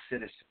legal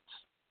citizens?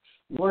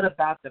 What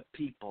about the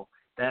people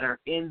that are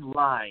in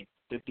line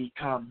to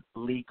become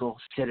legal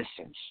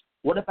citizens?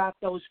 What about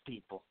those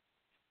people?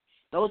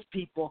 Those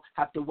people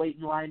have to wait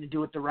in line and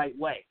do it the right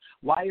way.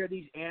 Why are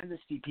these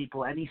amnesty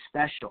people any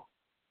special?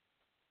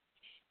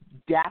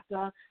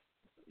 DACA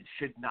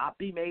should not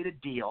be made a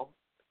deal.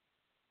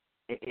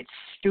 It's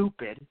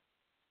stupid.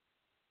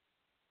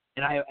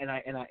 And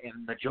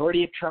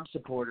majority of Trump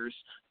supporters,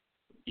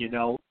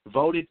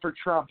 voted for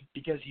Trump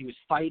because he was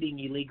fighting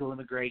illegal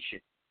immigration.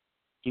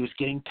 He was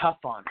getting tough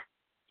on it.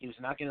 He was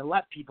not going to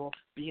let people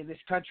be in this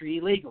country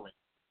illegally.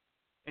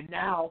 And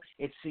now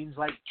it seems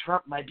like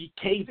Trump might be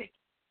caving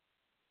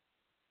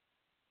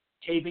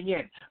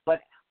in.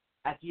 But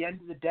at the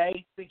end of the day,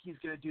 I think he's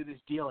going to do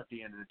this deal at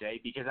the end of the day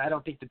because I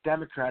don't think the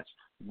Democrats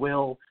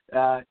will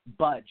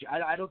budge.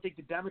 I don't think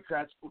the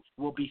Democrats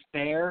will be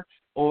fair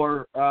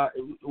or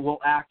will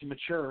act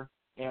mature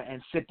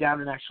and sit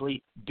down and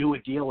actually do a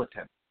deal with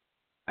him.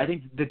 I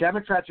think the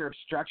Democrats are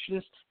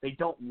obstructionists. They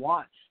don't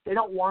want a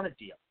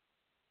deal.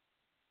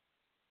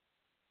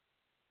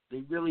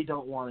 They really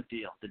don't want a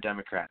deal, the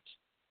Democrats.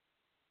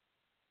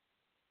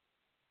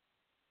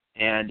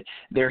 And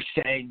they're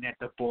saying that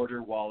the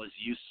border wall is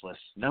useless.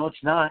 No,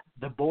 it's not.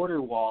 The border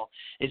wall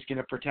is going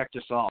to protect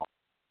us all.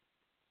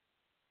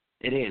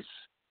 It is.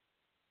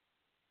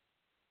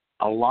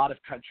 A lot of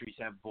countries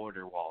have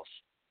border walls.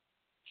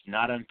 It's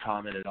not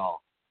uncommon at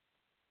all.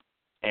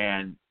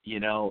 And,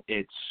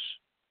 it's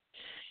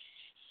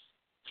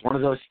one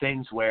of those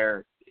things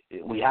where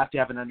we have to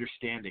have an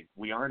understanding.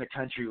 We aren't a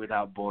country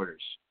without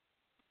borders.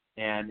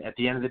 And at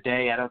the end of the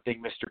day, I don't think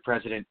Mr.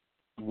 President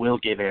will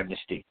give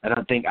amnesty. I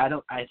think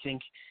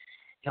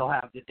he'll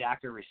have the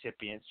DACA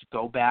recipients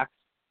go back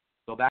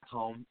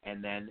home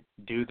and then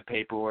do the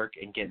paperwork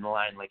and get in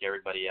line like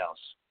everybody else.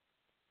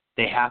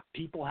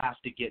 People have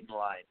to get in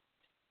line.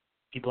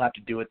 People have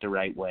to do it the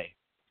right way.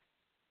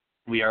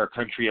 We are a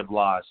country of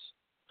laws.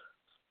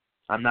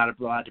 I'm not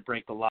allowed to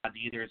break the law,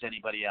 neither is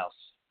anybody else.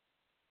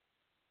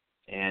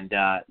 And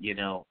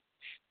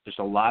there's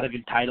a lot of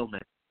entitlement.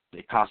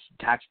 It costs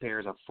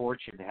taxpayers a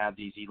fortune to have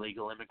these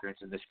illegal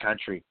immigrants in this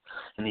country.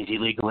 And these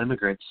illegal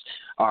immigrants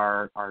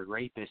are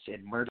rapists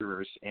and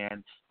murderers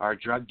and are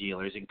drug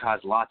dealers and cause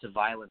lots of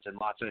violence and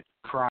lots of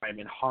crime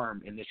and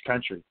harm in this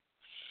country.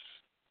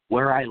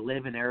 Where I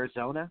live in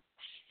Arizona,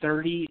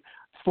 40%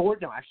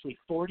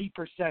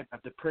 of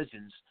the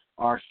prisons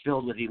are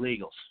filled with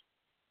illegals.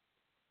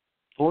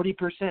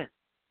 40%.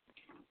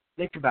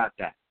 Think about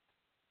that.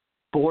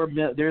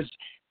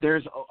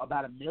 There's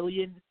about 1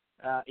 million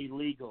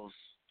illegals.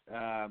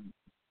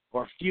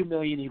 Or a few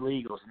million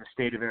illegals in the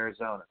state of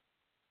Arizona.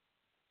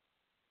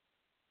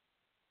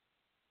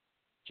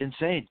 It's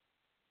insane.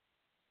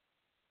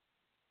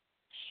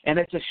 And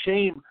it's a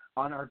shame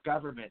on our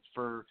government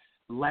for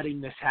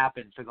letting this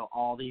happen for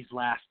all these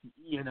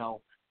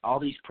all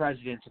these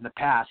presidents in the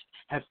past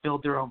have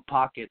filled their own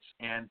pockets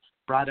and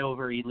brought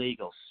over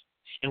illegals.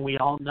 And we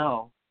all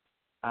know,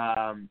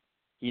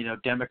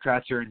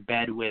 Democrats are in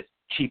bed with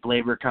cheap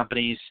labor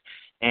companies.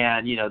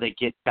 And, they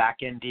get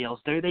back-end deals.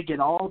 They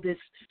get all this.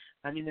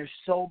 I mean, there's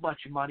so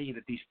much money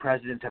that these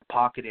presidents have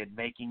pocketed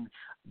making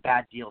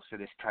bad deals for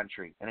this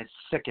country. And it's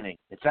sickening.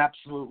 It's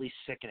absolutely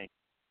sickening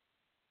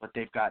what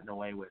they've gotten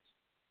away with.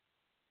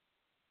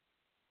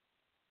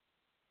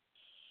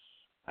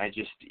 I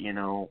just,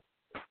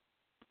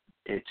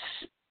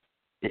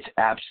 it's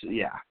absolutely,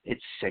 yeah,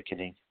 it's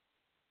sickening.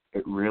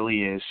 It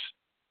really is.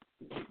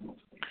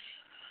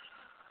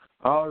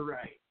 All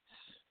right.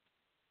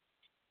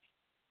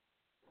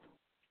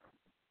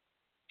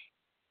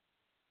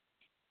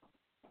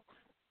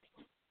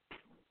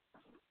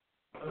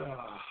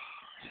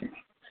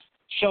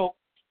 So,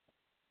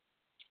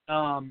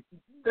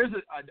 there's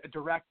a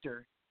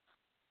director.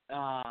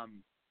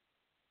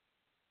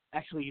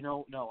 Actually,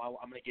 no,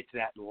 I'm going to get to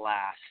that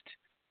last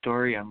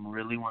story. I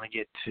really want to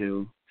get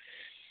to.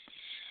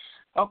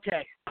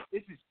 Okay,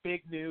 this is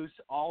big news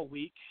all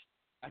week.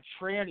 A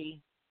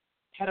tranny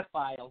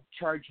pedophile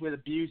charged with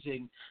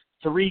abusing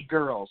 3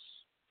 girls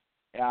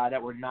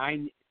that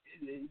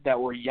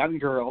were young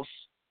girls,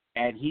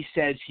 and he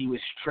says he was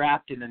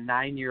trapped in a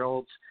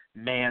 9-year-old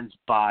man's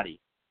body.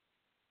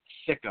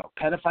 Sicko.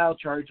 Pedophile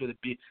charged with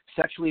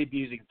sexually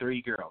abusing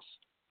 3 girls.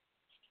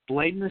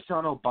 Blame this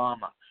on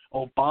Obama.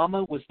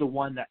 Obama was the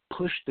one that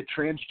pushed the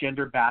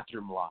transgender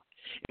bathroom law.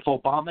 If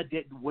Obama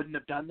wouldn't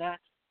have done that,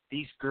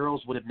 these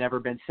girls would have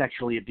never been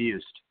sexually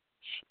abused.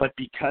 But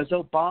because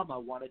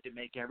Obama wanted to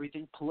make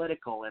everything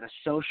political and a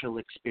social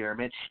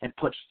experiment and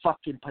put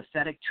fucking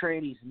pathetic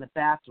trannies in the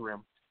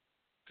bathroom,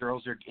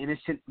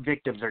 innocent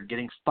victims are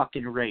getting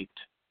fucking raped.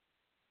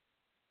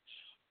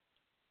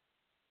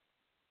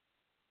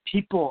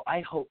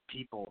 I hope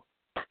people,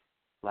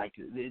 like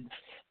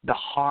the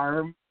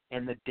harm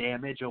and the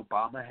damage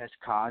Obama has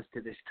caused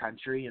to this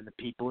country and the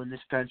people in this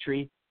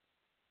country,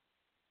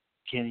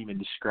 can't even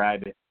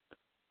describe it.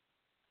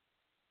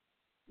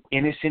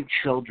 Innocent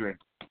children.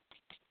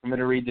 I'm going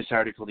to read this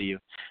article to you.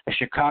 A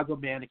Chicago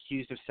man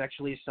accused of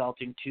sexually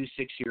assaulting 2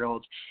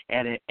 6-year-olds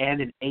and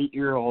an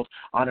 8-year-old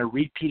on a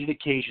repeated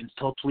occasions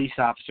told police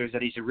officers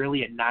that he's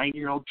really a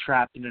 9-year-old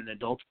trapped in an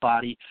adult's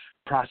body,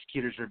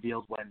 prosecutors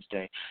revealed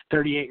Wednesday.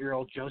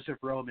 38-year-old Joseph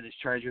Roman is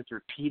charged with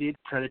repeated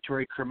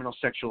predatory criminal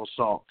sexual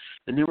assault.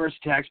 The numerous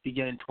attacks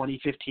began in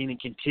 2015 and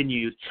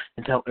continued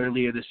until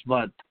earlier this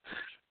month.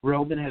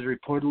 Roman has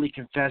reportedly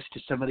confessed to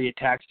some of the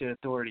attacks to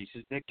authorities.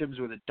 His victims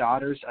were the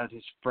daughters of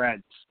his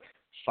friends.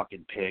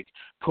 Fucking pig.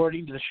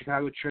 According to the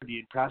Chicago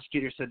Tribune,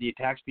 prosecutors said the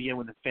attacks began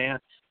when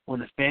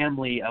the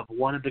family of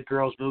one of the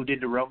girls moved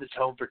into Roman's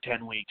home for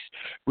 10 weeks.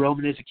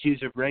 Roman is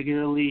accused of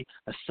regularly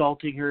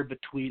assaulting her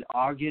between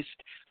August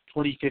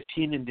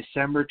 2015 and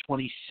December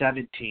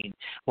 2017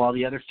 while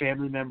the other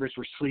family members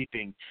were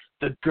sleeping.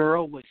 The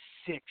girl was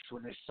 6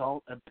 when the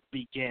assault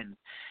began.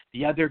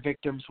 The other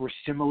victims were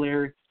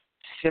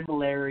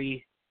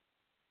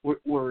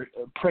were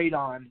preyed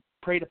upon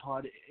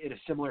in a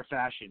similar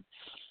fashion.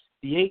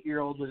 The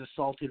 8-year-old was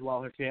assaulted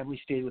while her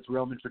family stayed with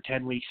Roman for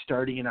 10 weeks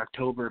starting in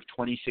October of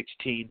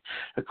 2016.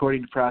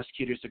 According to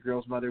prosecutors, the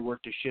girl's mother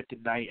worked a shift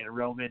at night and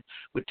Roman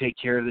would take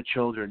care of the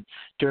children.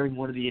 During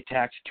one of the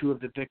attacks, 2 of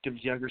the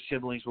victim's younger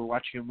siblings were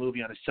watching a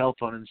movie on a cell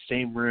phone in the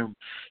same room,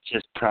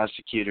 says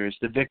prosecutors.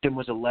 The victim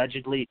was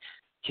allegedly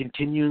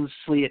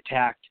continuously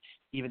attacked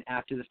even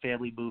after the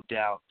family moved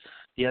out.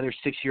 The other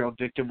 6-year-old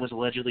victim was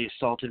allegedly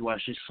assaulted while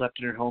she slept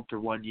in her home for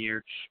 1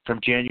 year, from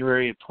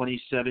January of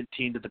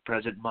 2017 to the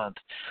present month.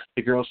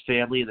 The girl's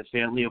family and the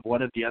family of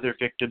one of the other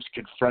victims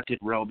confronted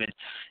Roman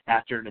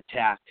after an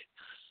attack.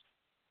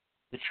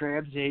 The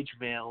trans-age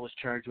male was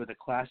charged with a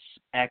Class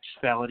X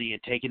felony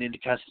and taken into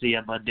custody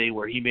on Monday,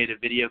 where he made a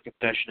video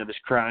confession of his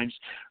crimes.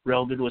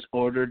 Roman was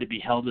ordered to be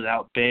held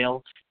without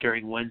bail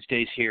during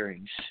Wednesday's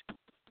hearings.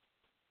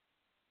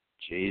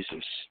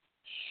 Jesus.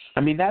 I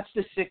mean, that's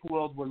the sick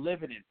world we're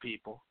living in,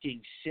 people.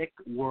 Fucking sick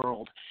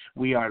world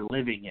we are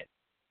living in.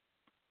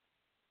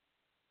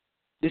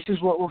 This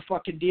is what we're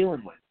fucking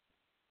dealing with.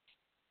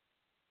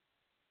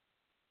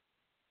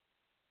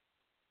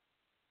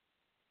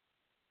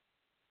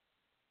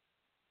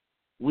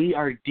 We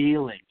are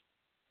dealing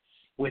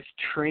with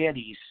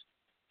trannies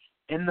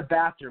in the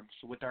bathrooms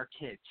with our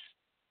kids,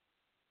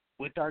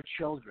 with our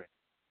children.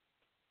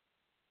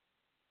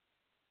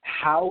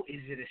 How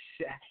is it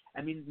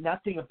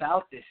nothing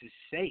about this is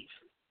safe.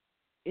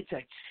 It's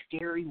a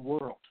scary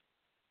world.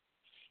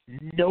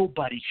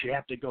 Nobody should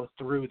have to go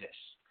through this.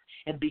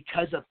 And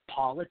because of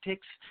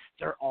politics,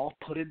 they're all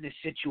put in this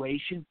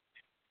situation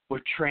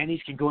where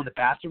trannies can go in the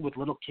bathroom with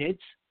little kids.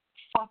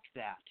 Fuck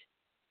that.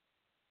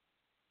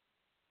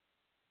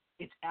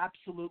 It's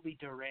absolutely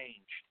deranged.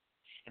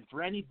 And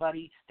for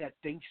anybody that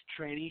thinks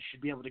trannies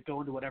should be able to go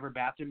into whatever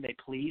bathroom they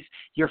please,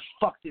 you're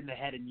fucked in the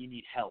head and you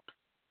need help.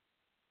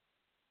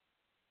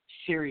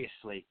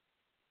 Seriously.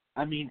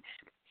 I mean,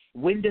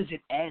 when does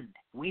it end?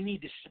 We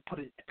need to put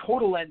a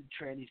total end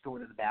to trannies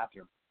going to the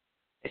bathroom,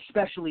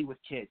 especially with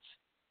kids.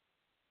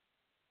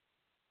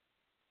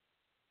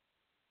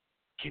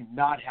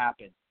 Cannot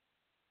happen.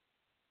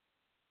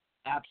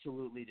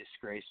 Absolutely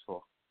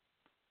disgraceful.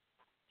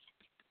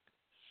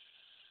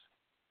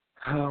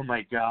 Oh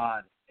my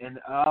God. And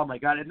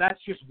that's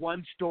just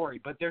one story,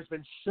 but there's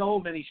been so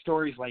many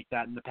stories like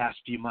that in the past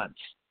few months.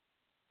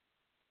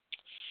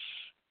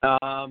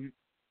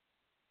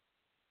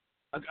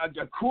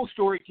 A cool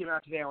story came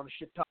out today. I want to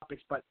shift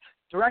topics, but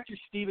director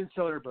Steven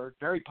Soderbergh,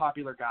 very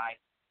popular guy,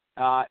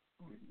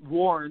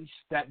 warns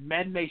that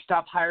men may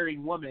stop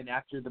hiring women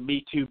after the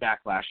Me Too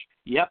backlash.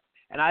 Yep,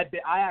 and I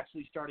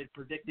actually started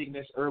predicting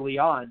this early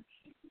on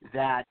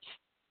that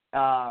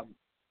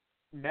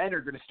men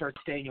are going to start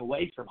staying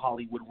away from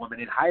Hollywood women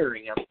and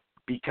hiring them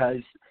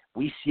because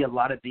we see a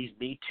lot of these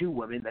Me Too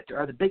women that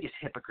are the biggest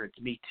hypocrites.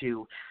 Me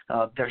Too,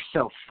 they're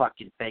so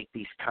fucking fake,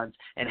 these cunts,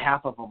 and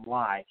half of them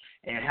lie,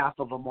 and half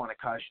of them want to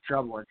cause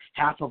trouble, and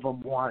half of them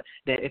want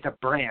that it's a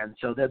brand,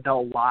 so that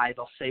they'll lie,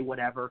 they'll say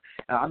whatever.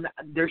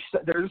 There's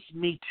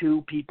Me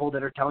Too people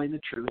that are telling the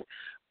truth,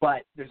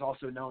 but there's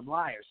also known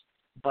liars.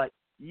 But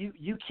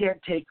you can't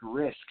take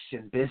risks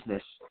in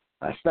business,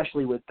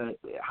 especially with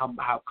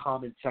how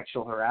common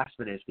sexual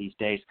harassment is these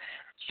days.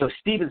 So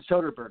Steven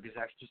Soderbergh is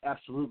actually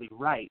absolutely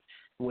right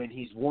when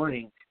he's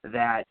warning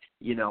that,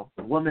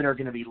 women are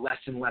going to be less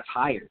and less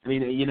hired. I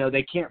mean,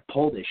 they can't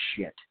pull this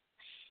shit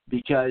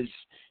because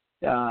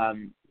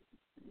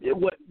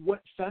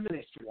what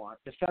feminists want,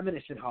 the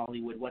feminists in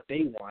Hollywood, what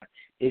they want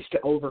is to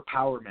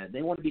overpower men.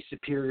 They want to be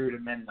superior to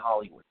men in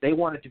Hollywood. They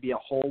want it to be a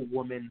whole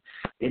woman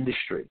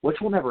industry, which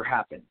will never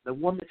happen.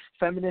 The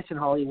feminists in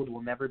Hollywood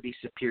will never be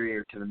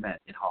superior to the men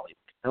in Hollywood.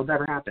 It'll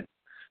never happen.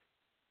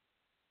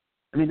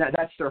 I mean,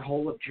 that's their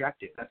whole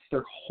objective. That's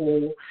their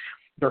whole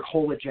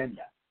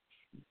agenda.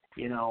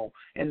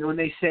 And when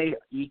they say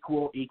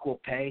equal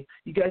pay,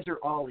 you guys are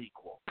all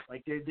equal.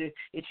 Like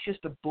it's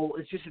just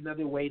it's just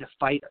another way to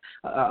fight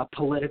a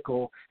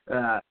political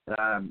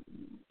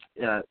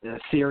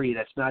theory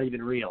that's not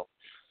even real.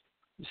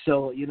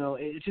 So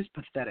it's just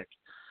pathetic.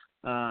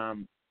 So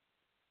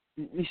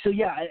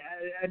yeah,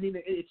 I mean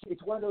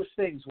it's one of those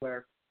things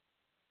where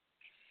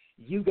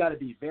you got to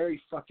be very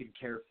fucking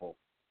careful,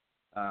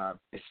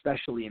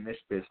 especially in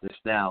this business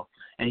now.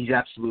 And he's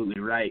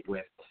absolutely right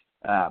with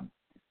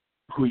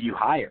who you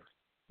hire,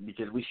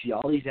 because we see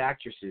all these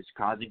actresses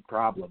causing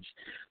problems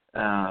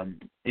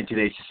in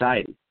today's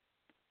society.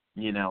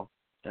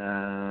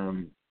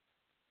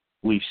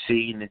 We've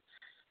seen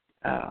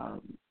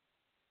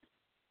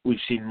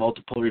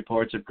multiple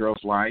reports of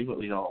girls lying, but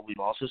we've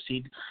also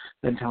seen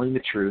them telling the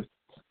truth.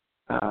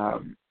 But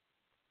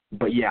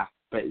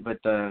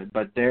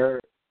they're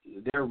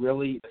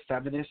really, the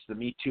feminists, the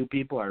Me Too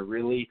people are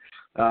really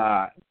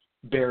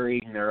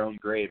burying their own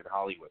grave in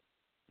Hollywood.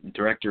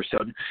 Director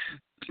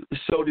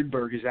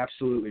Soderbergh is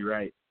absolutely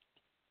right.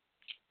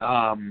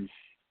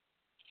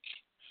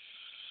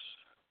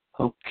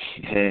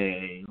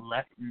 Okay,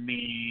 let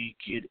me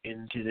get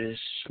into this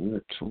a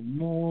little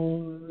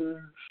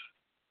more.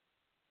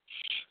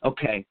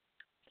 Okay,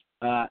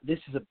 this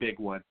is a big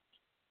one.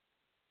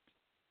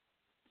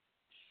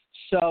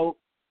 So,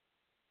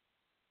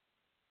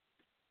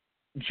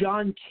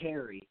 John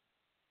Kerry.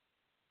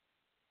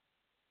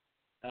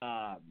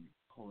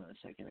 Hold on a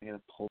second, I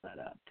gotta pull that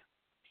up.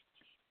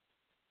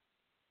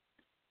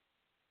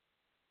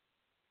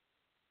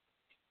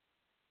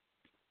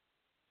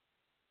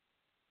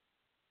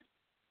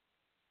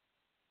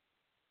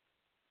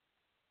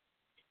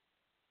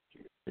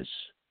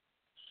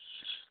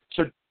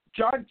 So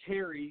John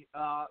Kerry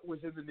was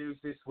in the news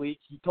this week.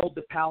 He told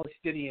the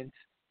Palestinians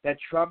that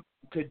Trump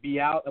could be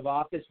out of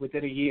office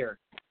within a year.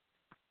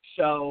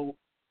 So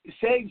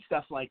saying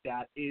stuff like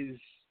that is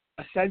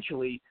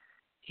essentially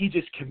he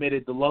just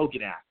committed the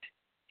Logan Act.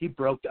 He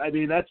broke.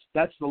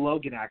 That's the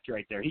Logan Act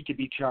right there. He could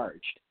be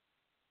charged.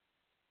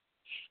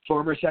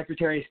 Former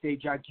Secretary of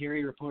State John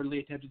Kerry reportedly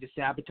attempted to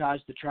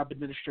sabotage the Trump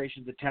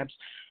administration's attempts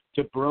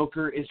to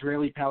broker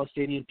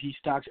Israeli-Palestinian peace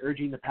talks,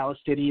 urging the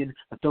Palestinian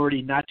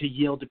Authority not to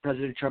yield to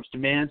President Trump's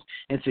demands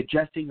and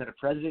suggesting that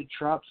President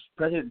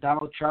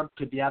Donald Trump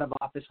could be out of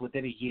office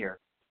within a year.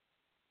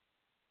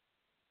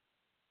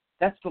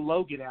 That's the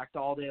Logan Act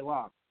all day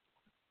long.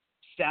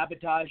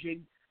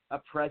 Sabotaging a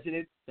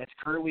president that's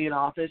currently in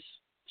office,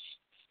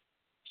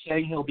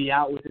 saying he'll be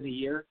out within a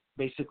year,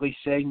 basically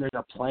saying there's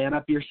a plan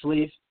up your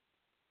sleeve.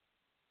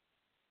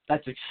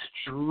 That's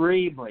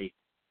extremely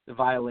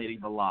violating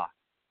the law.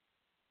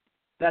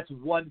 That's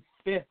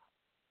 1/5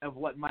 of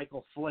what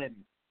Michael Flynn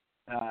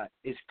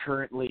is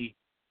currently.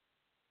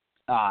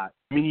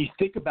 You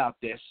think about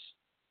this.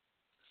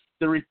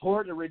 The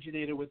report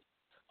originated with.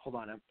 Hold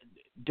on.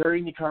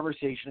 During the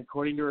conversation,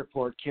 according to a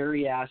report,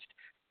 Kerry asked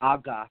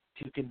Aga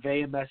to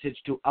convey a message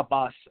to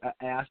Abbas,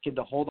 ask him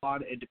to hold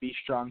on and to be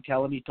strong.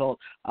 Tell him he told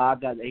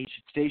Aga that he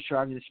should stay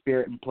strong in the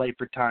spirit and play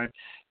for time,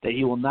 that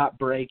he will not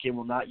break and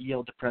will not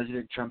yield to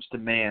President Trump's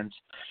demands.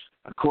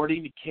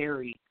 According to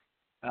Kerry,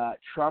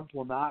 Trump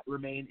will not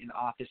remain in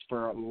office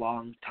for a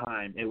long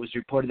time. It was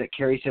reported that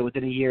Kerry said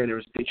within a year there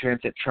was a good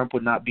chance that Trump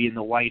would not be in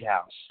the White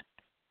House.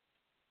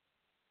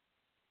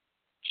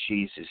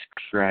 Jesus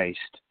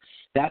Christ.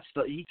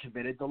 He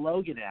committed the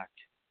Logan Act.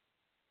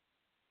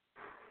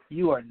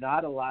 You are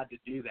not allowed to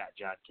do that,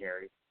 John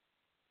Kerry.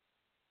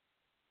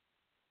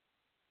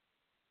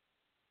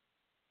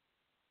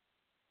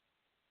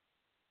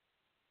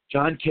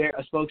 John Kerry,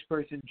 a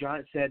spokesperson,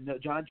 said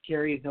John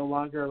Kerry is no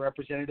longer a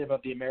representative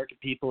of the American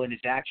people, and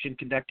his action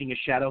conducting a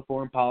shadow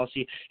foreign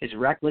policy is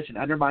reckless and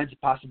undermines the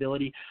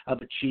possibility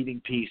of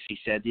achieving peace, he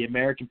said. The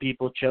American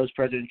people chose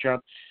President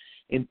Trump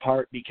in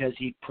part because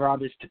he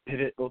promised to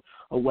pivot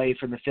away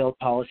from the failed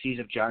policies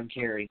of John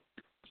Kerry.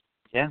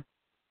 Yeah.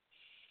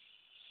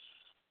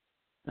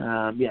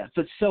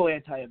 So it's so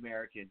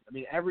anti-American. I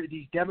mean,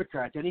 these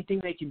Democrats, anything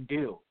they can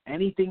do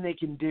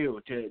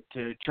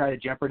to try to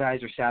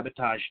jeopardize or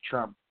sabotage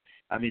Trump,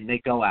 I mean,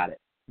 they go at it.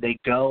 They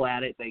go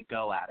at it.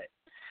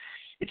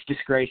 It's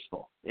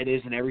disgraceful. It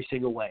is in every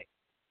single way.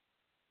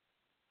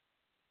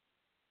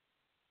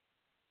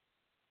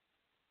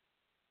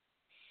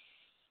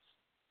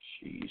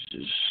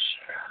 Jesus.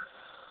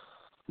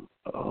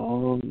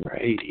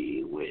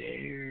 Alrighty,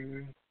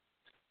 where?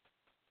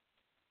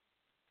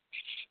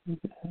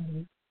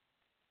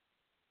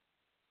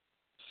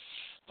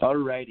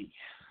 Alrighty.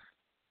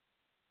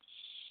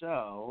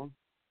 So,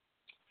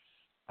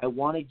 I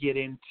want to get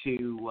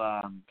into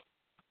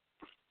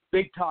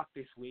big talk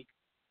this week.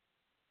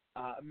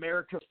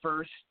 America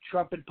first.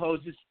 Trump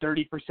imposes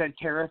 30%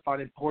 tariff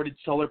on imported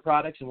solar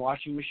products and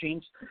washing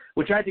machines,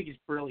 which I think is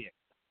brilliant.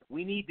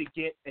 We need to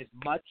get as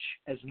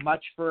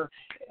much for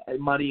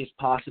money as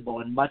possible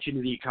and much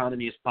into the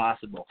economy as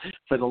possible.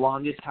 For the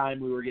longest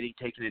time, we were getting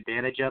taken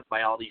advantage of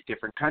by all these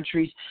different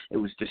countries. It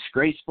was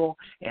disgraceful,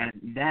 and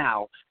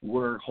now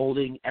we're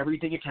holding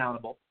everything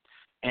accountable,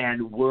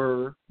 and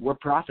we're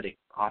profiting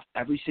off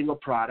every single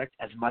product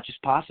as much as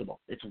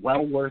possible. It's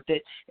well worth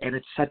it, and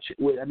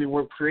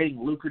we're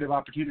creating lucrative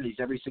opportunities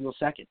every single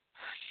second.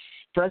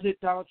 President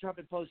Donald Trump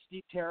imposed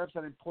steep tariffs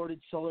on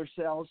imported solar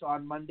cells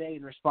on Monday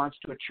in response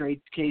to a trade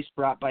case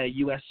brought by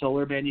U.S.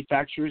 solar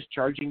manufacturers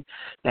charging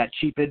that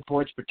cheap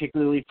imports,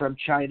 particularly from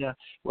China,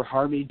 were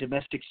harming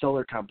domestic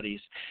solar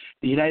companies.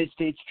 The United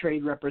States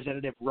Trade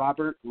Representative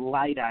Robert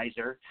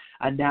Lighthizer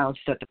announced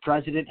that the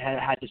president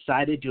had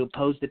decided to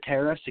impose the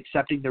tariffs,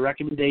 accepting the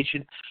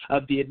recommendation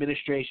of the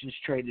administration's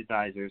trade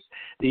advisors.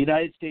 The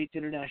United States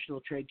International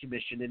Trade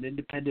Commission, an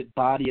independent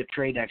body of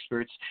trade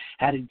experts,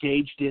 had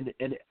engaged in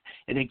an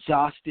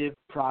exhaustive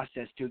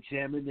process to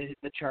examine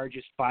the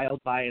charges filed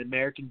by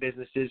American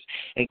businesses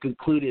and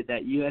concluded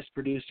that U.S.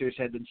 producers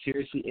had been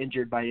seriously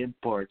injured by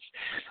imports.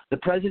 The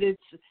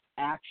president's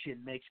action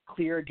makes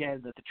clear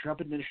again that the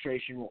Trump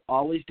administration will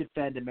always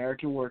defend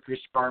American workers,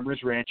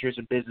 farmers, ranchers,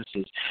 and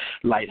businesses,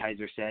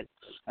 Lighthizer said.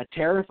 A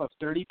tariff of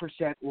 30%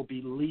 will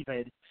be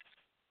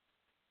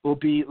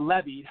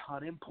levied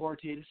on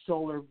imported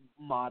solar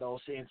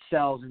models and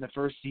cells in the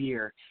first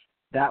year.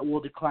 That will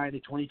decline to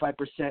 25%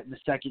 in the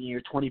second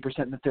year, 20%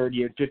 in the third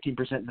year, and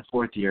 15% in the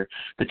fourth year.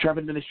 The Trump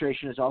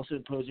administration is also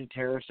imposing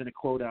tariffs and a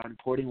quota on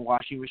importing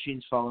washing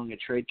machines following a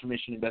Trade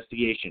Commission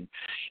investigation.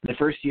 In the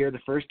first year, the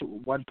first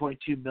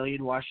 1.2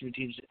 million washing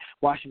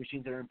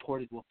machines that are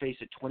imported will face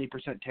a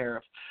 20%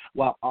 tariff,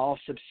 while all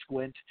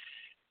subsequent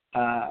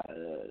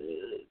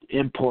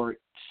imports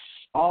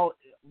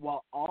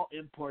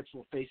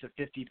will face a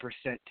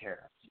 50%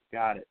 tariff.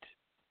 Got it.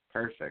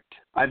 Perfect.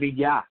 I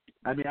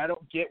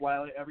don't get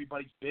why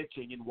everybody's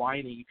bitching and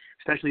whining,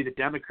 especially the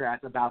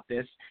Democrats, about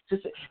this. This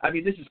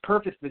is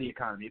perfect for the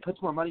economy. It puts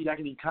more money back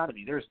in the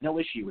economy. There is no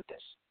issue with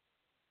this.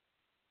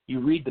 You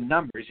read the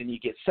numbers and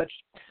you get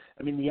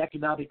the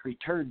economic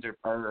returns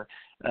are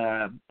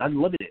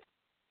unlimited,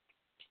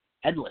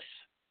 endless.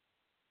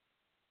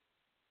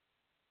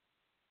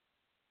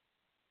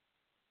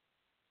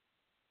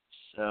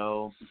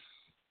 So,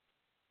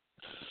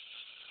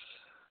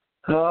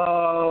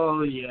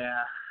 oh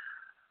yeah.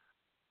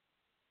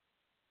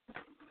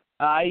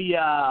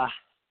 I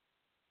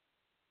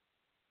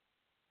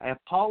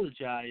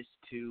apologize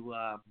to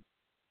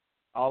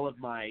all of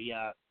my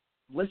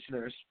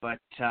listeners, but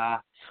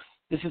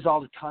this is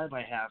all the time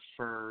I have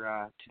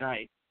for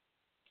tonight.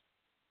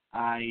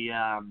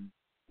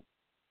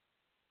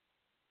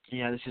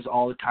 This is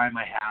all the time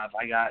I have.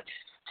 I got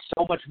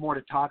so much more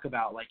to talk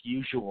about, like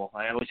usual.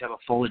 I always have a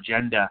full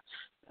agenda.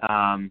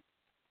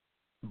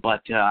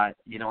 But I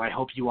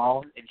hope you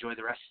all enjoy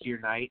the rest of your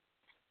night.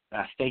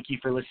 Thank you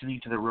for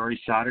listening to the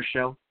Rory Sauter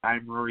Show.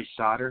 I'm Rory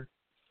Sauter.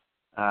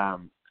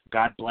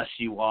 God bless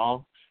you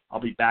all. I'll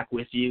be back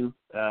with you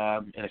in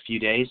a few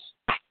days.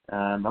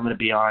 I'm going to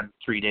be on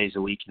 3 days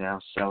a week now,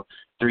 so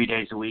 3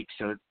 days a week.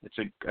 So it's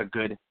a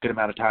good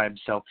amount of time.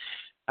 So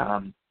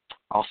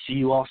I'll see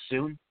you all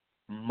soon.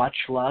 Much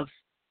love.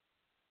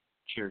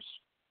 Cheers.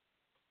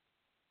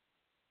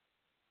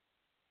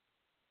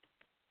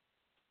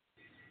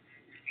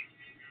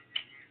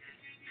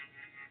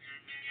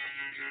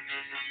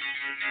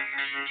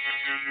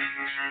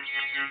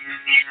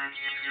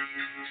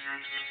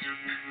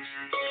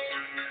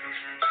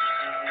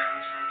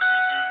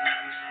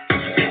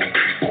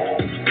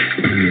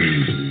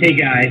 Hey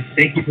guys,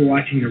 thank you for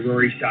watching the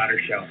Rory Sauter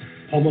Show,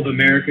 home of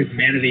America's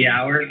Man of the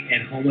Hour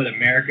and home of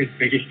America's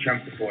biggest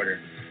Trump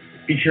supporter.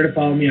 Be sure to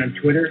follow me on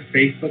Twitter,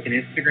 Facebook, and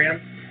Instagram.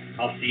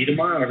 I'll see you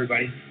tomorrow,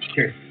 everybody.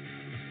 Cheers.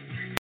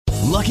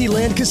 Lucky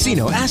Land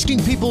Casino,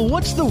 asking people,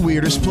 what's the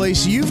weirdest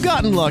place you've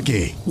gotten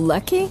lucky?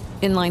 Lucky?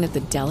 In line at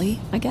the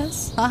deli, I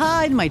guess?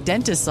 Aha, in my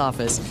dentist's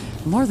office.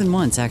 More than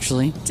once,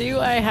 actually.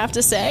 Do I have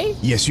to say?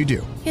 Yes, you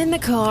do. In the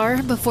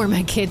car before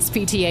my kids'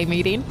 PTA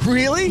meeting.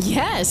 Really?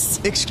 Yes.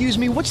 Excuse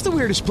me, what's the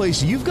weirdest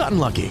place you've gotten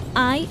lucky?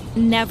 I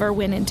never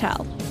win and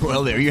tell.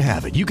 Well, there you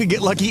have it. You can get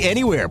lucky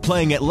anywhere,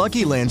 playing at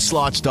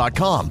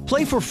LuckyLandSlots.com.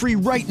 Play for free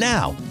right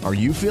now. Are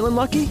you feeling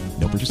lucky?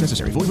 No purchase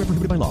necessary. Void where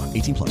prohibited by law.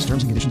 18+.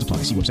 Terms and conditions apply.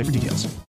 See website for details.